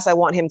happens to us, I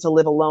want him to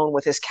live alone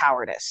with his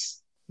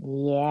cowardice.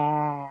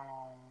 Yeah.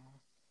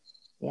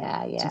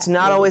 So it's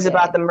not always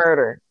about the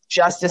murder.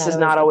 Justice is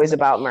not always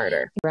about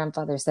murder.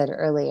 Grandfather said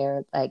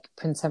earlier, like,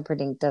 Prince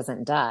Humperdinck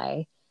doesn't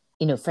die.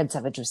 Fred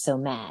Savage was so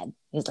mad.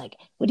 He's like,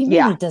 what do you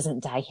mean he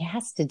doesn't die? He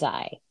has to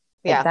die.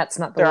 Like, that's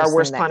not the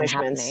worst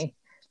punishments.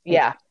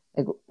 Yeah.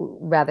 Like,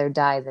 rather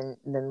die than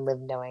live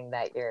knowing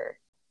that you're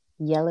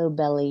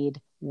yellow-bellied,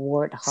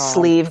 warthog,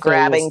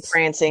 sleeve-grabbing,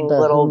 prancing,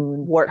 buffoon. Little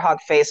warthog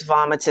face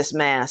vomitous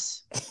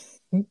mass.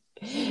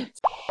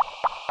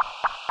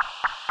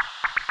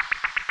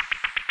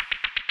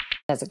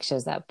 Fezzik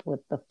shows up with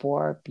the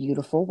 4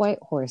 beautiful white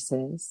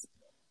horses.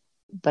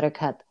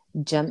 Buttercup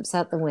jumps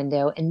out the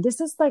window, and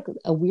this is like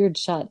a weird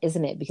shot,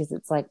 isn't it? Because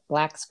it's like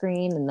black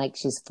screen and like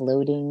she's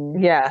floating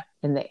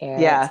in the air.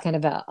 It's kind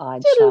of an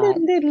odd shot.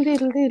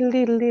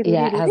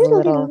 Yeah, it has a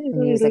little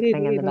music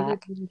thing in the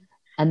back.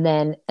 And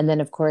then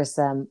of course,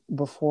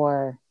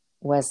 before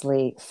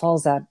Wesley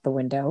falls out the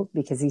window,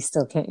 because he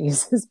still can't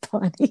use his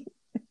body.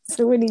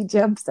 So when he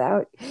jumps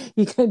out,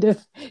 he kind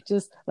of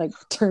just like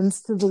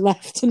turns to the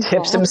left and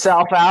tips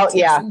himself out.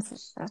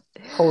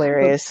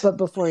 Hilarious. But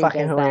before he does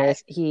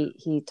that,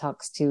 he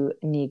talks to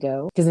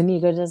Inigo, because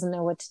Inigo doesn't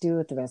know what to do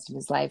with the rest of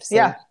his life. So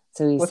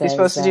he what's says, he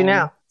supposed to do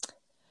now?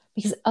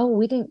 Because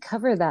we didn't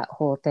cover that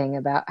whole thing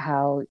about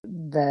how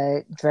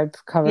the Dread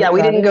Private Ryan.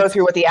 We didn't go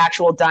through what the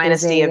actual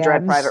dynasty of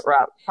Dread Private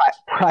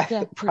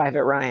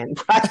Private Ryan.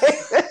 Private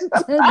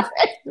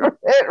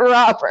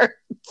Robert.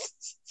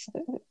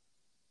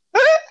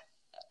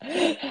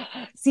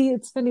 See,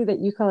 it's funny that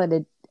you call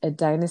it a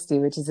dynasty,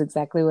 which is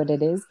exactly what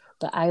it is.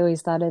 But I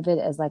always thought of it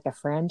as like a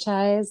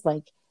franchise,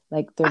 like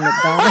they're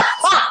McDonald's.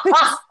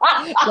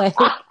 Like,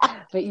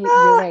 but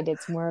you're right.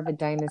 It's more of a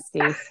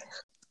dynasty.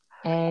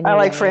 Anyway, I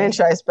like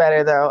franchise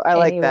better, though. I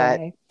like that.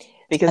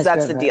 Because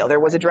that's the deal. There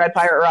was a Dread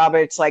Pirate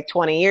Roberts like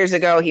 20 years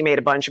ago. He made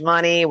a bunch of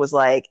money. Was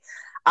like,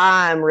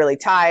 I'm really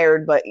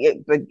tired, but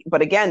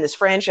again, this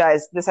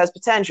franchise, this has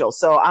potential.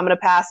 So I'm going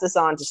to pass this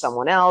on to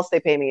someone else. They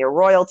pay me a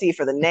royalty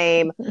for the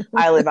name.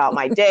 I live out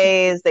my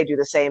days. They do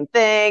the same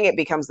thing. It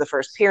becomes the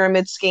first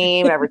pyramid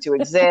scheme ever to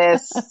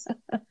exist.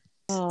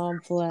 Oh,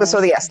 bless.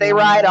 So yes, they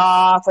ride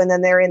off, and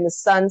then they're in the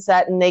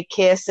sunset, and they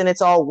kiss, and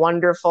it's all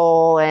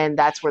wonderful, and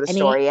that's where the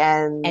story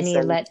ends. And he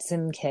lets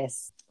him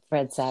kiss.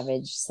 Fred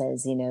Savage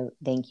says,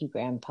 thank you,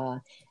 Grandpa.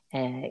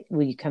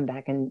 Will you come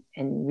back and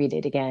read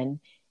it again?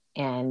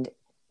 And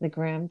the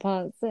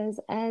grandpa says,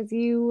 as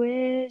you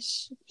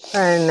wish.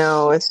 I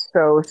know, it's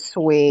so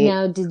sweet.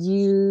 Now, did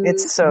you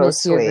miss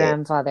your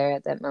grandfather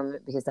at that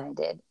moment? Because I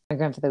did. My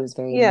grandfather was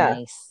very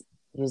nice.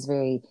 He was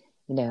very,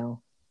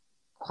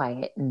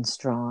 quiet and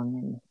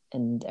strong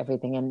and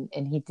everything.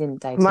 And he didn't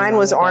die. Mine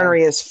was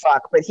ornery as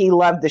fuck, but he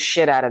loved the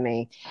shit out of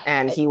me.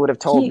 And he would have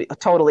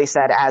totally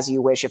said, as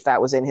you wish, if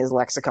that was in his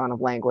lexicon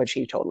of language.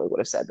 He totally would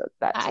have said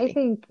that to me. I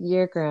think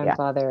your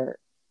grandfather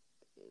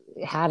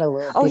had a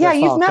little. Oh yeah,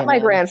 you've met my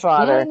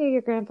grandfather. Yeah, I knew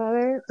your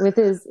grandfather with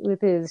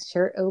his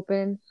shirt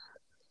open.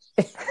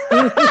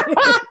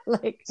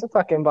 Like, he's a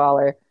fucking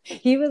baller.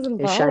 He was a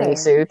baller. His shiny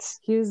suits.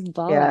 He was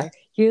baller. Yeah.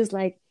 He was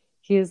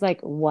like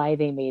why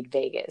they made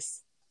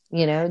Vegas.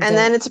 And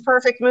then it's a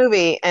perfect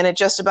movie, and it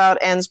just about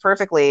ends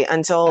perfectly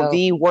until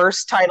the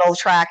worst title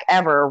track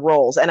ever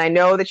rolls. And I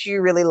know that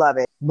you really love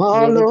it.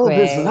 My love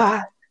is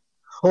like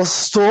a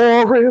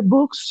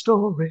storybook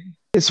story.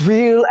 It's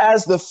real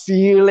as the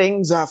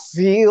feelings I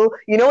feel.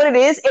 You know what it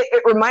is?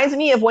 It reminds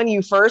me of when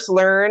you first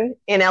learn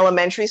in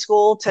elementary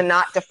school to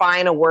not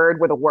define a word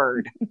with a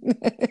word.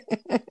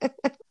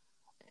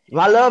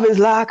 My love is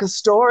like a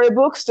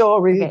storybook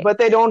story, but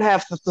they don't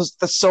have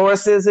the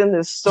sources in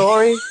this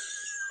story.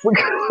 I'm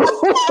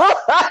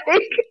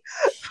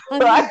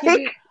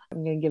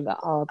gonna give it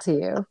all to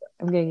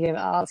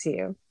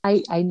you.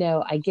 I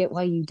know. I get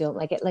why you don't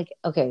like it. Like,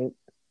 okay,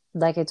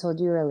 like I told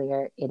you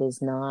earlier, it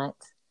is not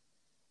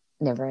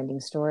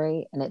Never-Ending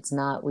Story, and it's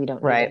not We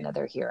Don't Need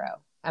Another Hero.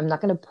 I'm not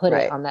going to put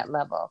it on that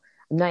level.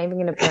 I'm not even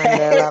going to put it on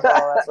the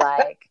level of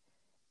like,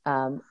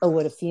 oh,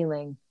 what a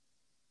feeling,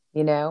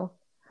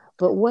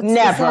 But what's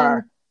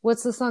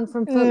the song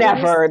from Footloose?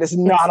 Never. It is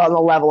not on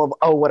the level of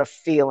oh, what a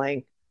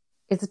feeling.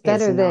 It's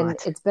better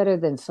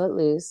than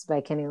Footloose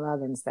by Kenny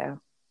Loggins, though.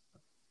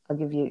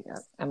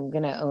 I'm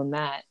going to own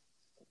that.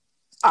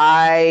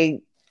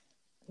 I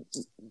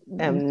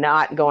am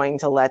not going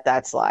to let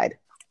that slide.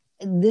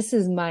 This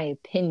is my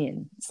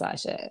opinion,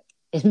 Sasha.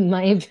 In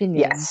my opinion.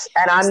 Yes.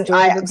 And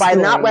by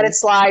not let it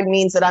slide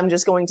means that I'm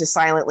just going to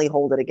silently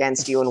hold it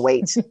against you and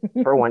wait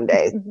for one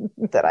day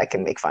that I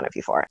can make fun of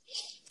you for it.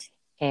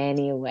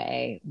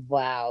 Anyway,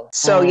 wow.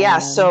 So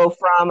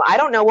from I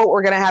don't know what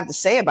we're going to have to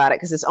say about it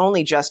because it's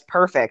only just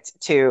perfect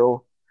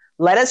to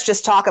let us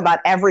just talk about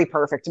every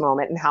perfect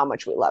moment and how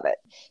much we love it.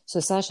 So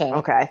Sasha,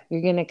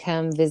 you're going to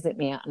come visit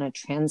me on a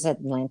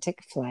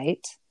transatlantic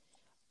flight.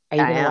 Are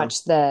you going to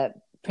watch The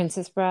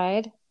Princess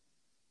Bride,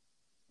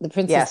 The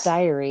Princess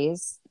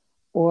Diaries,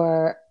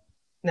 or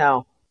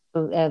no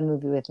a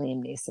movie with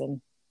Liam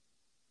Neeson?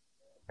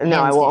 No,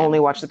 I will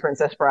only watch The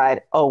Princess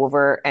Bride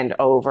over and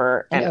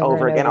over and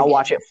over again. I'll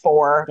watch it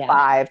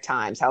 4-5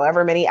 times.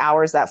 However many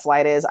hours that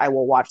flight is, I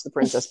will watch The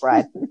Princess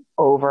Bride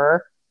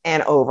over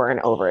and over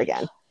and over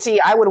again. See,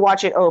 I would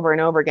watch it over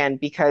and over again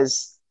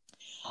because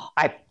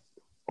I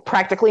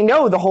practically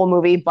know the whole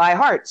movie by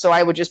heart. So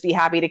I would just be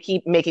happy to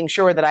keep making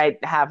sure that I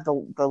have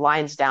the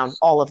lines down,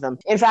 all of them.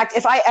 In fact,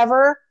 if I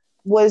ever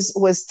was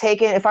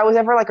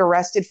ever like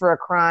arrested for a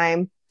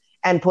crime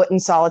and put in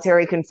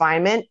solitary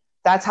confinement,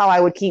 that's how I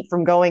would keep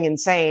from going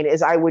insane,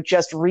 is I would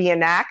just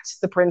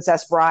reenact The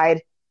Princess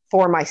Bride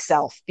for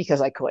myself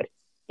because I could.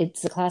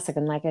 It's a classic.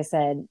 And like I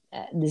said,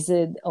 this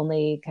is the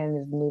only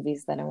kind of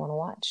movies that I want to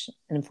watch.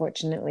 And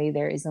unfortunately,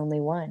 there is only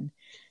one.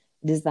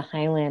 It is the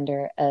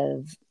Highlander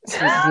of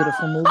sweet,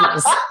 beautiful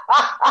movies.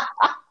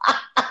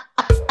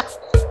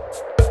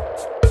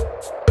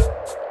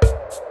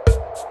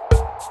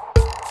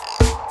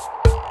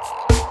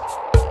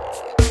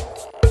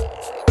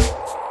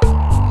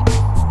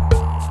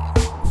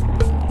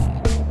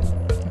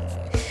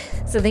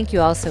 So thank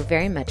you all so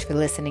very much for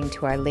listening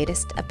to our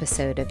latest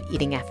episode of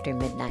Eating After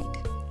Midnight.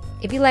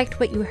 If you liked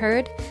what you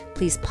heard,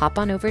 please pop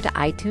on over to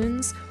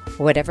iTunes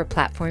or whatever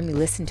platform you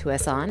listen to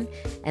us on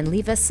and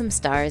leave us some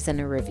stars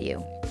and a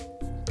review.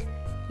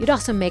 You'd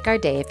also make our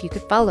day if you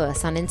could follow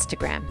us on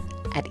Instagram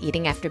at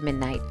Eating After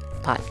Midnight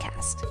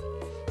Podcast.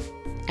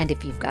 And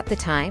if you've got the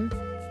time,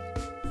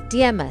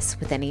 DM us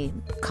with any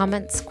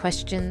comments,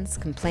 questions,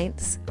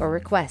 complaints, or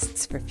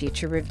requests for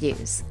future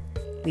reviews.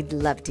 We'd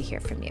love to hear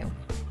from you.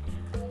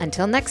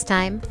 Until next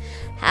time,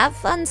 have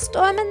fun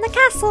storming the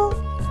castle!